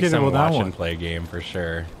to be like some with that watch one? and play game for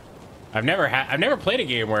sure. I've never played a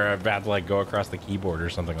game where I've had to like go across the keyboard or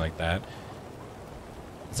something like that.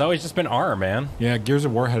 It's always just been R, man. Yeah, Gears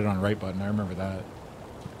of War had it on right button. I remember that.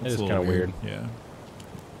 It is kind of weird. Yeah.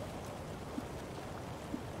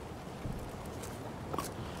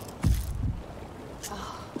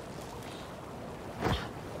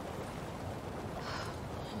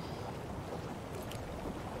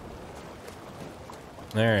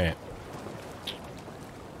 All right.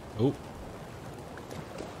 Oh.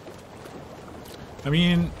 I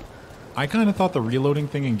mean, I kind of thought the reloading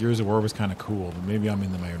thing in Gears of War was kind of cool, but maybe I'm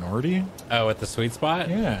in the minority. Oh, with the sweet spot?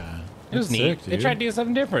 Yeah. It was That's neat. sick, They dude. tried to do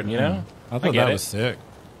something different, you know? I thought get that it. was sick.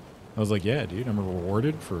 I was like, yeah, dude, I'm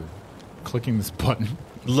rewarded for clicking this button.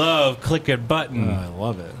 Love clicking button. I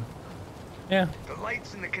love it. Yeah. The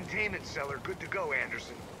lights in the containment cell are good to go,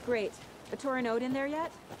 Anderson. Great. A Torin Ode in there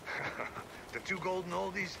yet? The two golden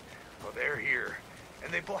oldies, well, they're here.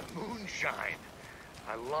 And they bought moonshine.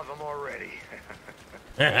 I love them already.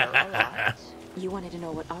 You wanted to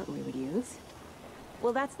know what art we would use?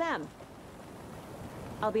 Well, that's them.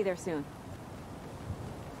 I'll be there soon.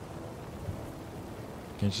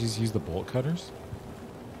 Can't you just use the bolt cutters?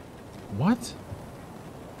 What?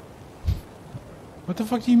 What the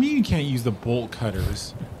fuck do you mean you can't use the bolt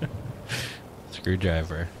cutters?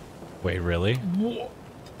 Screwdriver. Wait, really?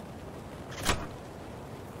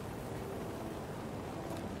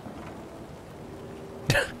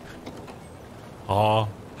 Oh.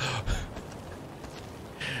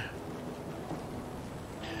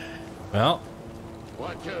 Well.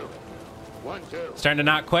 1, 2. 1, 2. Starting to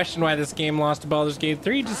not question why this game lost to Baldur's Gate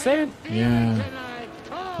 3, just saying. Yeah.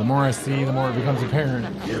 The more I see, the more it becomes apparent.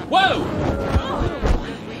 Whoa!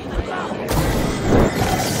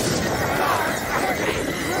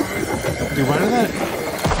 Dude, why did that...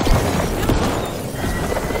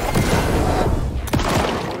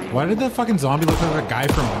 Why did that fucking zombie look like a guy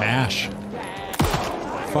from MASH?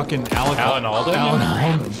 Fucking Alan Alda? Alan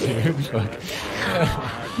Alda, dude.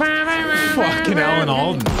 Fucking Alan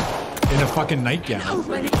Alden in a fucking nightgown.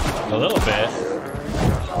 A little bit.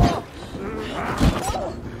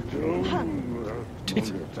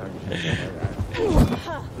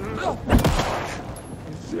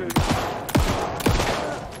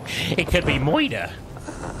 It could be Moida.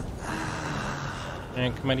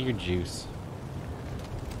 And come out of your juice.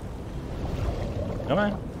 Come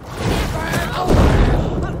on.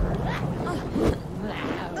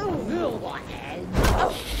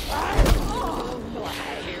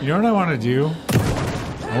 You know what I want to do?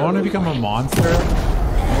 I want to become a monster,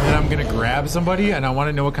 and then I'm gonna grab somebody, and I want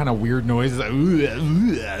to know what kind of weird noises as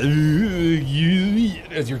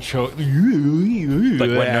you're choking. Like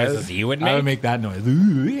what noises you would make? I would make that noise.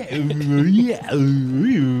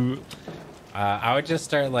 I would just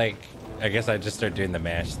start like, I guess I'd just start doing the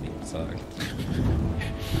MASH theme song.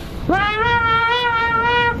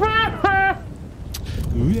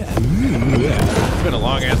 been a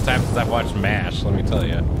long ass time since I've watched MASH, let me tell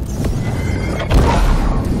you.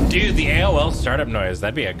 Dude, the AOL startup noise,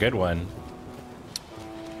 that'd be a good one.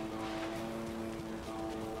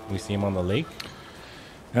 We see him on the lake.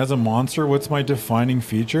 As a monster, what's my defining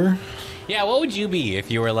feature? Yeah, what would you be if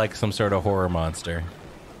you were like some sort of horror monster?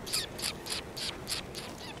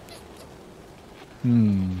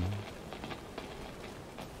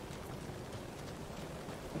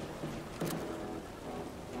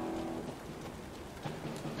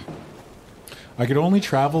 I could only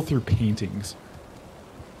travel through paintings.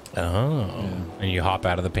 Oh. Yeah. And you hop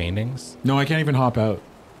out of the paintings? No, I can't even hop out.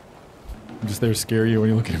 I'm just there to scare you when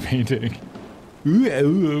you look at a painting.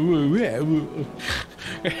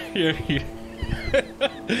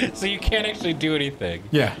 So you can't actually do anything.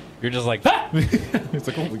 Yeah. You're just like, ah! It's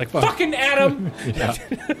like, holy fuck. Fucking Adam! Yeah.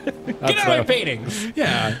 Get out of my paintings!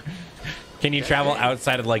 Yeah. Can you travel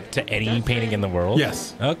outside of like to any painting in the world?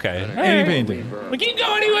 Yes. Okay. Any painting. Like, you can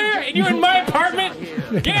go anywhere and you're in my apartment?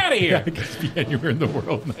 Get out of here! I could be anywhere in the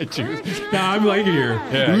world and I choose. Now I'm like here.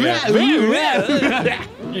 Yeah.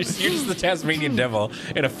 You're just the Tasmanian devil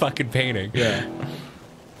in a fucking painting. Yeah.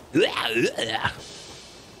 Where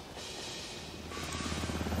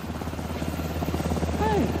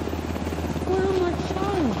are my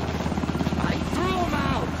signs? I threw them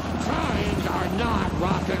out. Signs are not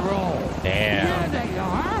rock and roll. Damn. Here they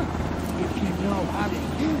are. If you know how to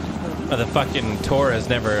use them. Oh, the fucking Torah's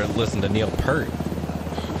never listened to Neil Peart.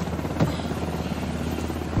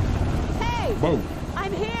 Hey! Whoa.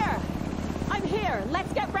 I'm here! I'm here!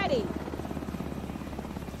 Let's get ready!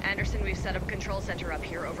 Anderson, we've set up a control center up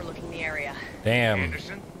here overlooking the area. Damn.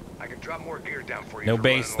 Anderson, I can drop more gear down for you. No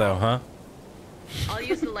base though, huh? I'll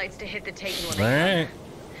use the lights to hit the Taken when All they right. come.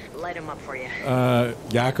 Light them up for you.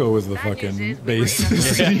 Yakko was the fucking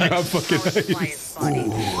base. You got fucking nice.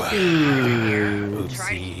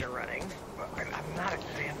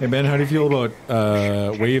 Hey Ben, how do you feel about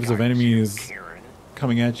waves of enemies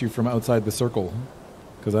coming at you from outside the circle?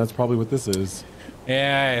 Because that's probably what this is.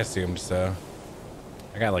 Yeah, I assumed so.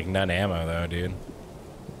 I got like none ammo though, dude.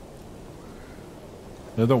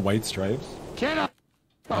 They're the white stripes. Get up.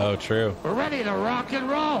 Oh, true. We're ready to rock and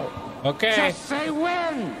roll. Okay. Just say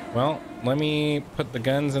when. Well, let me put the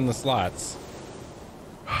guns in the slots.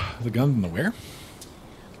 The gun in the where?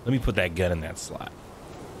 Let me put that gun in that slot.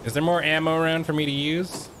 Is there more ammo around for me to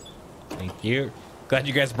use? Thank you. Glad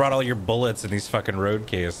you guys brought all your bullets in these fucking road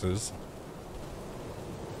cases.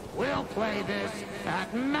 We'll play this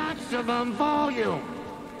at maximum volume.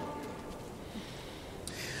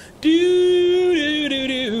 Do do do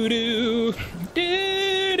do do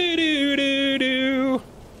do do do do do.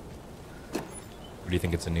 Or do you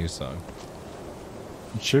think it's a new song?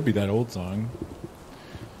 It should be that old song.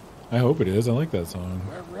 I hope it is. I like that song.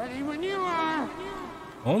 We're ready when you are.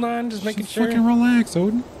 Hold on, just making sure. Fucking relax,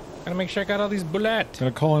 Odin. Gotta make sure I got all these bullets.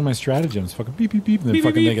 Gotta call in my stratagems. Fucking beep beep beep, and then Beep,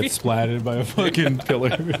 fucking beep, they get beep. splatted by a fucking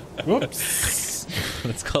pillar. Whoops.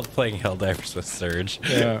 It's called playing Helldivers with Surge.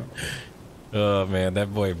 Yeah. Oh man,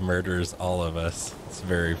 that boy murders all of us. It's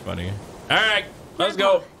very funny. All right, let's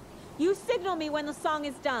go. You signal me when the song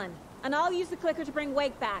is done, and I'll use the clicker to bring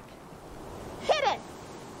Wake back. Hit it!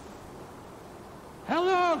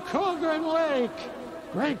 Hello, Colgren Lake.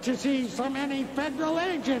 Great to see so many federal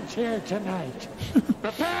agents here tonight.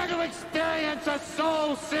 Prepare to experience a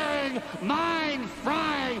soul-searing,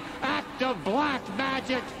 mind-frying act of black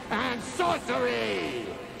magic and sorcery.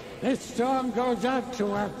 This song goes out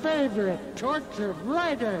to our favorite tortured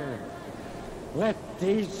writer. Let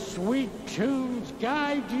these sweet tunes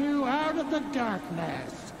guide you out of the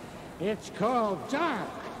darkness. It's called Dark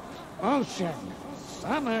Ocean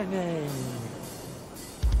Summoning.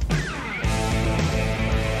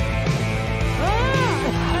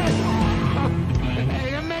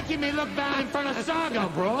 Hey, you're making me look bad in front of Saga,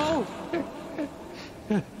 bro.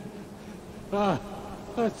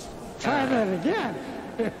 Let's try that again.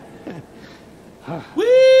 Woo!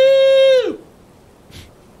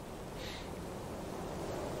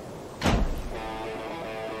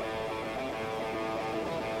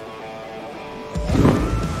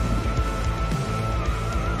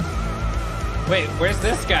 Wait, where's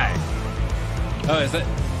this guy? Oh, is it? A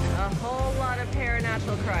whole lot of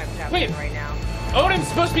paranatural crimes happening right now. Odin's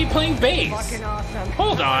supposed to be playing bass. Fucking awesome.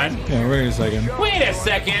 Hold on. Yeah, wait a second. Wait a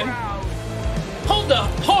second. Hold up,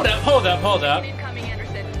 hold up, hold up, hold up. Incoming,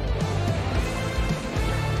 Anderson.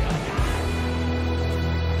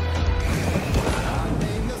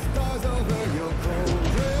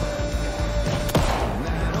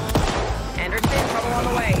 Anderson, trouble on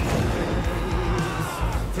the way.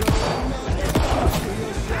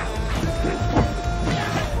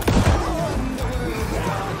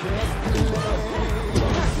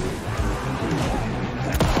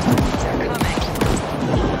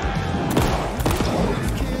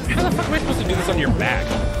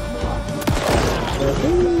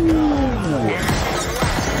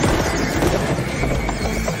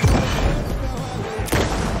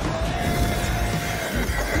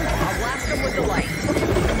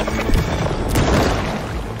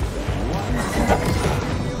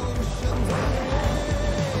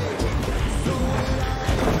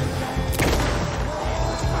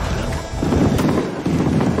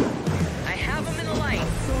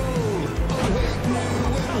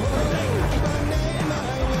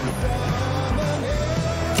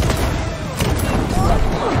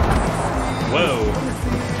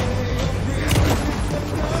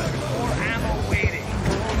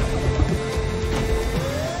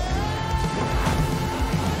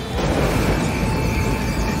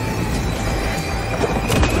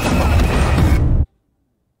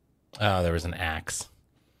 Oh, there was an axe.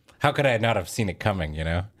 How could I not have seen it coming, you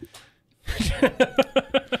know?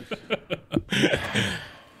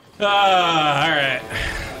 All right.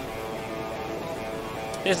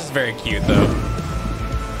 This is very cute, though.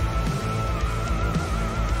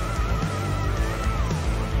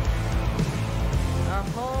 A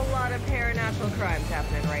whole lot of paranatural crimes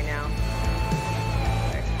happening right now.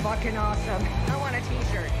 It's fucking awesome. I want a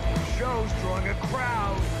t-shirt. Show's drawing a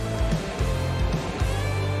crowd.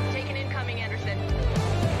 Take an incoming, Anderson.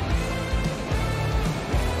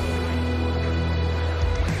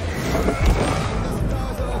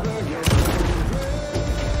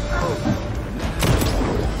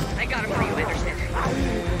 I got him for you, Anderson.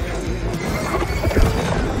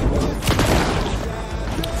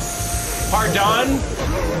 Pardon?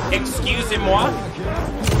 Excusez-moi?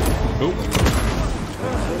 Oop.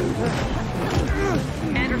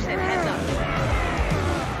 Anderson, heads up.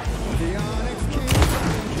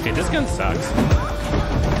 Okay, this gun sucks.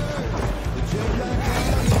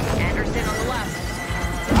 Anderson on the left.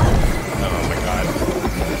 Oh my god.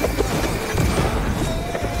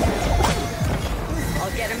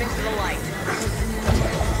 I'll get him into the light.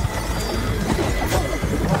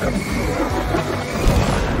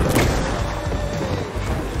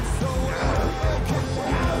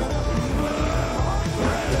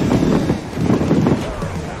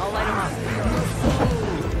 I'll light him up.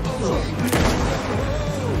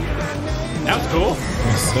 That was cool.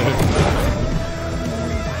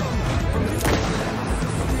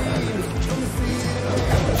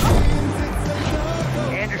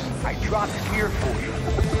 Anderson, I dropped gear for you.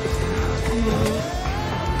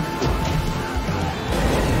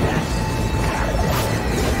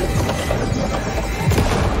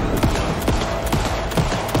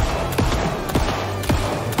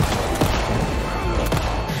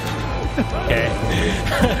 Okay.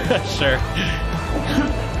 Sure.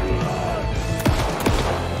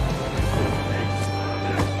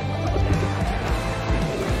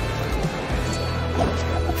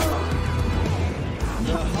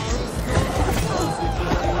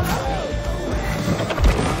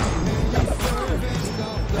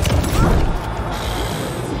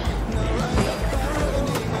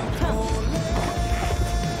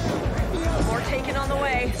 More taken on the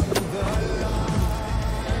way.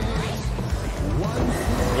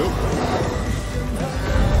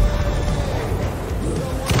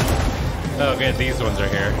 Oh, good. These ones are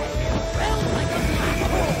here.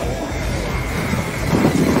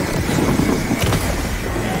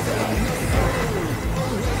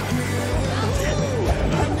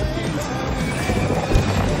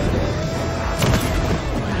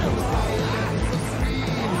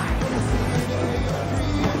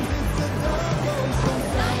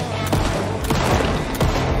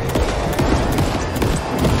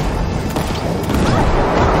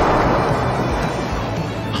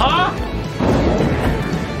 Huh?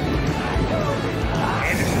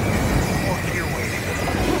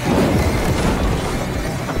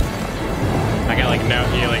 I got like no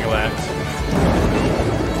healing left.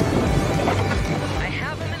 I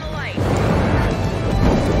have him in the light.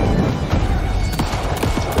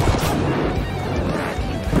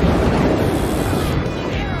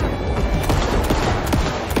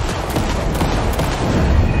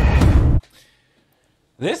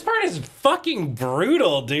 This part is fucking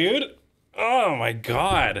brutal, dude. Oh my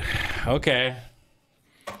god. Okay.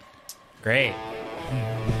 Great.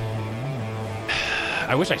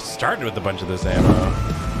 I wish I started with a bunch of this ammo.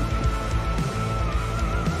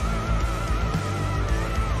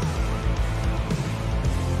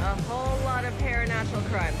 A whole lot of paranatural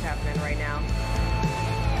crimes happening right now.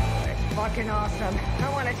 It's fucking awesome. I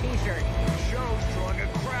want a t-shirt. Show's drawing a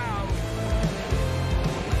crowd.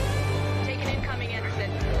 Take an incoming,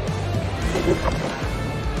 Anderson.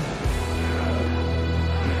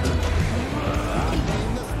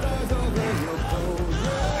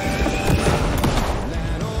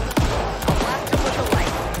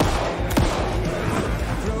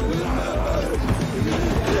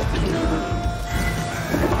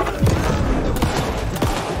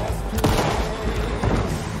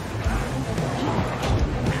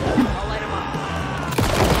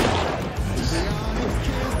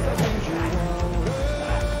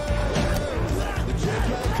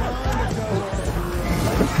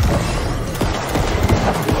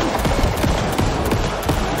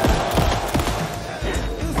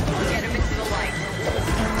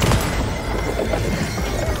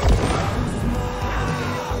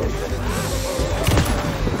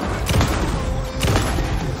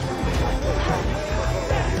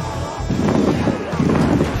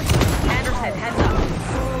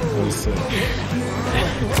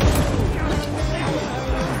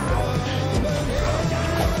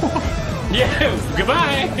 Yeah,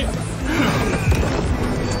 goodbye.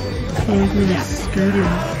 I'm gonna scoot him.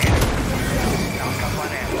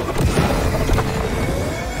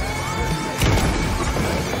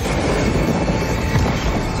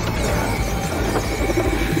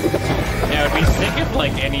 Yeah, it'd be sick if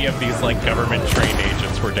like any of these like government trained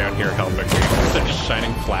agents were down here helping me. They're just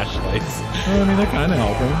shining flashlights. Oh, I mean, they're kind of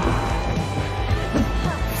helping.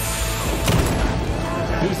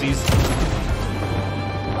 Who's these?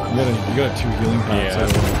 You got 2 healing pots. Yeah.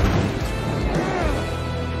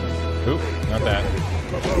 Oop, not that.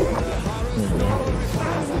 There you go.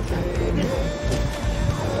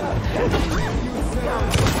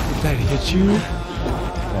 Did that hit you?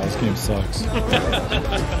 Oh, this game sucks.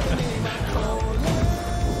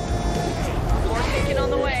 More taken on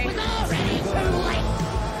the way.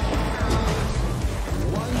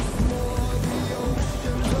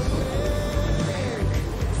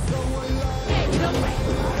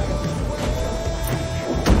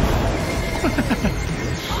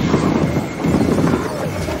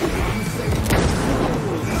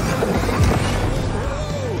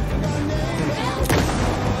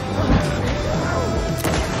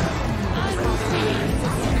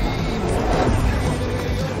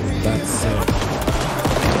 That's sick.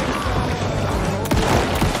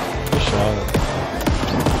 Good shot.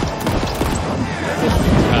 It's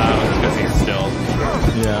because he's still.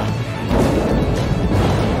 Yeah.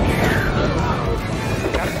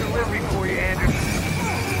 Got a delivery for you, Anderson.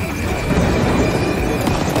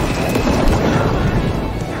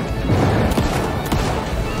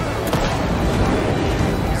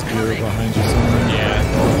 Spirit behind you somewhere. Yeah.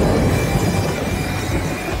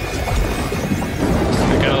 I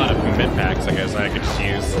got a lot of mid packs, I guess I could just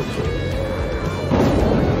use.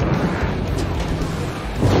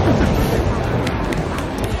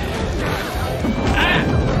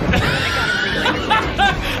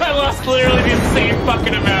 I lost literally the same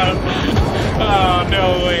fucking amount. Oh,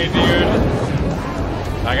 no way, dude.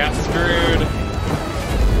 I got screwed.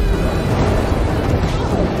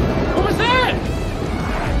 What was that?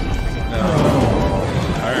 No.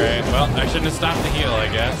 Alright, well, I shouldn't have stopped the heal, I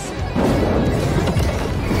guess.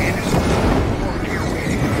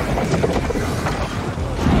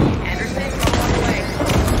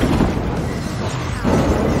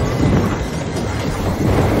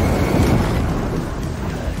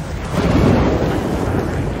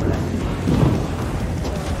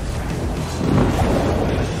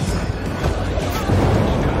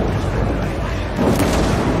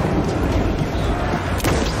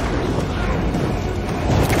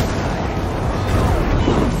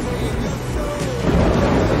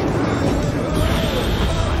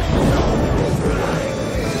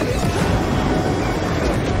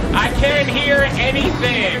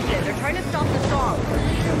 Anything! They're trying to stop the storm.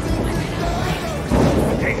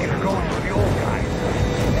 Taking her going for the old guy.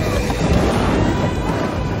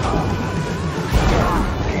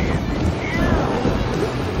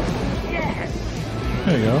 Yes!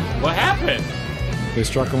 There you go. What happened? They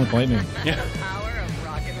struck him with lightning. Yeah.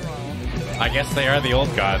 I guess they are the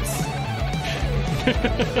old gods.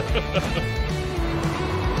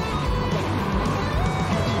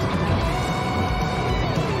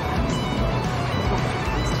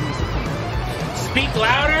 Speak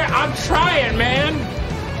louder? I'm trying, man.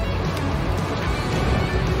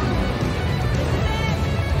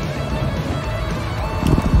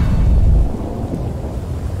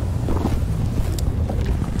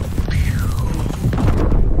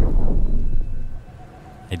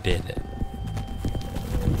 I did it.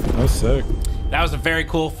 That was sick. That was a very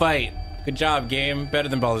cool fight. Good job, game. Better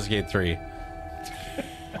than Baldur's Gate 3.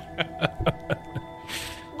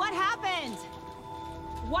 What happened?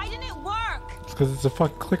 Why didn't it work? It's because it's a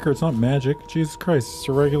fucking clicker. It's not magic. Jesus Christ. It's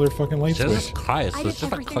a regular fucking light Jesus switch. Christ. I It's did just a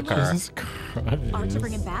everything clicker. right. Jesus Christ. Art to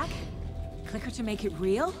bring him back? Clicker to make it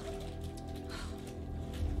real?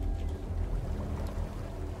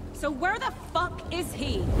 So where the fuck is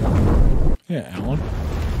he? Yeah, Alan.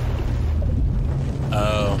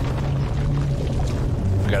 Oh.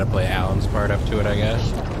 We gotta play Alan's part up to it, I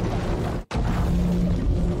guess.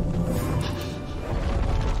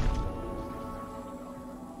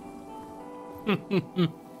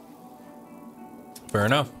 Fair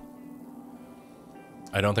enough.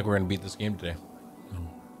 I don't think we're gonna beat this game today.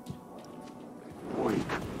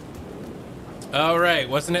 Oh, right.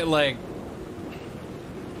 Wasn't it like...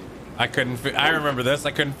 I remember this.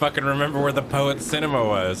 I couldn't fucking remember where the Poet Cinema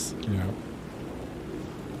was. Yeah.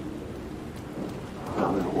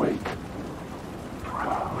 I'm awake.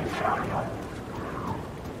 We found you.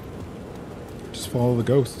 Just follow the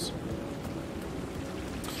ghosts.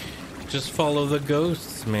 Just follow the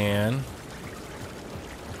ghosts, man.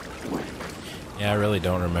 Yeah, I really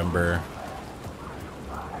don't remember.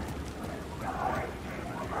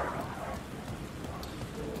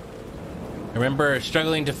 I remember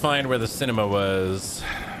struggling to find where the cinema was.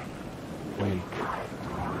 Wait.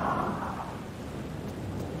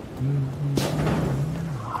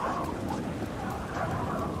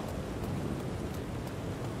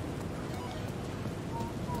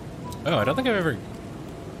 Oh, I don't think I've ever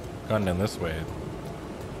gone down this way.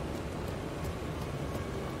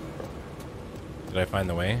 Did I find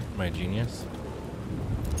the way? Am I a genius?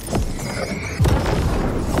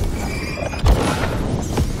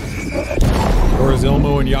 Or as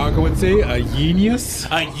Ilmo and Yako would say, a genius?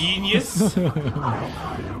 A genius?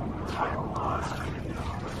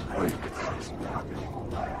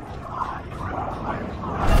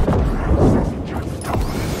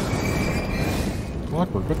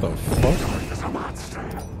 Clockwork, what the fuck?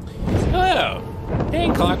 Oh! Hey,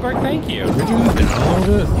 Clockwork, thank you. Did we turn this down a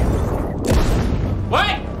little bit? What?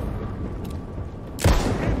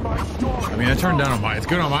 I mean, I turned down on my... It's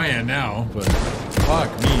good on my end now, but... Fuck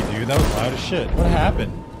me, dude. That was loud as shit. What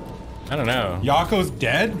happened? I don't know. Yako's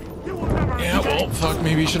dead? Yeah, well, fuck,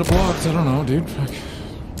 maybe you should have blocked. I don't know, dude. Fuck.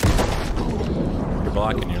 You're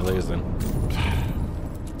blocking, you're losing.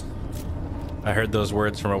 I heard those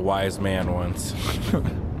words from a wise man once.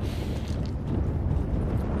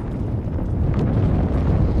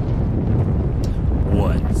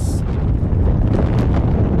 Once.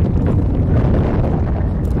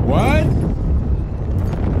 What?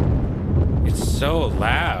 It's so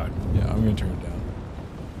loud. Yeah, I'm gonna turn it down.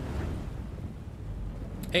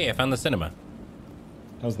 Hey, I found the cinema.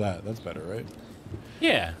 How's that? That's better, right?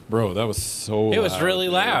 Yeah. Bro, that was so loud. It was really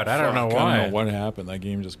loud. I don't know why. I don't know what happened. That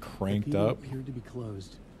game just cranked up. Appeared to be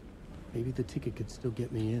closed. Maybe the ticket could still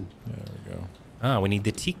get me in. There we go. Ah, we need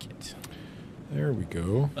the ticket. There we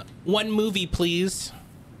go. One movie, please.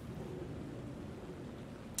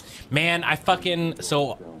 Man, I fucking...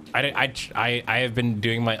 So, I have been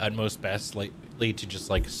doing my utmost best lately to just,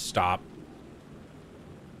 like, stop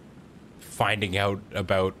finding out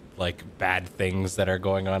about, like, bad things that are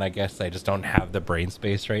going on, I guess. I just don't have the brain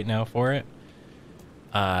space right now for it.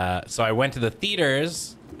 So I went to the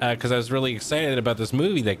theaters because I was really excited about this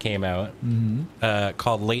movie that came out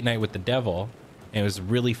called Late Night with the Devil. And it was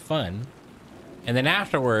really fun. And then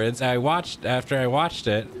afterwards, after I watched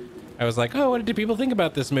it, I was like, oh, what did people think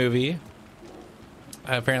about this movie?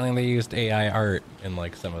 Apparently they used AI art in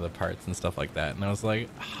like some of the parts and stuff like that. And I was like,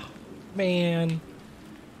 oh, man,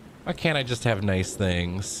 why can't I just have nice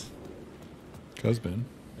things? Husband.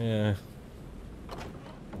 Yeah.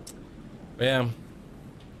 Yeah.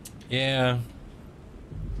 Yeah.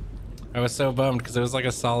 I was so bummed because it was like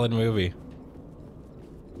a solid movie.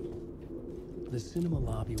 The cinema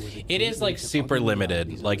lobby was It is like super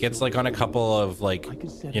limited. Like it's like on a couple of like,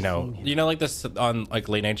 you know like this on like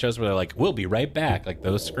late night shows where they're like, we'll be right back. Like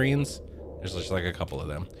those screens. There's just like a couple of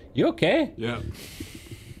them. You okay? Yeah.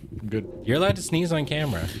 I'm good. You're allowed to sneeze on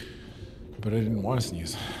camera. But I didn't want to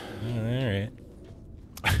sneeze. All right.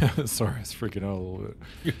 Sorry, I was freaking out a little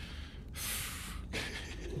bit.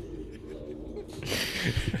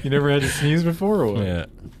 You never had to sneeze before or what? Yeah.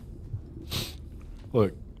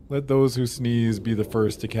 Look, let those who sneeze be the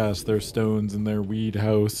first to cast their stones in their weed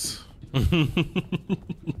house.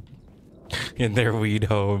 In their weed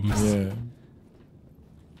homes. Yeah.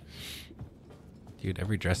 Dude,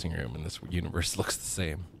 every dressing room in this universe looks the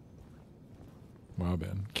same. Wow,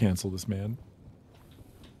 man. Cancel this man.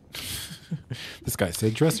 This guy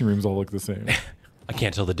said dressing rooms all look the same. I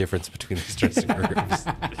can't tell the difference between these dressing rooms.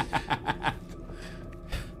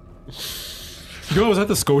 You know, I was at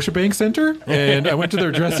the Scotiabank Center, and I went to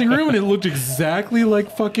their dressing room, and it looked exactly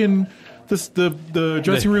like fucking the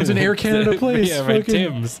dressing rooms in Air Canada Place. Yeah, right,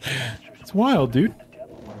 Fucking- Tim's. It's wild, dude.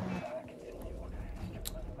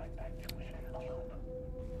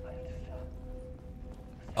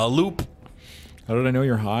 A loop. How did I know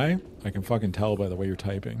you're high? I can fucking tell by the way you're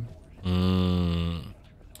typing.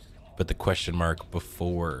 But the question mark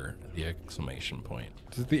before the exclamation point.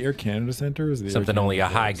 Is it the Air Canada Center? Or is it the Something Air only a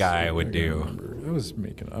Canada high Place? guy would I do. remember.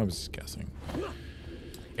 I was guessing.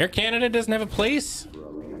 Air Canada doesn't have a place?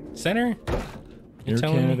 Center? You Air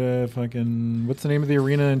telling me? Canada, fucking. What's the name of the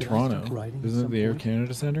arena in Toronto? writing at Isn't it some the Air point?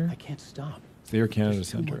 Canada Center? I can't stop. It's the Air Canada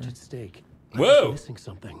There's too Center. much at stake. Whoa! I'm missing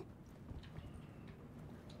something.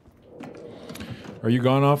 Are you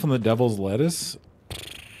gone off on the devil's lettuce?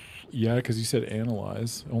 Yeah, because you said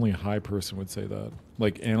analyze. Only a high person would say that.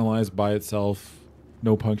 Like analyze by itself,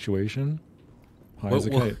 no punctuation. High as a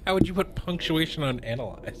kite. How would you put punctuation on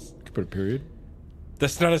analyze? You could put a period.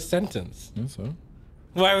 That's not a sentence. Yeah, so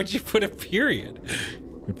Why would you put a period?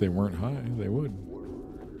 if they weren't high, they would.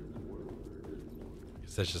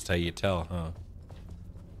 That's just how you tell, huh?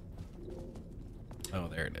 Oh,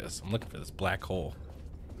 there it is. I'm looking for this black hole.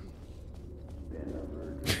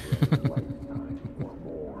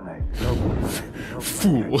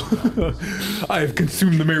 Fool. I have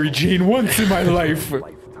consumed the Mary Jane once in my life.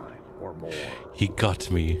 He got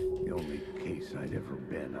me. The only case I'd ever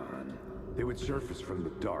been on. They would surface from the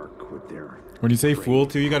dark with their When you say fool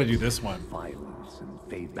too, you gotta do this one. violence and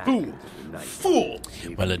fade back Fool. into the night. Fool.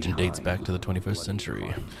 My legend dates back to the 21st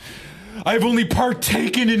century. I've only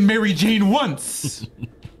partaken in Mary Jane once.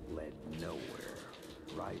 Led nowhere.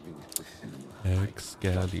 Driving for cinema.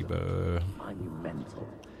 Excalibur. Monumental,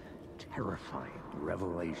 terrifying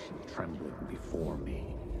revelation trembling before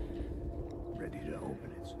me. Ready to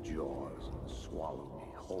open its jaws and swallow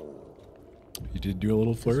me whole. You did do a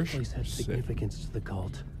little flourish. This place had Sick. significance to the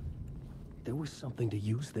cult. There was something to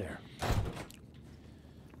use there.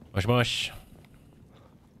 Mush mush.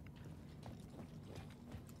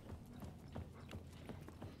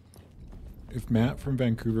 If Matt from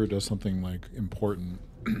Vancouver does something like important,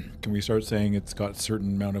 can we start saying it's got a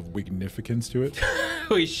certain amount of significance to it?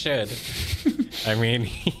 We should. I mean,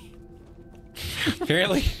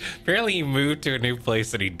 apparently he moved to a new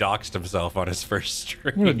place and he doxed himself on his first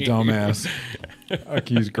stream. What a dumbass.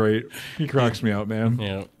 He's great. He cracks me out, man.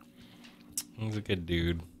 Yeah. He's a good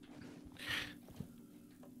dude.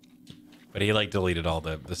 But he like deleted all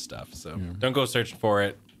the stuff, so don't go searching for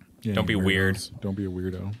it. Yeah, Don't be you weird. weirdos. Don't be a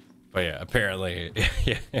weirdo. But yeah, apparently,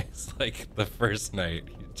 yeah, it's like the first night,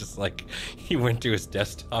 he went to his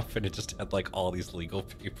desktop and it just had like all these legal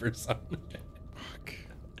papers on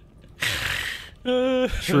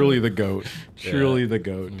it. Truly the goat. Truly Yeah. the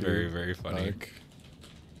goat. Dude. Very, very funny. Fuck.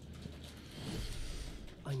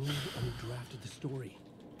 I need a new draft of the story.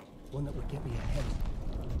 One that would get me ahead.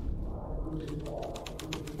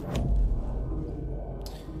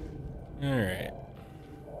 All right.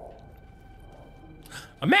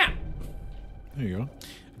 A map. There you go.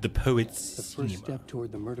 The poet's The first step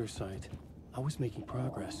toward the murder site. I was making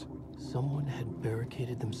progress. Someone had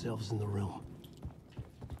barricaded themselves in the room.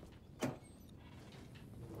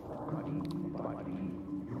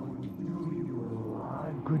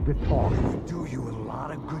 Good to talk. Do you a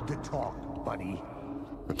lot of good to talk, buddy.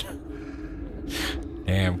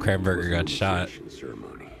 Damn, Cranberger got shot.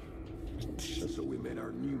 Ceremony. So we met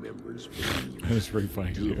our new members. That was pretty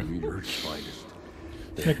funny Two too. of New York's finest.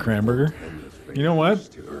 Hey, Cranberger. You know what?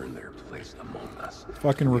 To earn their place among us.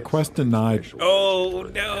 Fucking request denied. Oh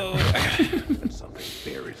no! Something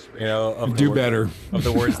very special. You know, of Do the better. Of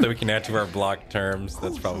the words that we can add to our block terms,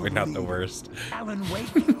 that's probably not the worst. Alan Wake.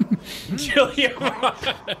 Julia.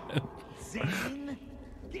 Zane.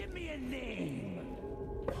 Give me a name.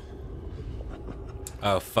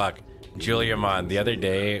 Oh fuck, Julia Mon. The other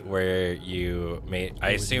day, where you made,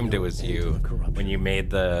 I assumed it was you when you made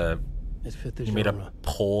the. You made a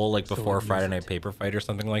poll like before Friday Night Paper Fight or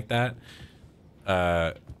something like that.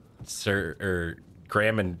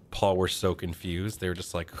 Graham and Paul were so confused. They were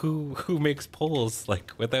just like, "Who makes polls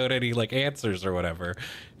like without any like answers or whatever?"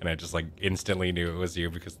 And I just like instantly knew it was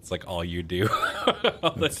you because it's like all you do.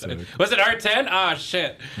 All the time. Was it R10? Ah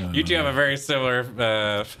shit! You two have a very similar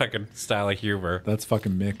fucking style of humor. That's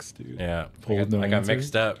fucking mixed, dude. Yeah, Pulled I got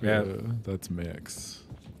mixed up. Yeah, that's mix.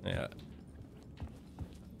 yeah.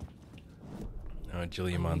 Oh,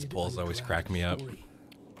 Julia Mon's polls always crack me up.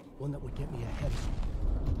 One that would get me ahead.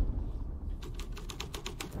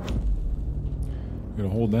 I'm gonna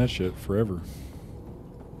hold that shit forever.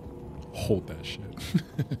 Hold that shit.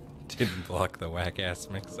 Didn't block the whack ass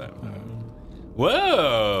mix up.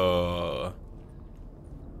 Whoa!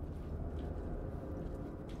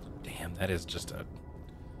 Damn, that is just a.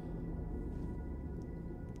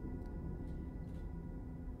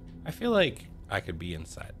 I feel like I could be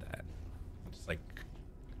inside that. Just like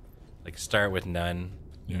start with none,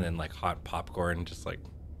 and then like hot popcorn just like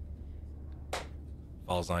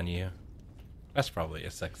falls on you. That's probably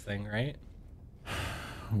a sex thing, right?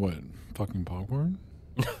 What? Fucking popcorn?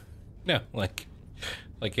 No, like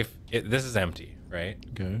if this is empty, right?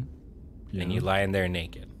 Okay. Yeah. And you lie in there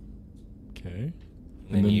naked. Okay.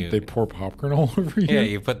 And then they pour popcorn all over you? Yeah,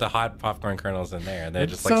 you put the hot popcorn kernels in there, and then it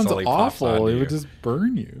That just like sounds slowly pops awful. onto It you. would just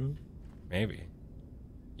burn you. Maybe.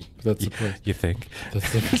 That's the price. You think?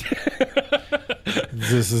 That's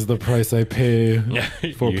this is the price I pay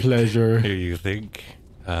for pleasure. You think?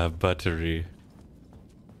 Buttery.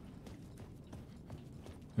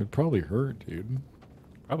 It'd probably hurt, dude.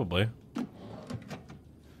 Probably.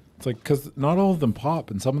 It's like, because not all of them pop,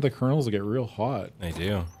 and some of the kernels get real hot. They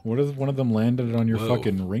do. What if one of them landed on your Whoa.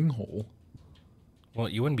 fucking ring hole? Well,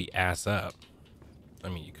 you wouldn't be ass up. I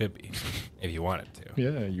mean, you could be if you wanted to.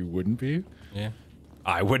 Yeah, you wouldn't be. Yeah.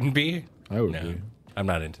 I wouldn't be. I would No, be. I'm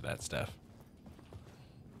not into that stuff.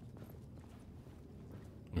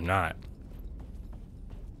 I'm not.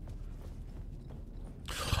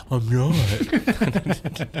 I'm not.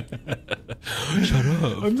 Shut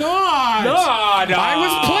up. I'm not. No, I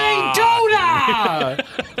was playing Dota.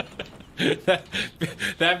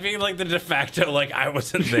 That being like the de facto, like I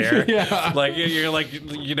wasn't there. Yeah. Like you're like,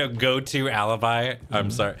 you know, go-to alibi.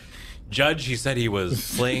 I'm sorry. Judge, he said he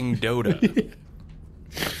was playing Dota.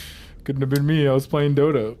 Couldn't have been me. I was playing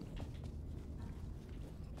Dota.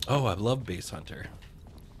 Oh, I love Base Hunter.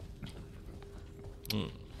 Hmm.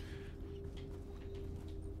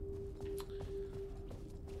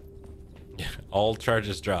 Yeah, all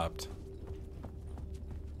charges dropped.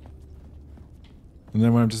 And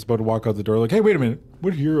then when I'm just about to walk out the door, like, hey, wait a minute.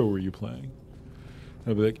 What hero were you playing?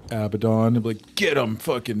 I'd be like, Abaddon. I'd be like, get him,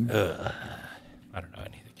 fucking. I don't know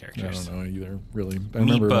any of the characters. I don't know either, really. I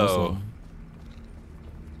remember most of Meepo. them.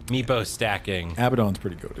 Meepo stacking. Abaddon's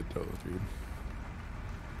pretty goated, though, dude.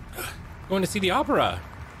 Going to see the opera.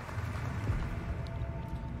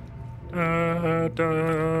 Da,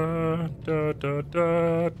 da, da, da,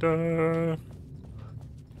 da, da.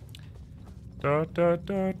 Da, da,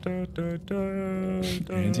 da, da, da, da.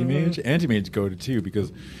 Anti-mage? Anti-mage goated, too,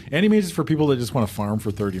 because anti-mage is for people that just want to farm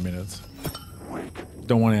for 30 minutes.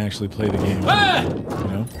 Don't want to actually play the game. Ah! You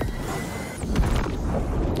know?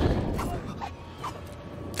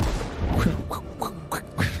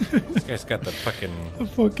 This guy's got the fucking... The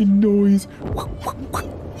fucking noise.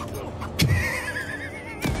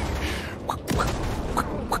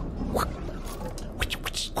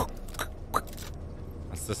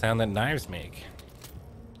 That's the sound that knives make.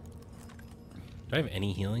 Do I have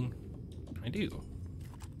any healing? I do.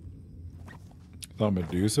 Thought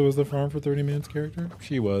Medusa was the farm for 30 minutes character?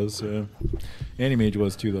 She was, yeah. Anti-mage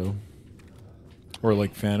was too, though. Or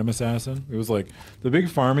like Phantom Assassin. It was like the big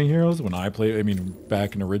farming heroes when I played. I mean,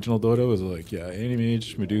 back in original Dota, it was like, yeah,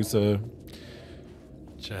 Anti-mage, Medusa.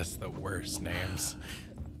 Just the worst names.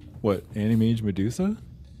 What? Anti-mage, Medusa?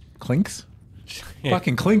 Clinks?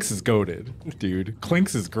 Fucking Clinks is goated, dude.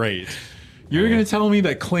 Clinks is great. You're gonna tell me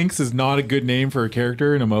that Clinks is not a good name for a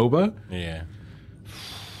character in a MOBA? Yeah.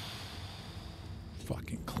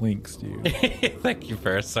 Fucking Clinks, dude. Thank you,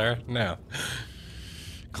 fair sir. No.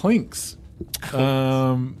 Clinks.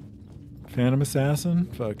 Phantom Assassin?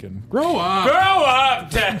 Fucking grow up! Grow up,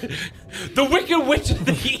 Dad! The Wicked Witch of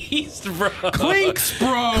the East, bro! Clinks,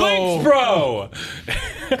 bro! Clinks, bro!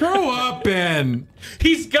 Grow up, Ben!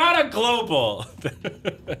 He's got a global!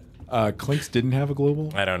 Clinks didn't have a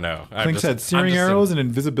global? I don't know. Clinks had searing arrows and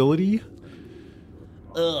invisibility.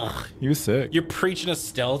 Ugh. He was sick. You're preaching a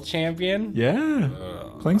stealth champion? Yeah.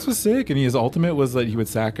 Clinks was sick, and his ultimate was that he would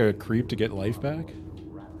sack a creep to get life back.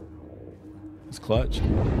 It's clutch.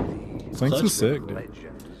 Clinks was sick, dude.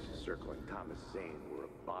 Legends circling Thomas Zane were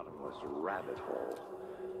a bottomless rabbit hole.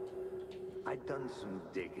 I'd done some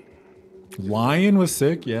digging. Lion was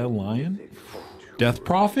sick, yeah, Lion. Death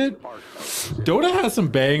Prophet? Dota has some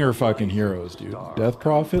banger fucking heroes, dude. Death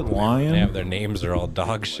Prophet, Lion. Yeah, their names are all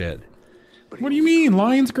dog shit. What do you mean?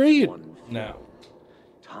 Lion's great. No.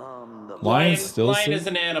 Lion's still Lion sick. is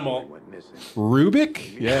an animal.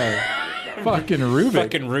 Rubik? Yeah. Fucking Rubik.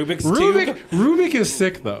 Fucking Rubik's Rubik. Cube. Rubik is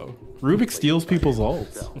sick, though. Rubik steals people's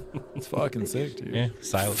ults. It's fucking sick, dude. Yeah,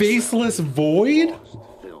 silence. Faceless Void?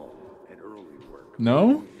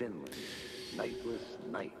 No?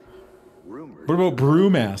 What about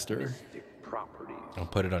Brewmaster? I'll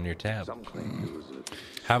put it on your tab.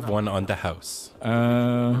 Have one on the house.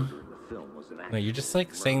 Uh, No, you're just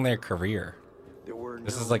like saying their career.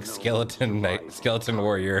 This is like Skeleton Knight, Skeleton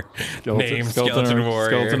Warrior, name Skeleton Warrior,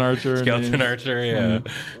 Skeleton Archer, Skeleton name. Archer, yeah.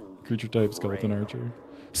 Creature type, Skeleton Archer.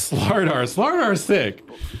 Slardar. Slardar's sick.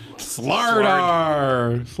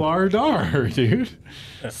 Slardar. Slardar, dude.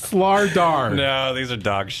 Slardar. No, these are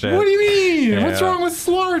dog shit. What do you mean? Yeah. What's wrong with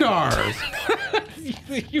Slardar?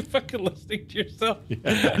 You fucking listening to yourself?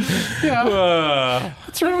 Yeah.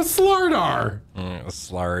 What's wrong with Slardar?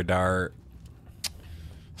 Slardar.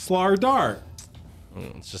 Slardar.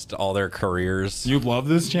 It's just all their careers. You love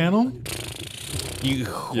this channel? Why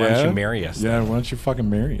don't you marry us? Yeah, why don't you fucking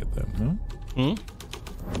marry it then, huh? Hmm?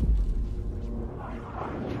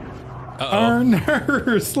 Arner,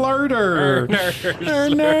 Slarder.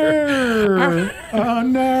 Arner. Oh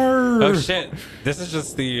no. Oh shit! This is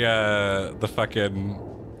just the fucking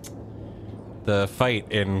the fight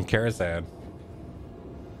in Karazhan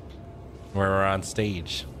where we're on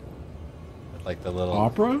stage, like the little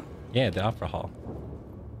Opera. Yeah, the opera hall.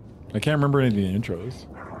 I can't remember any of the intros.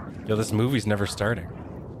 Yo, this movie's never starting.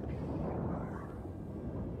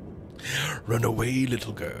 Run away,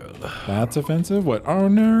 little girl. That's offensive? What? Oh,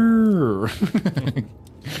 no.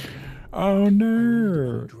 Oh,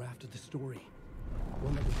 no.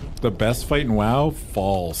 The best fight in WoW?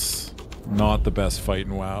 False. Not the best fight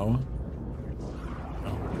in WoW.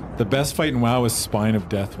 The best fight in WoW is Spine of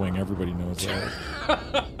Deathwing. Everybody knows that.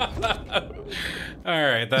 All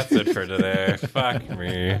right, that's it for today. Fuck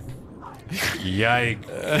me. Yikes.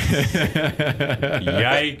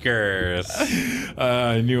 Yikers.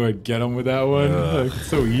 I knew I'd get him with that one. Like,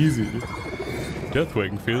 so easy.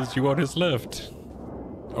 Deathwing feels you on his left.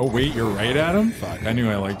 Oh, wait, you're right, Adam? Fuck, I knew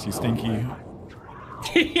I liked you, Stinky.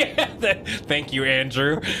 Yeah, thank you,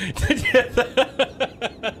 Andrew.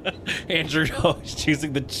 Andrew always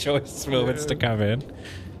choosing the choice moments to come in.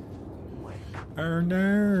 Oh,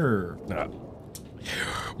 no.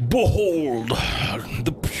 Behold,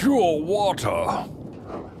 the pure water.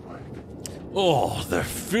 Oh, the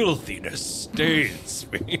filthiness stains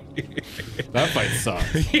me. That fight sucks.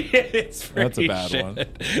 It's That's a pretty bad shit. one.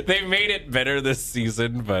 They made it better this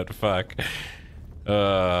season, but fuck.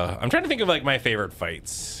 I'm trying to think of like my favorite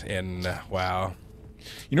fights in WoW.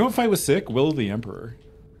 You know what fight was sick? Will of the Emperor.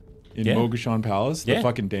 In Yeah. Mogashan Palace. The Yeah.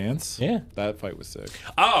 fucking dance. Yeah. That fight was sick.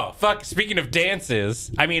 Oh, fuck. Speaking of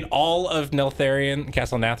dances, I mean, all of Neltharion,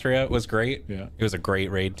 Castle Nathria was great. Yeah. It was a great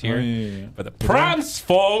raid tier. Oh, yeah. But the prance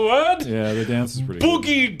forward, Yeah, the dance is pretty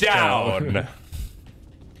boogie good. down.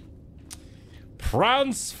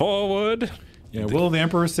 Prance forward. Yeah, Will of the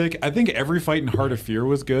Emperor is sick. I think every fight in Heart of Fear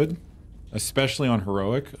was good. Especially on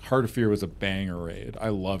Heroic. Heart of Fear was a banger raid. I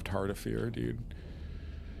loved Heart of Fear, dude.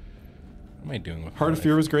 What am I doing with Heart of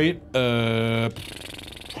Fear was great. Mogashan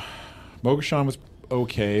was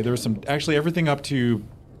okay. There was some... Actually, everything up to...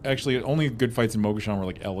 Actually, only good fights in Mogashan were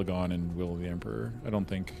like Elegon and Will of the Emperor. I don't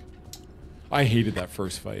think... I hated that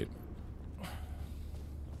first fight.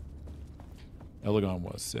 Elegon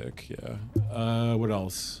was sick, yeah. What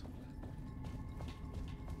else?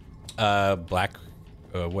 Black...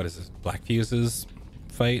 what is this? Black Fuse's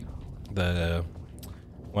fight? The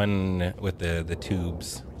one with the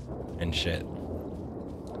tubes and shit.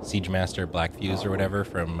 Siege Master Black Fuse or whatever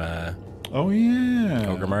from Oh, yeah.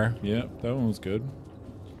 Orgrimmar. Yeah, that one was good.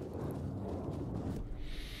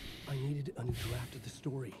 I needed a new draft of the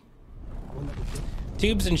story.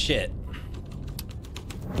 Tubes and shit.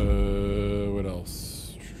 What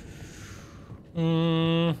else?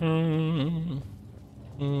 I'm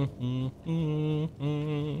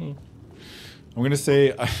gonna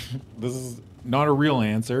say this is not a real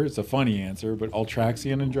answer. It's a funny answer, but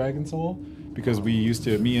Altraxian and Dragon Soul, because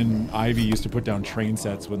me and Ivy used to put down train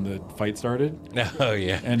sets when the fight started. Oh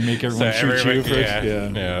yeah, and make everyone So shoot you everybody- first.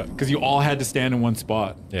 yeah. Because you all had to stand in one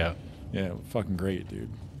spot. Yeah. Yeah, fucking great, dude.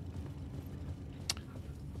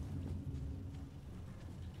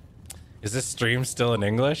 Is this stream still in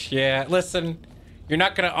English? Yeah. Listen, you're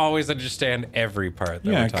not gonna always understand every part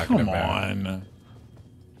that Yeah, we're talking come about. on.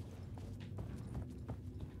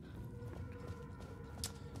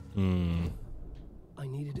 I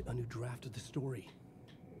needed a new draft of the story.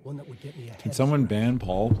 One that would get me ahead. Can someone ban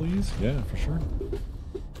Paul, please? Yeah, for sure.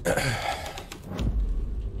 I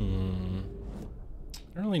don't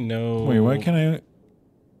really know. Wait, why can't I?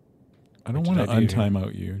 I don't What want to did I do? untime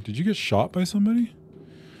out you. Did you get shot by somebody?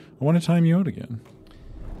 I want to time you out again.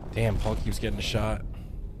 Damn, Paul keeps getting shot.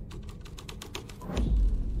 What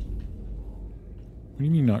do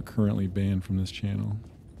you mean not currently banned from this channel?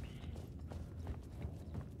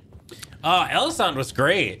 Oh, Elisand was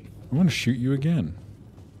great. I want to shoot you again.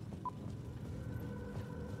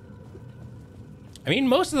 I mean,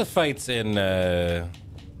 most of the fights in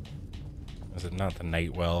was it not the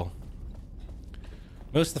Nightwell?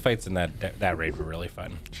 Most of the fights in that raid were really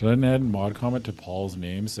fun. Should I add mod comment to Paul's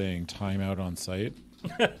name saying timeout on site?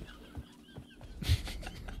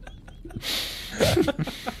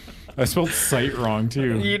 I spelled site wrong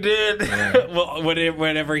too. You did. Yeah. Well,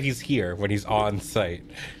 whenever he's here, when he's on site.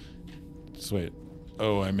 Just wait.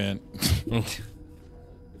 Oh, I meant.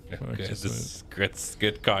 Okay, this is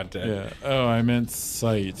good content. Yeah. Oh, I meant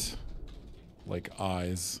sight. Like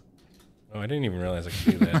eyes. Oh, I didn't even realize I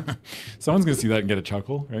could do that. Someone's gonna see that and get a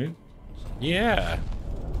chuckle, right? Yeah.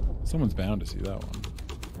 Someone's bound to see that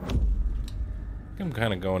one. I'm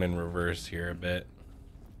kind of going in reverse here a bit.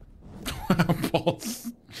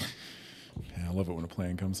 Balls. Yeah, I love it when a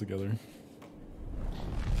plan comes together.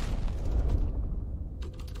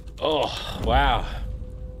 Oh, wow.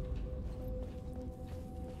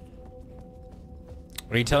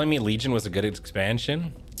 Are you telling me Legion was a good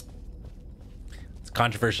expansion? It's a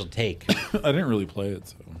controversial take. I didn't really play it,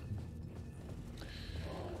 so.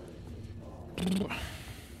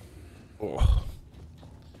 Oh.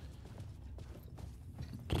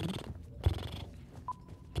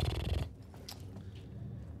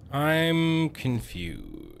 I'm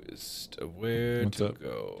confused of where What's to up?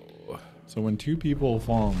 go. So when two people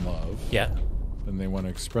fall in love, Yeah. and they want to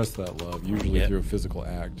express that love, usually Yeah. through a physical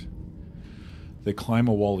act, they climb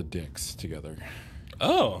a wall of dicks together.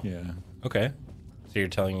 Oh. Yeah. Okay. So you're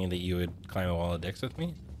telling me that you would climb a wall of dicks with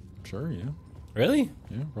me? Sure, yeah. Really?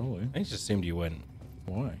 Yeah, probably. I just assumed you wouldn't.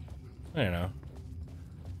 Why? I don't know.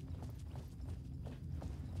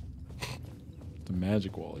 It's a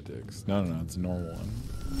magic wall of dicks. No, it's a normal one.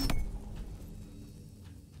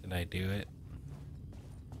 Did I do it?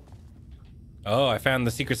 Oh, I found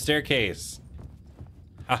the secret staircase.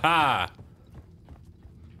 Haha.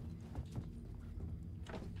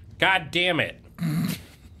 God damn it.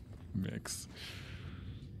 Mix.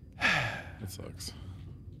 That sucks.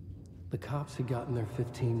 The cops had gotten their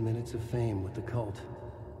 15 minutes of fame with the cult,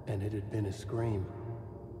 and it had been a scream.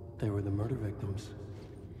 They were the murder victims.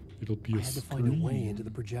 It'll be I a had to find a way scream. into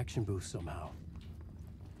the projection booth somehow.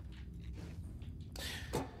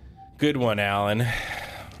 Good one, Alan.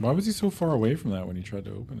 Why was he so far away from that when he tried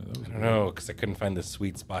to open it? That was I don't know, because I couldn't find the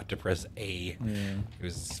sweet spot to press A. Yeah. It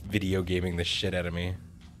was video gaming the shit out of me.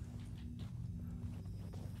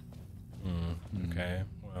 Okay,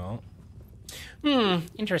 well.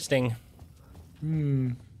 Interesting.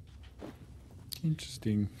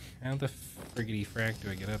 Interesting. How the friggity frack do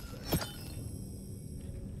I get up there?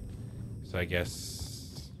 So I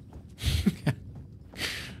guess...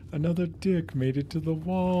 Another dick made it to the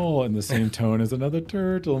wall in the same tone as another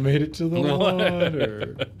turtle made it to the What?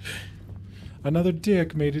 water. Another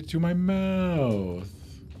dick made it to my mouth.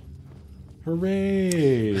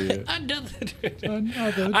 Hooray!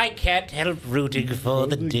 Another. I can't help rooting for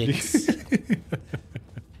the dicks.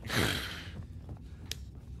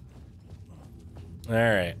 All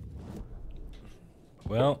right.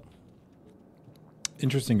 Well,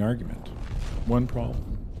 Interesting argument. One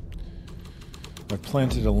problem. I've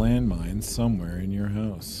planted a landmine somewhere in your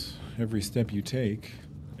house. Every step you take,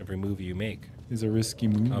 every move you make, is a risky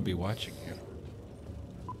move. I'll be watching you.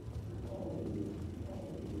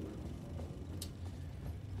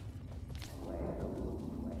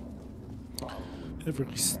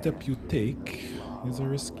 Every step you take is a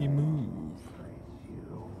risky move.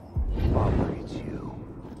 Following you.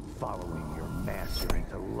 Following your master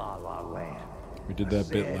into La La Land. We did that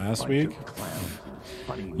bit last week.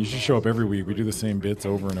 You should show up every week. We do the same bits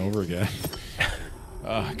over and over again.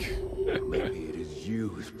 Fuck. Maybe it is you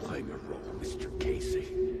who's playing a role, Mr. Casey.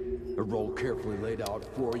 A role carefully laid out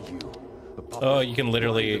for you. Oh, you can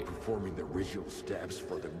literally... Performing the ritual steps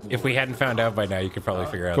for the If we hadn't found out by now, you could probably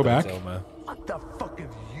figure out Go that back. it's Oma. What the fuck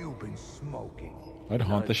have you been smoking? I'd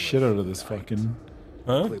haunt the shit out of this fucking...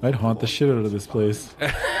 Huh? I'd haunt the shit out of this place.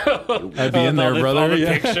 I'd be in All there, the brother.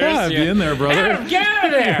 Yeah, pictures, I'd be in there, brother. Adam, get out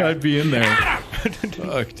of there! I'd be in there.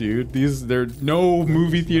 Fuck, dude. No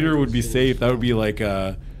movie theater would be safe. That would be like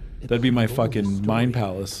that'd be my fucking mind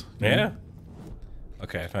palace. Yeah.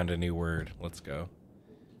 Okay, I found a new word. Let's go.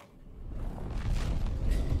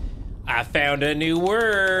 I found a new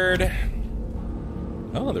word.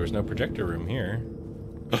 Oh, there was no projector room here.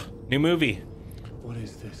 New movie. What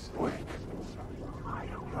is this?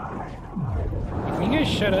 Can you guys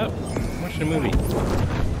shut up? I'm watching a movie.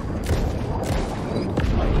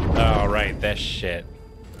 Oh, right, that shit.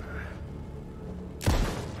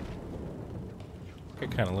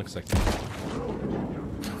 It kind of looks like that.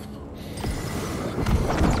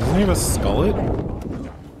 Doesn't he have a skullet?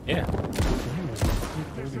 Yeah.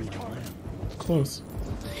 Close.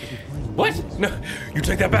 What? No, you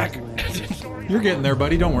take that back. You're getting there,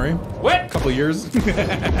 buddy. Don't worry. What? Couple years.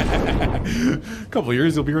 Couple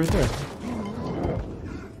years, you'll be right there.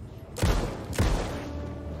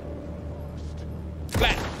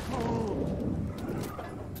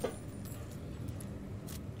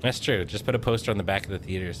 That's true. Just put a poster on the back of the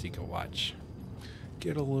theater so you can watch.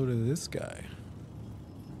 Get a load of this guy.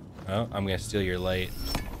 Oh, I'm gonna steal your light.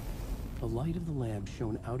 The light of the lamp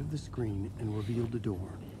shone out of the screen and revealed a door.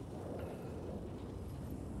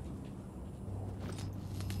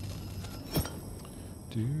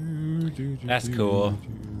 That's cool.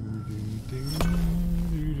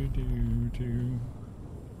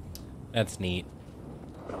 That's neat.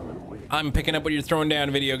 I'm picking up what you're throwing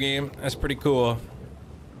down, video game. That's pretty cool.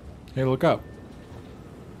 Hey, look up.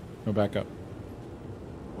 Go back up.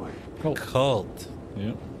 Cult.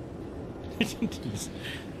 Yep.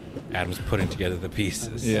 Adam's putting together the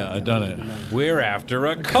pieces. Yeah, I done it. We're after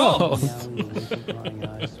a cult. Now in your prying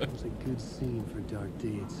eyes was a good scene for dark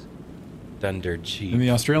deeds. Dunder cheap. In the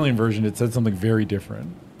Australian version, it said something very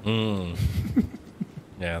different. Yeah,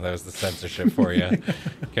 that was the censorship for you.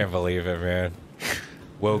 Can't believe it, man.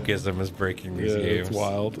 Wokeism is breaking these games. It's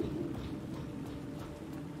wild.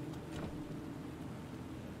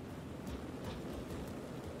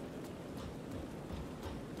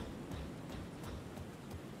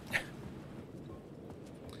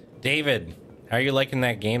 David, how are you liking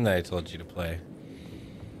that game that I told you to play?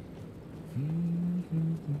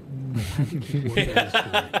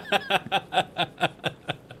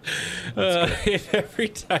 Every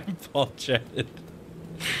time Paul chatted,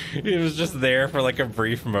 he was just there for like a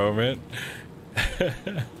brief moment.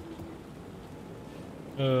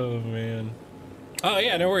 Oh man. Oh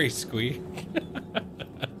yeah, no worries, Squee.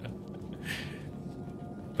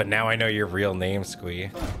 But now I know your real name,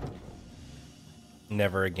 Squee.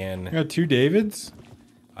 Never again. You got 2 Davids?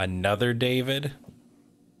 Another David?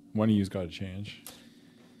 One of you's got to change.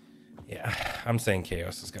 Yeah, I'm saying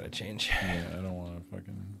Chaos has got to change. Yeah, I don't want to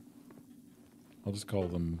fucking... I'll just call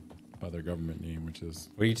them by their government name, which is...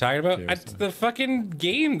 What are you talking about? It's the fucking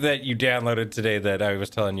game that you downloaded today that I was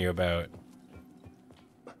telling you about.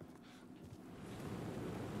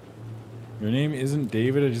 Your name isn't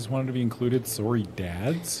David, I just wanted to be included. Sorry,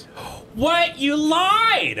 dads? What? You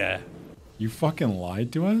lied! You fucking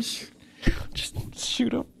lied to us? Just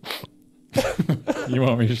shoot him. You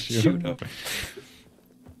want me to shoot him?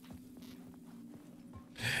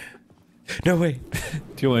 No way.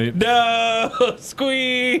 Too late. No!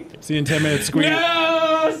 Squee! See you in 10 minutes, Squee.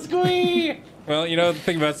 No! Squee! Well, you know, the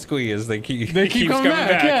thing about Squee is they keep coming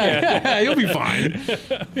back. Yeah. You'll be fine.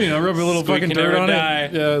 You know, rub a little Squee fucking can dirt never on die.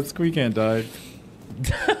 it. Yeah, Squee can't die.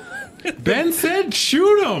 Ben said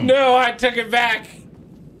shoot him! No, I took it back!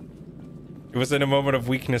 It was in a moment of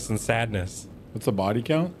weakness and sadness. What's the body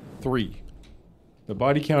count? 3. The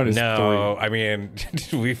body count is 3. No, I mean,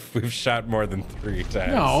 we've shot more than 3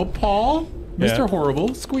 times. No, Paul. Mr. Yeah.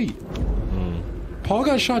 Horrible. Squee. Paul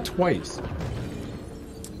got shot twice.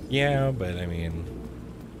 Yeah, but I mean,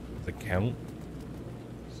 the count?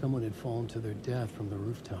 Someone had fallen to their death from the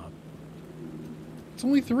rooftop. It's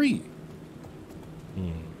only 3.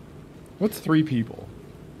 What's 3 people?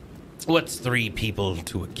 What's 3 people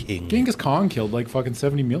to a king? Genghis Khan killed like fucking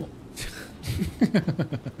 70 mil.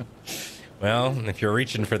 Well, if you're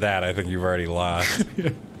reaching for that, I think you've already lost.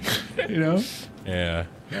 You know? Yeah.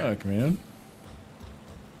 Fuck, man.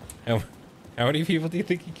 How many people do you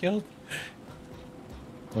think he killed?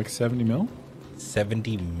 Like 70 mil?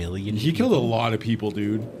 70 million He killed a lot of people,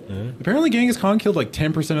 dude. Apparently Genghis Khan killed like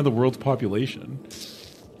 10% of the world's population.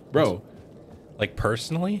 Bro. Like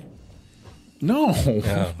personally? No.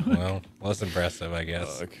 Oh, well, less impressive, I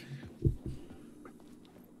guess. Fuck.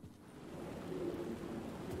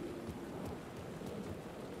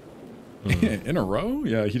 In a row?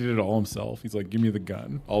 Yeah, he did it all himself. He's like, give me the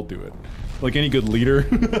gun. I'll do it. Like any good leader.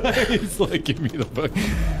 He's like, give me the fuck.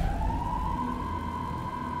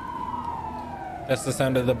 That's the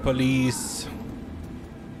sound of the police.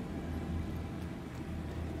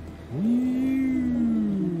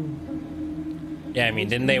 Yeah, I mean,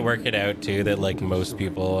 didn't they work it out too that like most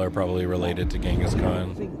people are probably related to Genghis I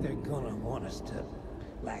Khan? think they're gonna want us to,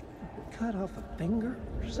 like, cut off a finger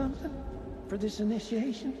or something for this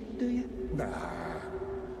initiation, do you? Nah,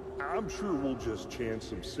 I'm sure we'll just chant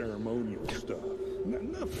some ceremonial stuff.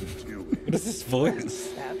 Nothing to it. What is this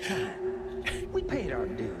voice? About time. We paid our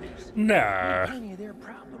dues. Nah. Plenty of their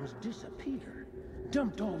problems disappeared.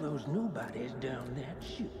 Dumped all those nobodies down that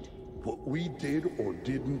chute. What we did or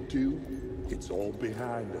didn't do, it's all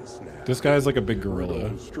behind us now. This guy's like a big gorilla.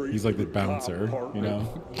 He's like the bouncer, you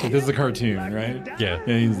know? Like, this is a cartoon, right? Yeah.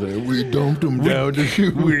 And he's like, we dumped him down the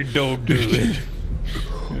chute. We don't do it.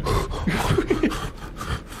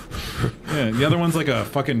 Yeah, the other one's like a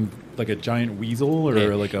fucking, like a giant weasel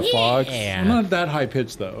or like a fox. Yeah. Well, not that high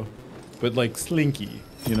pitched though, but like slinky,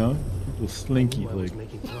 you know? A little slinky, I was like.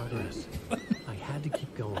 making progress. I had to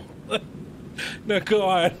keep going. No, go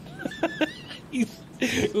on. He's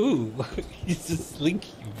a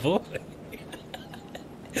slinky boy.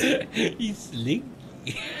 He's slinky.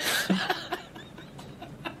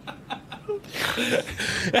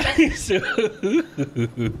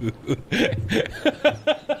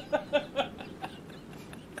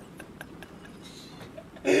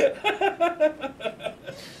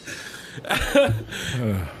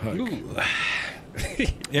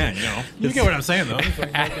 Yeah, you know. You get what I'm saying, though.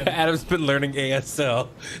 Adam's been learning ASL,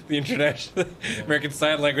 the international American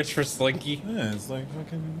Sign Language for Slinky. Yeah, it's like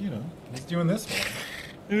fucking, you know, he's doing this one.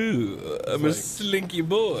 Ooh, I'm a slinky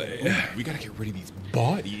boy. We gotta get rid of these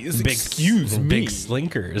bodies. Big, Excuse me. Big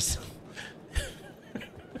slinkers.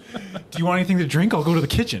 Do you want anything to drink? I'll go to the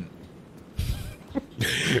kitchen.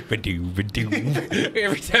 Every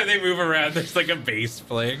time they move around, there's like a bass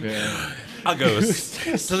playing. Yeah. I'll go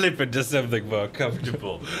slip into something more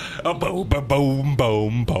comfortable. A boom, ba boom,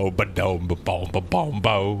 boom, boom, ba dom, ba boom, ba boom,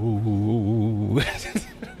 boom.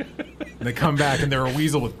 They come back and they're a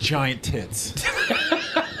weasel with giant tits.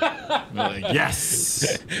 Like,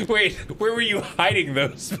 yes. Wait, where were you hiding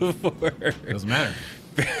those before? Doesn't matter.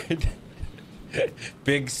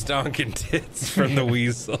 Big stonking tits from the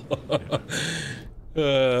weasel.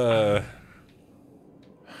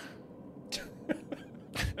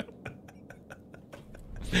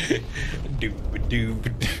 Doop doop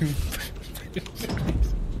doop.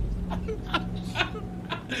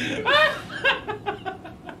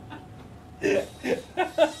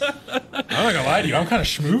 I'm not gonna lie to you. I'm kind of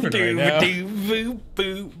schmooving right now. Doop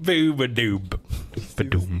boop boop boop doop.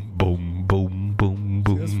 Boom boom boom boom boom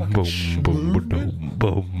boom boom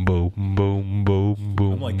boom boom boom boom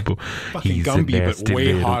boom. I'm like fucking Gumby, but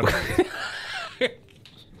way hotter.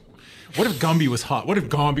 What if Gumby was hot? What if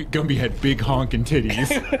Gumby had big honking titties?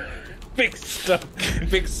 big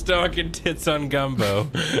stonking tits on Gumbo.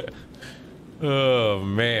 Oh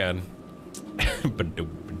man.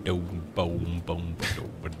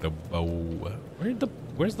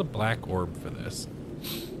 Where's the black orb for this?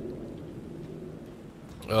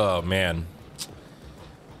 Oh man.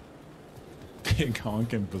 Big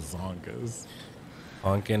honking bazongas.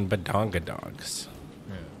 Honkin' badongadonks.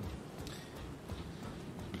 Yeah.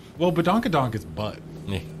 Well, badonkadonk is butt.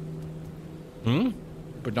 Yeah. Hmm?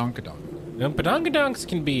 Badonkadonk. No, badongadonks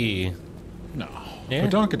can be... No. Yeah.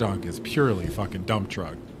 Badonkadonk is purely fucking dump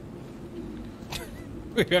truck.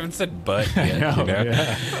 We haven't said butt yet, know, you know?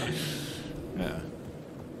 Yeah. Yeah.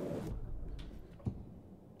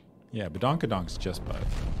 Yeah, badonkadonks just butt.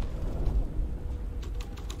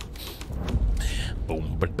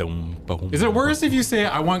 Boom, ba-dum, boom. Is it worse if you say,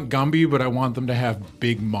 I want Gumby, but I want them to have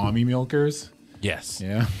big mommy milkers? Yes.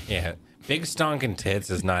 Yeah. Yeah. Big stonking tits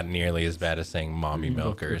is not nearly as bad as saying mommy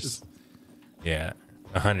milkers. Yeah.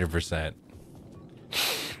 100%.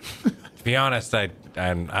 To be honest, I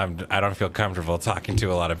don't feel comfortable talking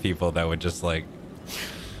to a lot of people that would just like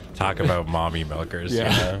talk about mommy milkers.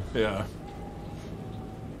 Yeah. You know? Yeah.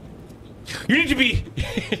 You need to be.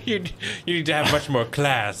 you need to have much more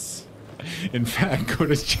class. In fact, go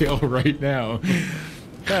to jail right now. In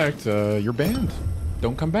fact, you're banned.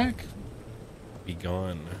 Don't come back. Be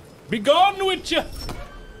gone. Be gone with you.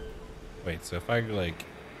 Wait, so if I like,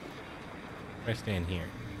 if I stand here.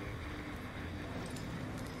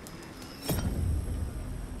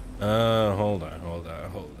 Hold on.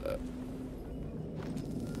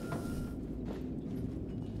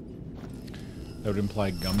 That would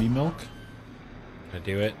imply Gumby milk. Can I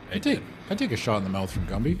do it? I take a shot in the mouth from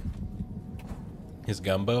Gumby. His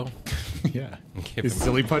gumbo? Yeah. His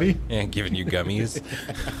silly putty? Yeah, giving you gummies.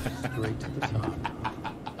 Straight to the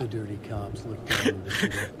top. The dirty cops looked down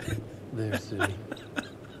into their city.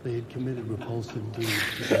 They had committed repulsive deeds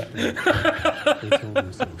to get there. They told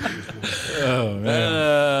themselves it was worth it. Oh,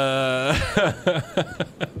 man.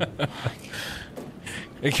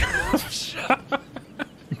 Gum shot.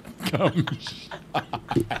 Gum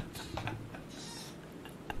shot.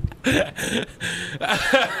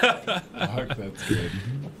 Fuck, that's good.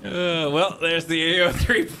 Well, there's the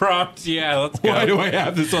AO3 prompt. Yeah, let's go. Why do I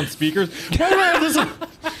have this on speakers? Why do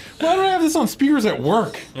I have this on speakers at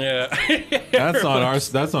work? Yeah. That's not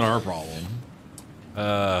our problem.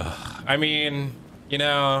 I mean, you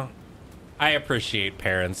know, I appreciate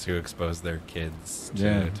parents who expose their kids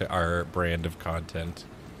to our brand of content.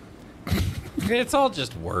 It's all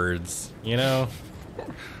just words, you know?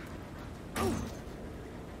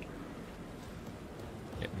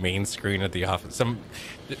 Main screen at the office. Can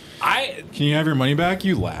you have your money back?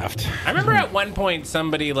 You laughed. I remember at one point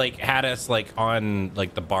somebody like had us like on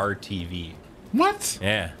like the bar TV. What?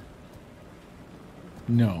 Yeah.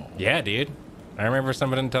 No. Yeah, dude. I remember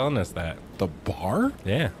somebody telling us that. The bar?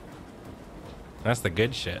 Yeah. That's the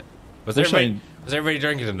good shit. Was everybody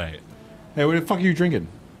drinking tonight? Hey, what the fuck are you drinking?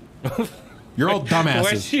 You're all dumbasses.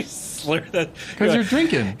 Why'd you slur that? Because you're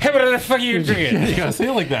drinking. Hey, what the fuck are you drinking? Yeah, you gotta say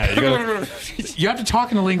it like that. You have to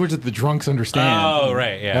talk in a language that the drunks understand. Oh,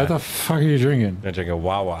 right, yeah. What the fuck are you drinking? I'm drinking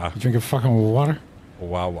Wawa. You drinking fucking water?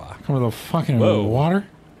 Wawa. Come with a fucking Whoa. water?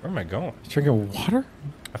 Where am I going? You drinking water?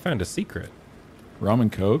 I found a secret. Rum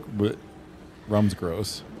and Coke, but rum's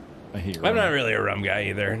gross. I hate rum. I'm not really a rum guy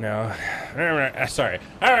either, no. Sorry.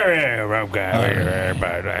 I'm not really a rum guy either,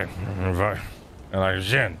 but I like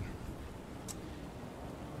gin.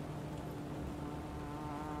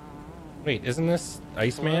 Wait, isn't this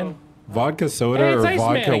Iceman? Vodka soda Hey, it's or Iceman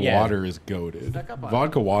vodka again. water is goated.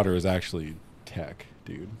 Vodka water is actually tech,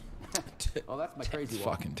 dude. Oh, that's my crazy It's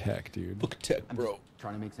one. fucking tech, dude. Look tech, I'm bro. just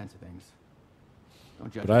trying to make sense of things.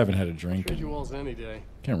 Don't judge But I haven't had a drink Trade in... you walls any day.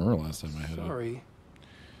 Can't remember last time I had it. Sorry.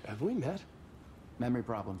 Have we met? Memory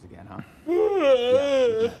problems again, huh? Yeah,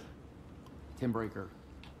 we've met. Tim Breaker.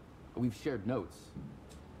 We've shared notes.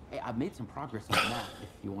 Hey, I've made some progress on that.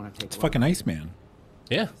 If you want to take It's a look. fucking Iceman.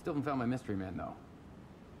 Yeah. Still haven't found my mystery man though.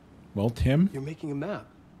 Well, Tim. You're making a map.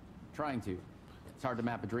 Trying to. It's hard to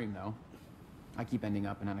map a dream though. I keep ending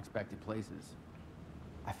up in unexpected places.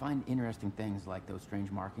 I find interesting things like those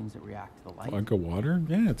strange markings that react to the light. Vodka water?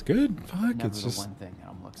 Yeah, it's good. Fuck, Never it's the just. one thing that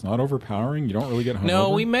I'm looking It's not overpowering. You don't really get hungover. No,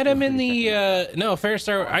 we met him in the no Fair.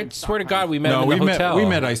 I swear to God, we met him in the hotel. We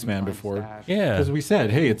met Iceman before. Yeah, because we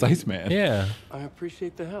said, "Hey, it's Iceman." Yeah. I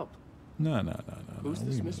appreciate the help. No. Who's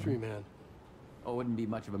this mystery man? Oh, it wouldn't be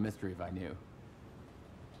much of a mystery if I knew.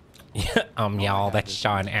 Yeah, y'all, that's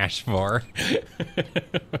Sean Ashmore.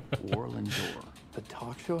 Warland Door. The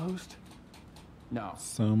talk show host? No.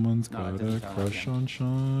 Someone's No, it got doesn't a sound crush like on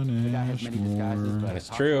Sean The guy has many disguises, Ashmore. but That's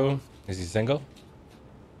true. Is he single?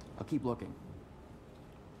 I'll keep looking.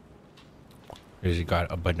 Has he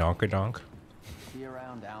got a badonkadonk? See you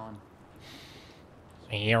around, Alan.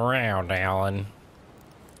 See you around, Alan.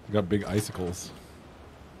 You got big icicles.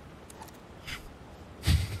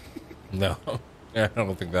 No, I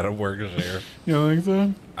don't think that'll work here. You don't think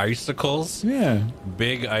so? Icicles? Yeah.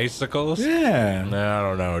 Big icicles? Yeah. No, I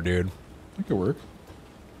don't know, dude. That could work.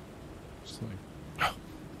 Just like.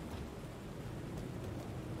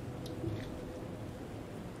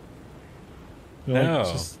 No.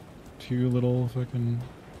 Just two little fucking.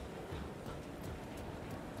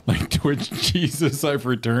 Like Twitch Jesus, I've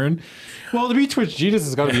returned. Well, to be Twitch Jesus,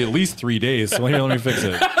 it's got to be at least 3 days. So here, let me fix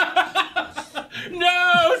it.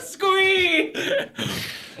 No, Squee!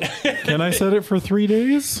 Can I set it for 3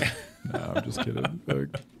 days? No, I'm just kidding.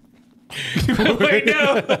 Wait,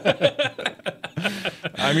 no.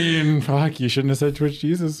 I mean, fuck, you shouldn't have said Twitch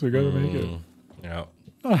Jesus. We gotta make it. No.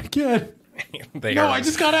 Oh, I can't. They No, are, I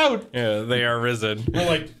just got out. Yeah, they are risen. We're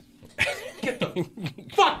like, get the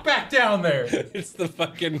fuck back down there. It's the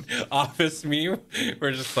fucking office meme.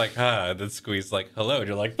 We're just like, and then Squee's like, hello. And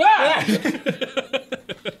you're like, back!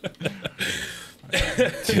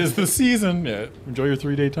 Tis the season. Yeah, enjoy your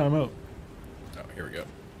 3-day timeout. Oh, here we go.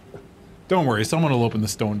 Don't worry, someone will open the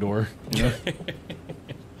stone door. You know?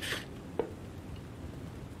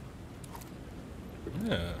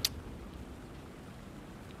 Yeah.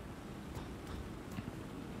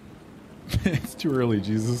 It's too early,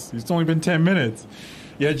 Jesus. It's only been 10 minutes.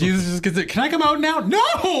 Yeah, Jesus just gets it. Can I come out now?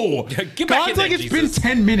 No! Get back God's in there, like, it's Jesus. been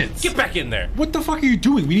 10 minutes. Get back in there. What the fuck are you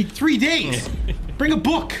doing? We need 3 days. Bring a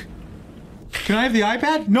book. Can I have the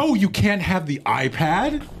iPad? No, you can't have the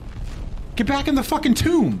iPad. Get back in the fucking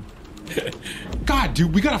tomb. God,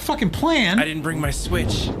 dude, we got a fucking plan. I didn't bring my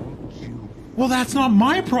Switch. Well, that's not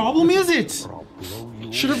my problem, is it?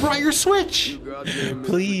 Should have brought your Switch.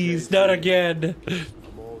 Please, not again.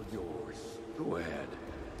 Go ahead.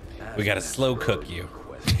 We gotta slow cook you.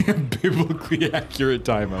 Biblically accurate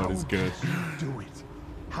timeout is good. Do it.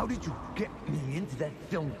 How did you get me into that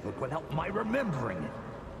film clip without my remembering it?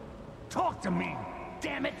 Talk to me,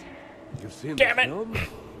 damn it! You've seen Damn the it. film?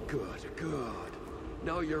 Good, good.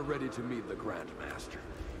 Now you're ready to meet the Grandmaster.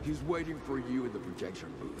 He's waiting for you in the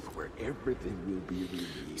projection booth where everything will be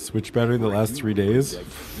revealed. Switch battery the last 3 days?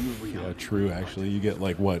 Yeah, true, actually. You get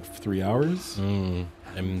like, what, 3 hours? And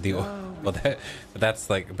the well, but that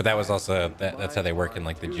was also that's how they work in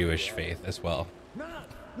like the Jewish faith as well. No!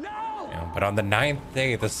 You know, but on the 9th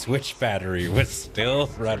day, the Switch battery was still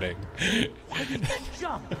running. Why did you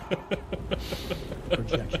jump?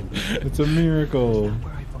 Projection. It's a miracle.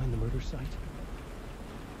 Where I find the murder site?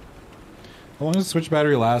 How long does the Switch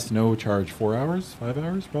battery last? No charge. 4 hours? 5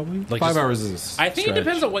 hours, probably? Like 5 just- hours is a I think it stretch.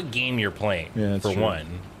 depends on what game you're playing. Yeah, that's for true.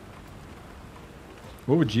 one.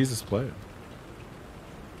 What would Jesus play?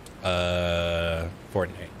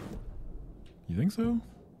 Fortnite. You think so?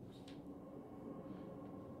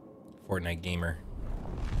 Fortnite gamer.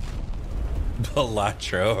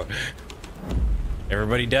 Balatro.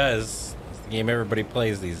 Everybody does. It's the game everybody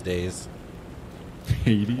plays these days.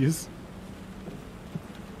 Hades?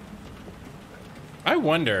 I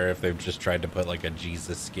wonder if they've just tried to put like a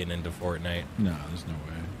Jesus skin into Fortnite. No, there's no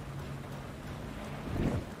way.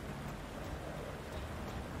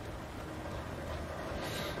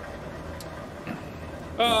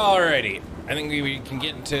 Alrighty. I think we can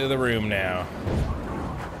get into the room now.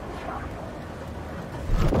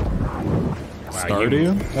 Wow,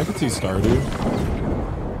 Stardew? I could see Stardew.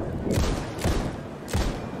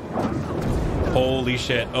 Holy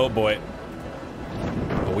shit. Oh boy.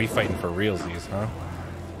 Are we fighting for realsies, huh?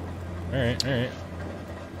 Alright, alright.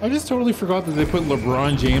 I just totally forgot that they put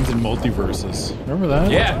LeBron James in multiverses. Remember that?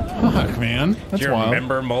 Yeah. Fuck, man. That's Do you wild.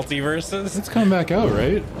 remember multiverses? It's coming back out,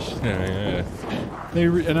 right? Yeah. They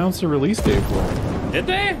announced a release date for it. Did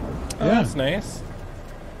they? Oh, Yeah. that's nice.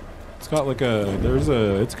 It's got like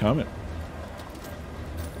it's coming.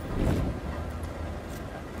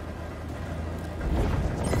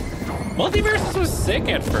 Multiverses was sick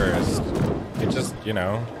at first. It just, you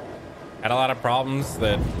know, had a lot of problems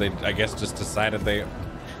that they, I guess, just decided they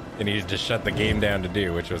needed to shut the game down to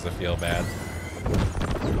do, which was a feel bad.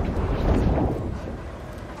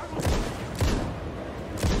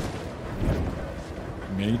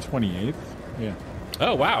 May 28th? Yeah.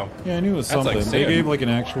 Oh, wow. Yeah, I knew it was That's, something. like, They soon. gave like an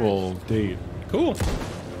actual date. Cool.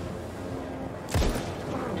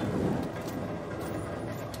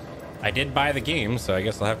 I did buy the game, so I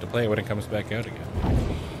guess I'll have to play it when it comes back out again.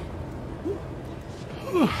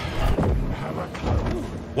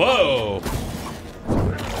 Whoa!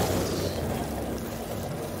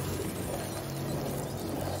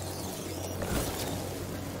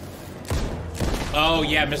 Oh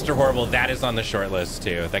yeah, Mr. Horrible, that is on the short list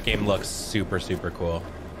too. That game looks super, super cool.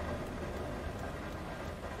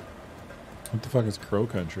 What the fuck is Crow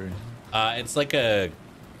Country? It's like a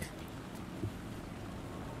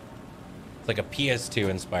PS2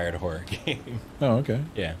 inspired horror game. Oh, okay.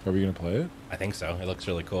 Yeah. Are we gonna play it? I think so. It looks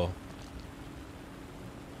really cool.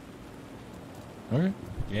 Okay.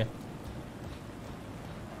 Yeah.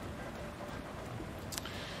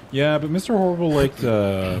 Yeah, but Mr. Horrible liked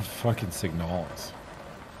fucking Signalis.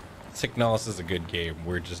 Signalis is a good game.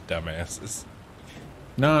 We're just dumbasses.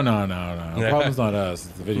 No. The problem's not us.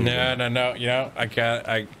 It's the video game. No. You know,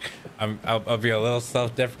 I'll be a little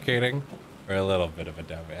self-deprecating. We're a little bit of a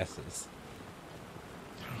dumbasses.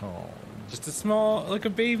 Oh. Just a small, like a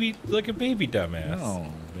baby dumbass.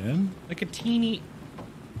 No, man. Like a teeny.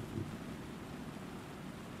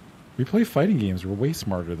 We play fighting games. We're way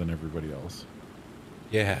smarter than everybody else.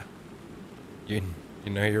 Yeah. You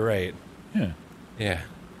know you're right. Yeah. Yeah.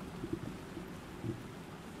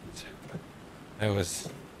 This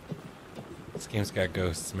game's got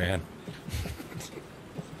ghosts, man.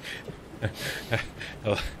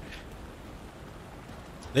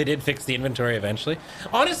 They did fix the inventory eventually.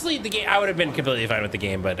 Honestly, the game, I would have been completely fine with the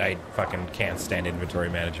game, but I fucking can't stand inventory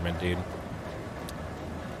management, dude.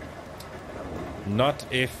 Not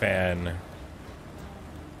a fan.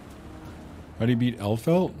 How do you beat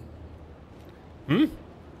Elfelt? Hmm?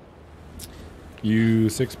 You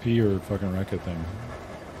 6P or fucking wreck it thing.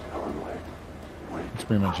 That's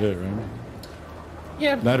pretty much it, right?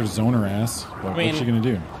 Yeah. That or zoner ass. But mean, what's she gonna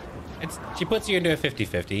do? She puts you into a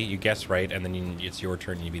 50-50. You guess right, and then it's your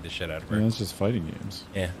turn. You beat the shit out of her. Yeah, that's just fighting games.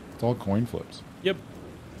 Yeah. It's all coin flips. Yep.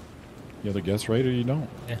 You either guess right or you don't.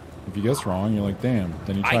 Yeah. If you guess wrong, you're like, damn.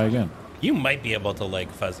 Then you try again. You might be able to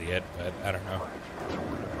like fuzzy it, but I don't know.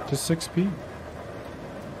 Just 6P.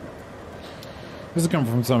 This is coming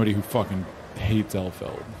from somebody who fucking hates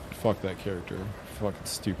Elfeld. Fuck that character. Fucking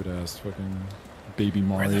stupid ass. Fucking Baby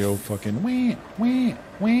Mario. Fucking wah, wah,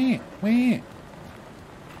 wah, wah.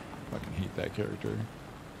 Fucking hate that character.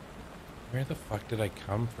 Where the fuck did I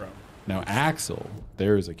come from? Now Axel,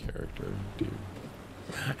 there's a character, dude.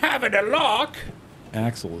 Having a lock.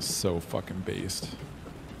 Axel is so fucking based.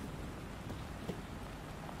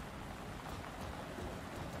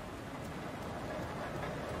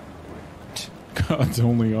 God's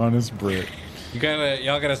only honest Brit.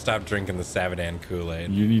 Y'all gotta stop drinking the Savadan Kool-Aid.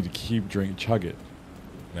 You need to keep drinking, chug it.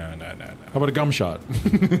 No. How about a gum shot?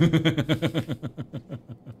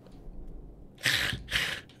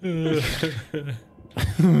 I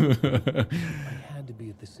had to be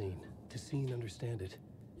at the scene to see and understand it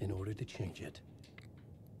in order to change it.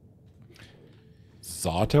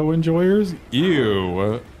 Zato enjoyers?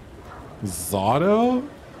 Ew. Zato?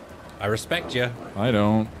 I respect you. I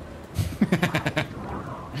don't.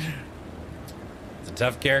 It's a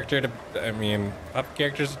tough character to. I mean, up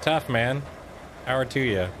characters are tough, man. Power to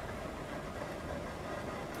you.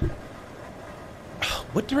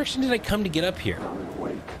 What direction did I come to get up here?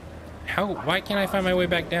 Why can't I find my way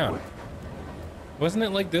back down? Wasn't it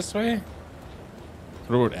like this way?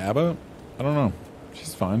 What about Abba? I don't know.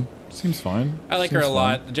 She's fine. Seems fine. I like her Seems a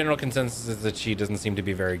lot. fine. The general consensus is that she doesn't seem to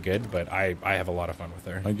be very good, but I have a lot of fun with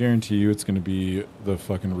her. I guarantee you it's going to be the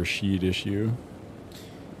fucking Rashid issue.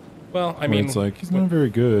 Well, I where mean, it's like, he's not very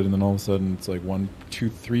good, and then all of a sudden it's like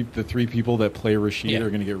the three people that play Rashid are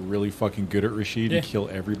going to get really fucking good at Rashid and kill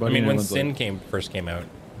everybody. I mean, and when everyone's Sin like, first came out,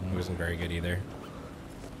 it wasn't very good either.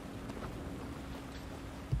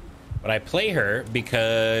 But I play her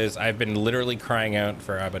because I've been literally crying out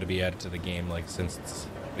for Abba to be added to the game like since its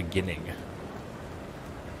beginning.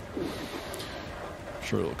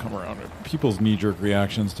 Sure, it'll come around. People's knee-jerk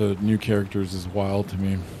reactions to new characters is wild to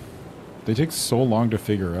me. They take so long to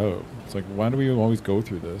figure out. It's like, why do we always go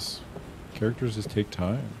through this? Characters just take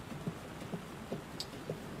time.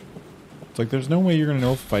 It's like, there's no way you're going to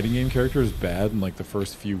know if a fighting game character is bad in like the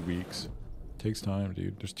first few weeks. It takes time,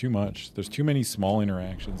 dude. There's too much. There's too many small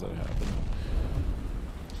interactions that happen.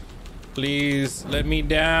 Please let me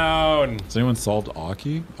down. Has anyone solved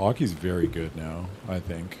Aki? Aki's very good now, I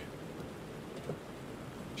think.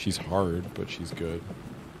 She's hard, but she's good.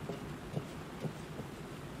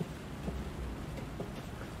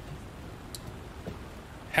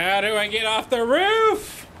 How do I get off the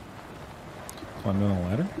roof? Climb down the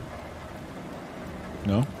ladder?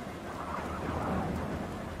 No?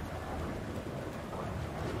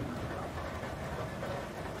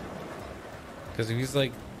 Because he's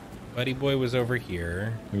like, Buddy Boy was over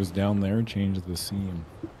here. It was down there and changed the scene.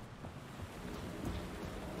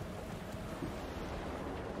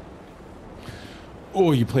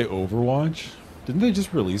 Oh, you play Overwatch? Didn't they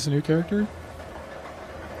just release a new character?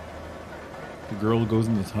 The girl who goes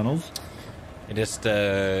in the tunnels? I just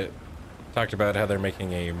talked about how they're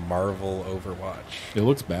making a Marvel Overwatch. It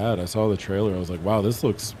looks bad. I saw the trailer. I was like, wow, this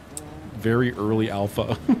looks very early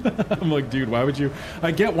alpha. I'm like, dude, why would you?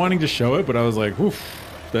 I get wanting to show it, but I was like, oof,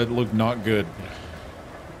 that looked not good.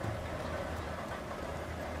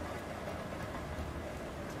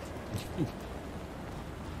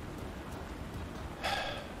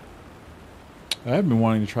 I have been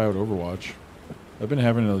wanting to try out Overwatch. I've been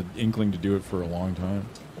having an inkling to do it for a long time.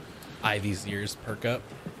 Ivy's ears perk up.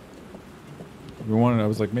 I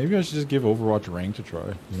was like, maybe I should just give Overwatch Ranked a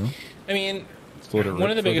try, you know? I mean, let it one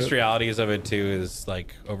of the rip for a biggest bit. realities of it, too, is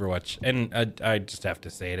like Overwatch. And I just have to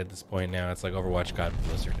say it at this point now. It's like Overwatch got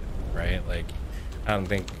Blizzard, right? Like, I don't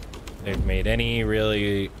think they've made any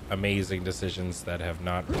really amazing decisions that have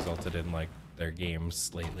not resulted in like their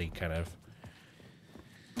games lately kind of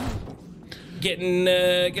getting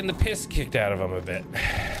the piss kicked out of them a bit.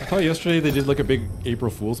 I thought yesterday they did like a big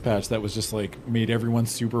April Fool's patch that was just like made everyone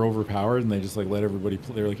super overpowered, and they just like let everybody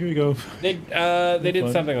play. They were like, here you go. They did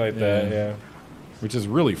Fun. something like that, yeah. Which is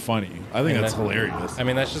really funny. I think that's hilarious. I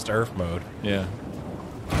mean, that's just Earth mode. Yeah.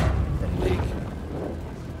 From League.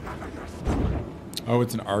 Oh,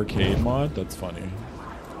 it's an arcade mod? That's funny.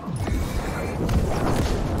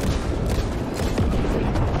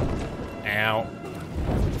 Ow.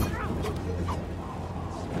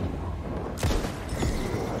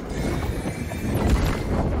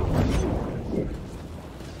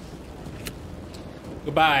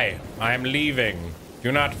 Goodbye. I am leaving.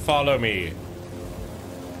 Do not follow me.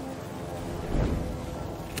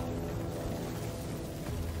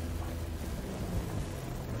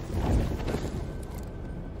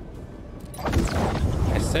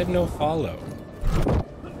 I said no follow.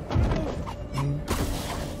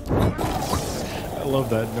 I love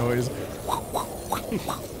that noise.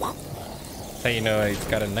 That's how you know he's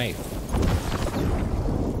got a knife.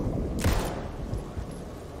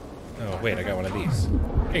 Oh, wait, I got one of these.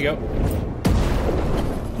 Here you go.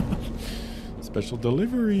 Special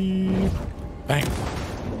delivery. Bang.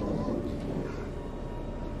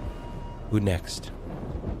 Who next?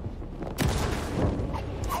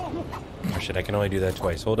 Oh shit, I can only do that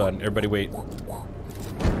twice. Hold on, everybody wait. Oh,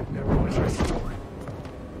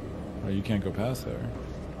 you can't go past there.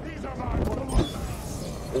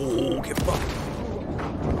 Oh, get fucked.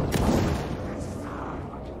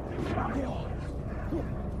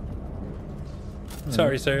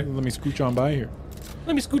 Sorry, sir. Let me scooch on by here.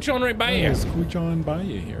 Let me scooch on right by you. Scooch on by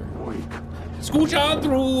you here. Scooch on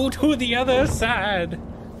through to the other side.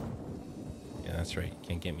 Yeah, that's right. You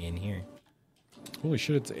can't get me in here. Holy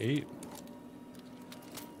shit, it's 8.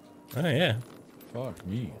 Oh, yeah. Fuck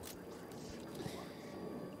me.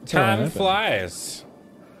 Time flies.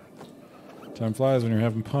 Time flies when you're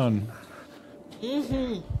having fun.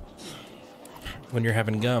 Mm-hmm. When you're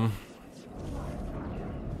having gum.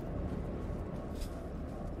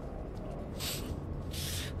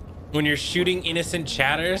 When you're shooting innocent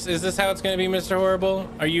chatters? Is this how it's going to be, Mr. Horrible?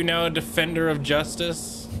 Are you now a defender of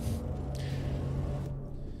justice?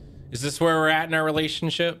 Is this where we're at in our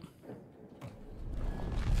relationship?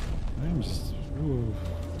 I'm just... Ooh,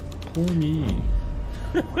 poor me.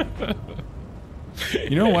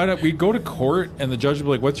 You know what? We'd go to court and the judge would be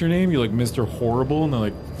like, what's your name? You're like, Mr. Horrible. And they're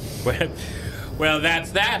like... Well,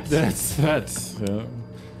 that's that. That's... Yeah.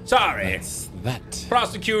 Sorry. That's that.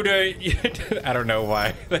 Prosecutor... I don't know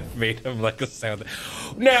why they made him like a sound.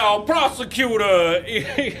 Now, prosecutor...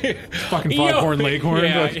 Fucking Foghorn Leghorn.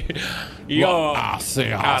 Yeah, Well, I'll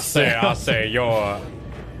say.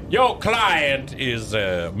 Your client is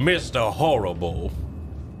Mr. Horrible.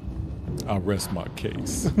 I'll rest my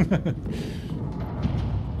case.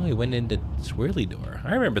 Oh, he went into swirly door.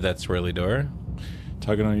 I remember that swirly door.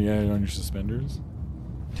 Tugging on your suspenders.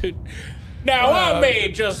 Dude. Now, I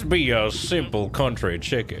may just be a simple country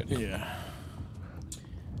chicken. Yeah.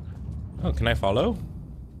 Oh, can I follow?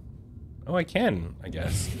 Oh, I can, I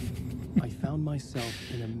guess. I found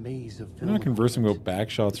myself in a maze of We're not conversing about back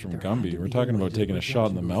shots from Gumby. We're talking about taking a shot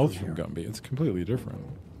in the mouth from Gumby. It's completely different.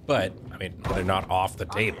 But, I mean, they're not off the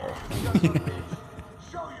table.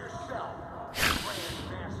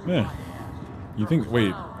 Yeah. You think,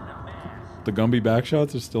 wait, the Gumby back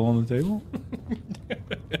shots are still on the table?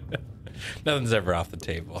 Nothing's ever off the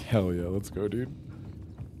table. Hell yeah, let's go, dude.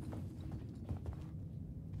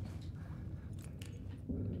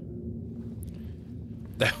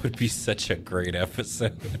 That would be such a great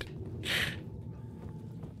episode.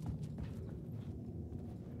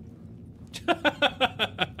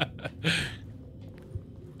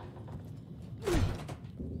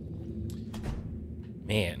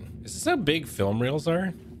 Man, is this how big film reels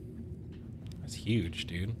are? That's huge,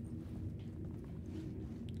 dude.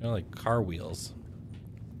 They're like car wheels.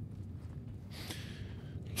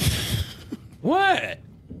 What?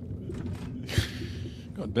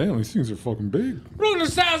 God damn, these things are fucking big. Look at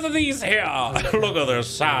the size of these here. Look at the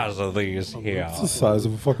size of these here. It's the size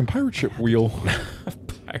of a fucking pirate ship wheel.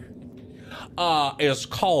 It's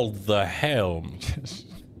called the helm.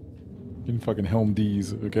 You can fucking helm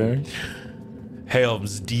D's, okay?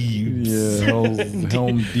 Helm's Deeps. Yeah,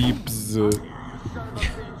 helm Deeps.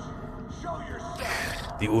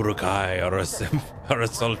 The Urukai are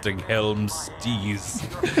assaulting Helm's D's.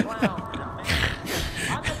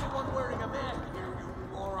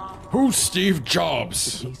 Who's Steve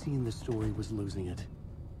Jobs? Casey in the story was losing it.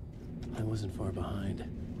 I wasn't far behind.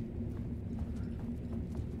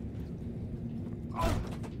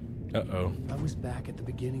 Uh-oh. I was back at the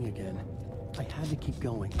beginning again. I had to keep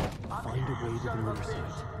going. Find a way to the murder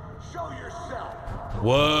site. Show yourself.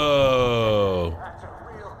 Whoa. That's a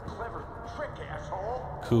real clever trick, asshole.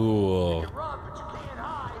 Cool. You run, but you can't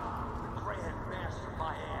hide. The grand master of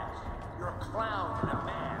my ass. You're a clown in a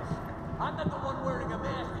mask. I'm not the one wearing a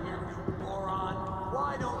mask here, you moron.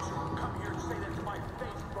 Why don't you come here and say that to my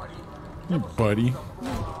face, buddy? Hey, buddy.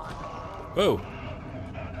 Whoa.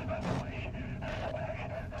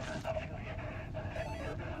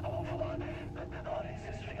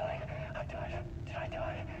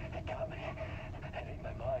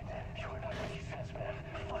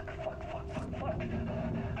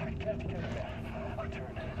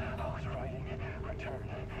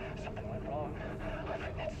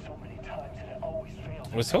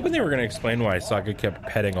 I was hoping they were going to explain why Sokka kept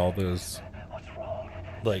petting all those,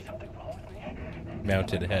 like,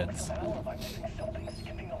 mounted heads.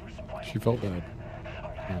 She felt bad.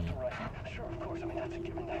 Sure, of course. I mean, that's a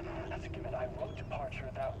given. That's a given. I wrote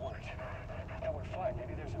departure. That worked. That worked fine.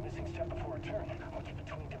 Maybe there's a missing step before return. What's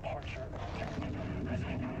between departure and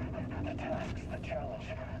return? The tasks, the challenge,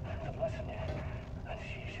 the lesson,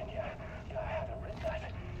 initiation. Yeah, I haven't written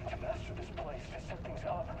that. To master this place, to set things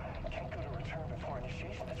up. Can't go to return before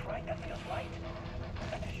initiation. That's right. That feels right.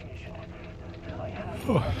 Initiation. I have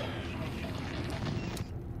initiation.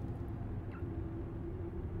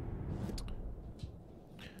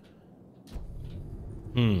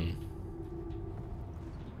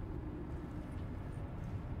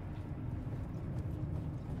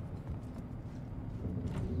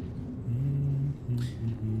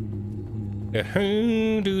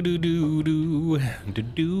 Do do do do do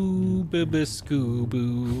do baba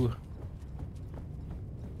scoo.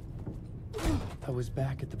 I was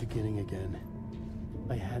back at the beginning again.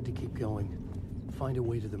 I had to keep going. Find a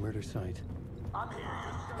way to the murder site. I'm here,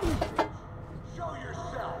 you son. Show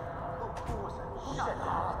yourself. Who was it? Shut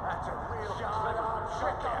up. That's a real clever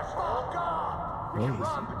trick, asshole. Fuck off. What You is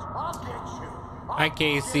run, but I'll get you. Hi,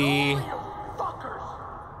 Casey. Fuckers.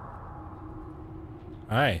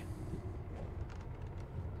 Hi.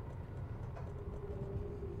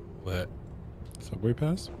 What? Subway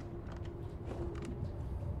pass?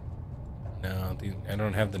 No, I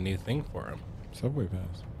don't have the new thing for him. Subway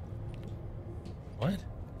pass. What?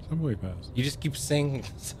 Subway pass. You just keep saying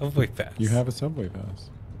Subway pass. You have a subway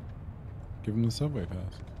pass. Give him the subway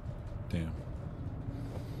pass. Damn.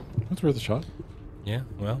 That's worth a shot. Yeah,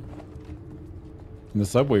 well. In the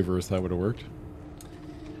subway verse, that would have worked.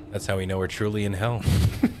 That's how we know we're truly in hell.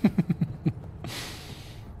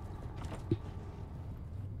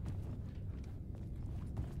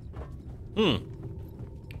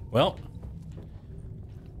 Well.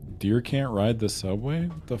 Deer can't ride the subway?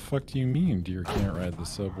 What the fuck do you mean deer can't ride the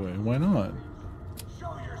subway? Why not?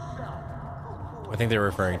 I think they're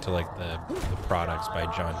referring to like the products by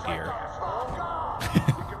John Deere.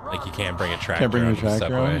 Like you can't bring a tractor. Can't bring your onto the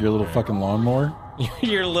tractor subway. on? Your little fucking lawnmower?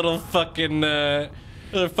 Your little fucking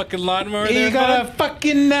lawnmower. You there, got bud? a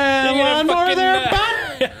fucking lawnmower there,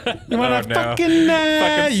 bud? You want a fucking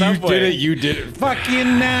Fucking you Subway. did it, you did it.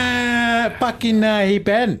 Fucking hey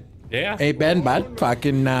Ben. Yeah. Hey, Ben, bud.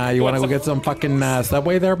 Fucking, you want to go get some fucking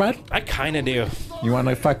Subway there, bud? I kind of do. You want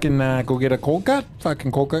to fucking go get a cold cut?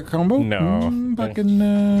 Fucking cold cut combo? No. Fucking,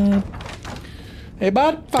 hey,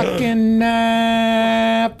 bud. Fucking,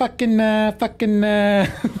 fucking,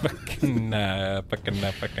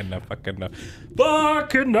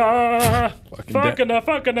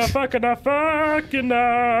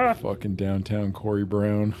 fucking downtown Corey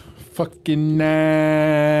Brown. Fucking,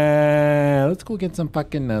 let's go get some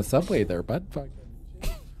fucking Subway there, bud. Fuck.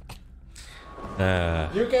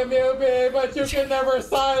 You can mute me, but you can never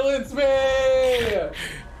silence me.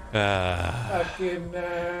 Fucking,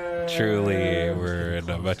 truly, we're in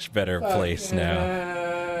a much better place now.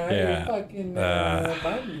 Yeah. Fucking,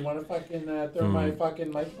 bud, you want to fucking throw my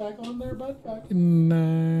fucking mic back on there, bud? Fucking,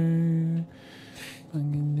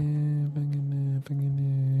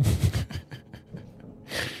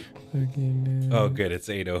 Oh, good. It's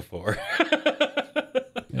 8:04.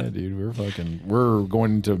 Yeah, dude, we're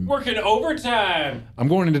going into Working overtime. I'm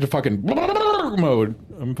going into the fucking mode.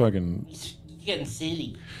 I'm fucking Getting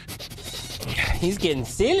silly. He's getting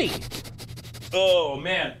silly. Oh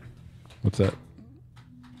man. What's that?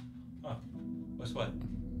 Oh, what's what?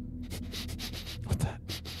 What's that?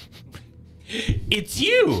 It's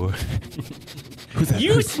you. Who's that?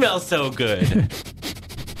 You smell so good.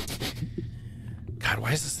 God,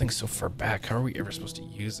 why is this thing so far back? How are we ever supposed to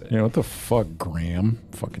use it? Yeah, what the fuck, Graham?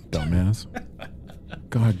 Fucking dumbass.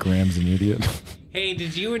 God, Graham's an idiot. Hey,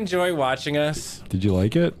 did you enjoy watching us? Did you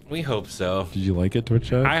like it? We hope so. Did you like it, Twitch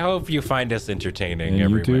chat? I hope you find us entertaining And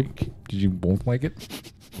every YouTube? week. Did you both like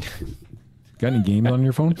it? Got any games on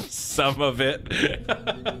your phone? Some of it.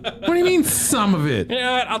 What do you mean, some of it? You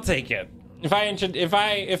know what? I'll take it. If I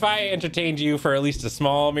entertained you for at least a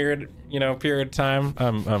small period of time,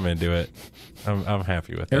 I'm into it. I'm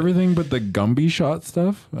happy with it. Everything but the Gumby shot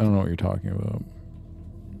stuff? I don't know what you're talking about.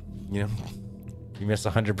 You know, you miss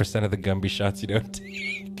 100% of the Gumby shots you don't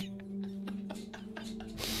take.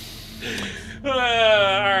 All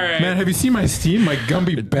right. Man, have you seen my Steam? My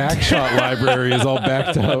Gumby backshot library is all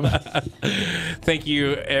backed up. Thank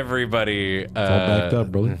you, everybody. It's all backed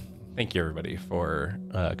up, brother. Thank you, everybody, for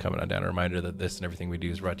coming on down. A reminder that this and everything we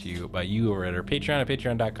do is brought to you by you over at our Patreon at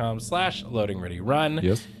patreon.com/loadingreadyrun.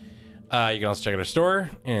 Yes. You can also check out our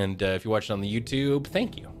store. And if you watch it on the YouTube,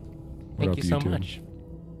 thank you. Thank you so much.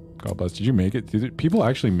 God bless. Did you make it? Did people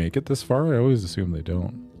actually make it this far? I always assume they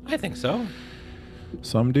don't. I think so.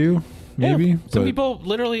 Some do, maybe. Yeah, some but people,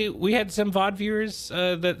 literally, we had some VOD viewers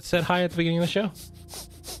that said hi at the beginning of the show.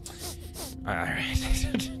 All right.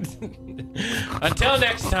 Until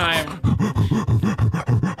next time,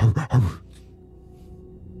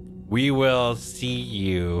 we will see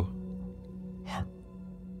you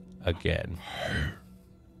again.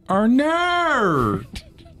 Our nerd!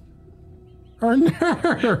 Our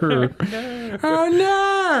nerd! Our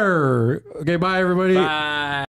nerd! Okay, bye, everybody. Bye.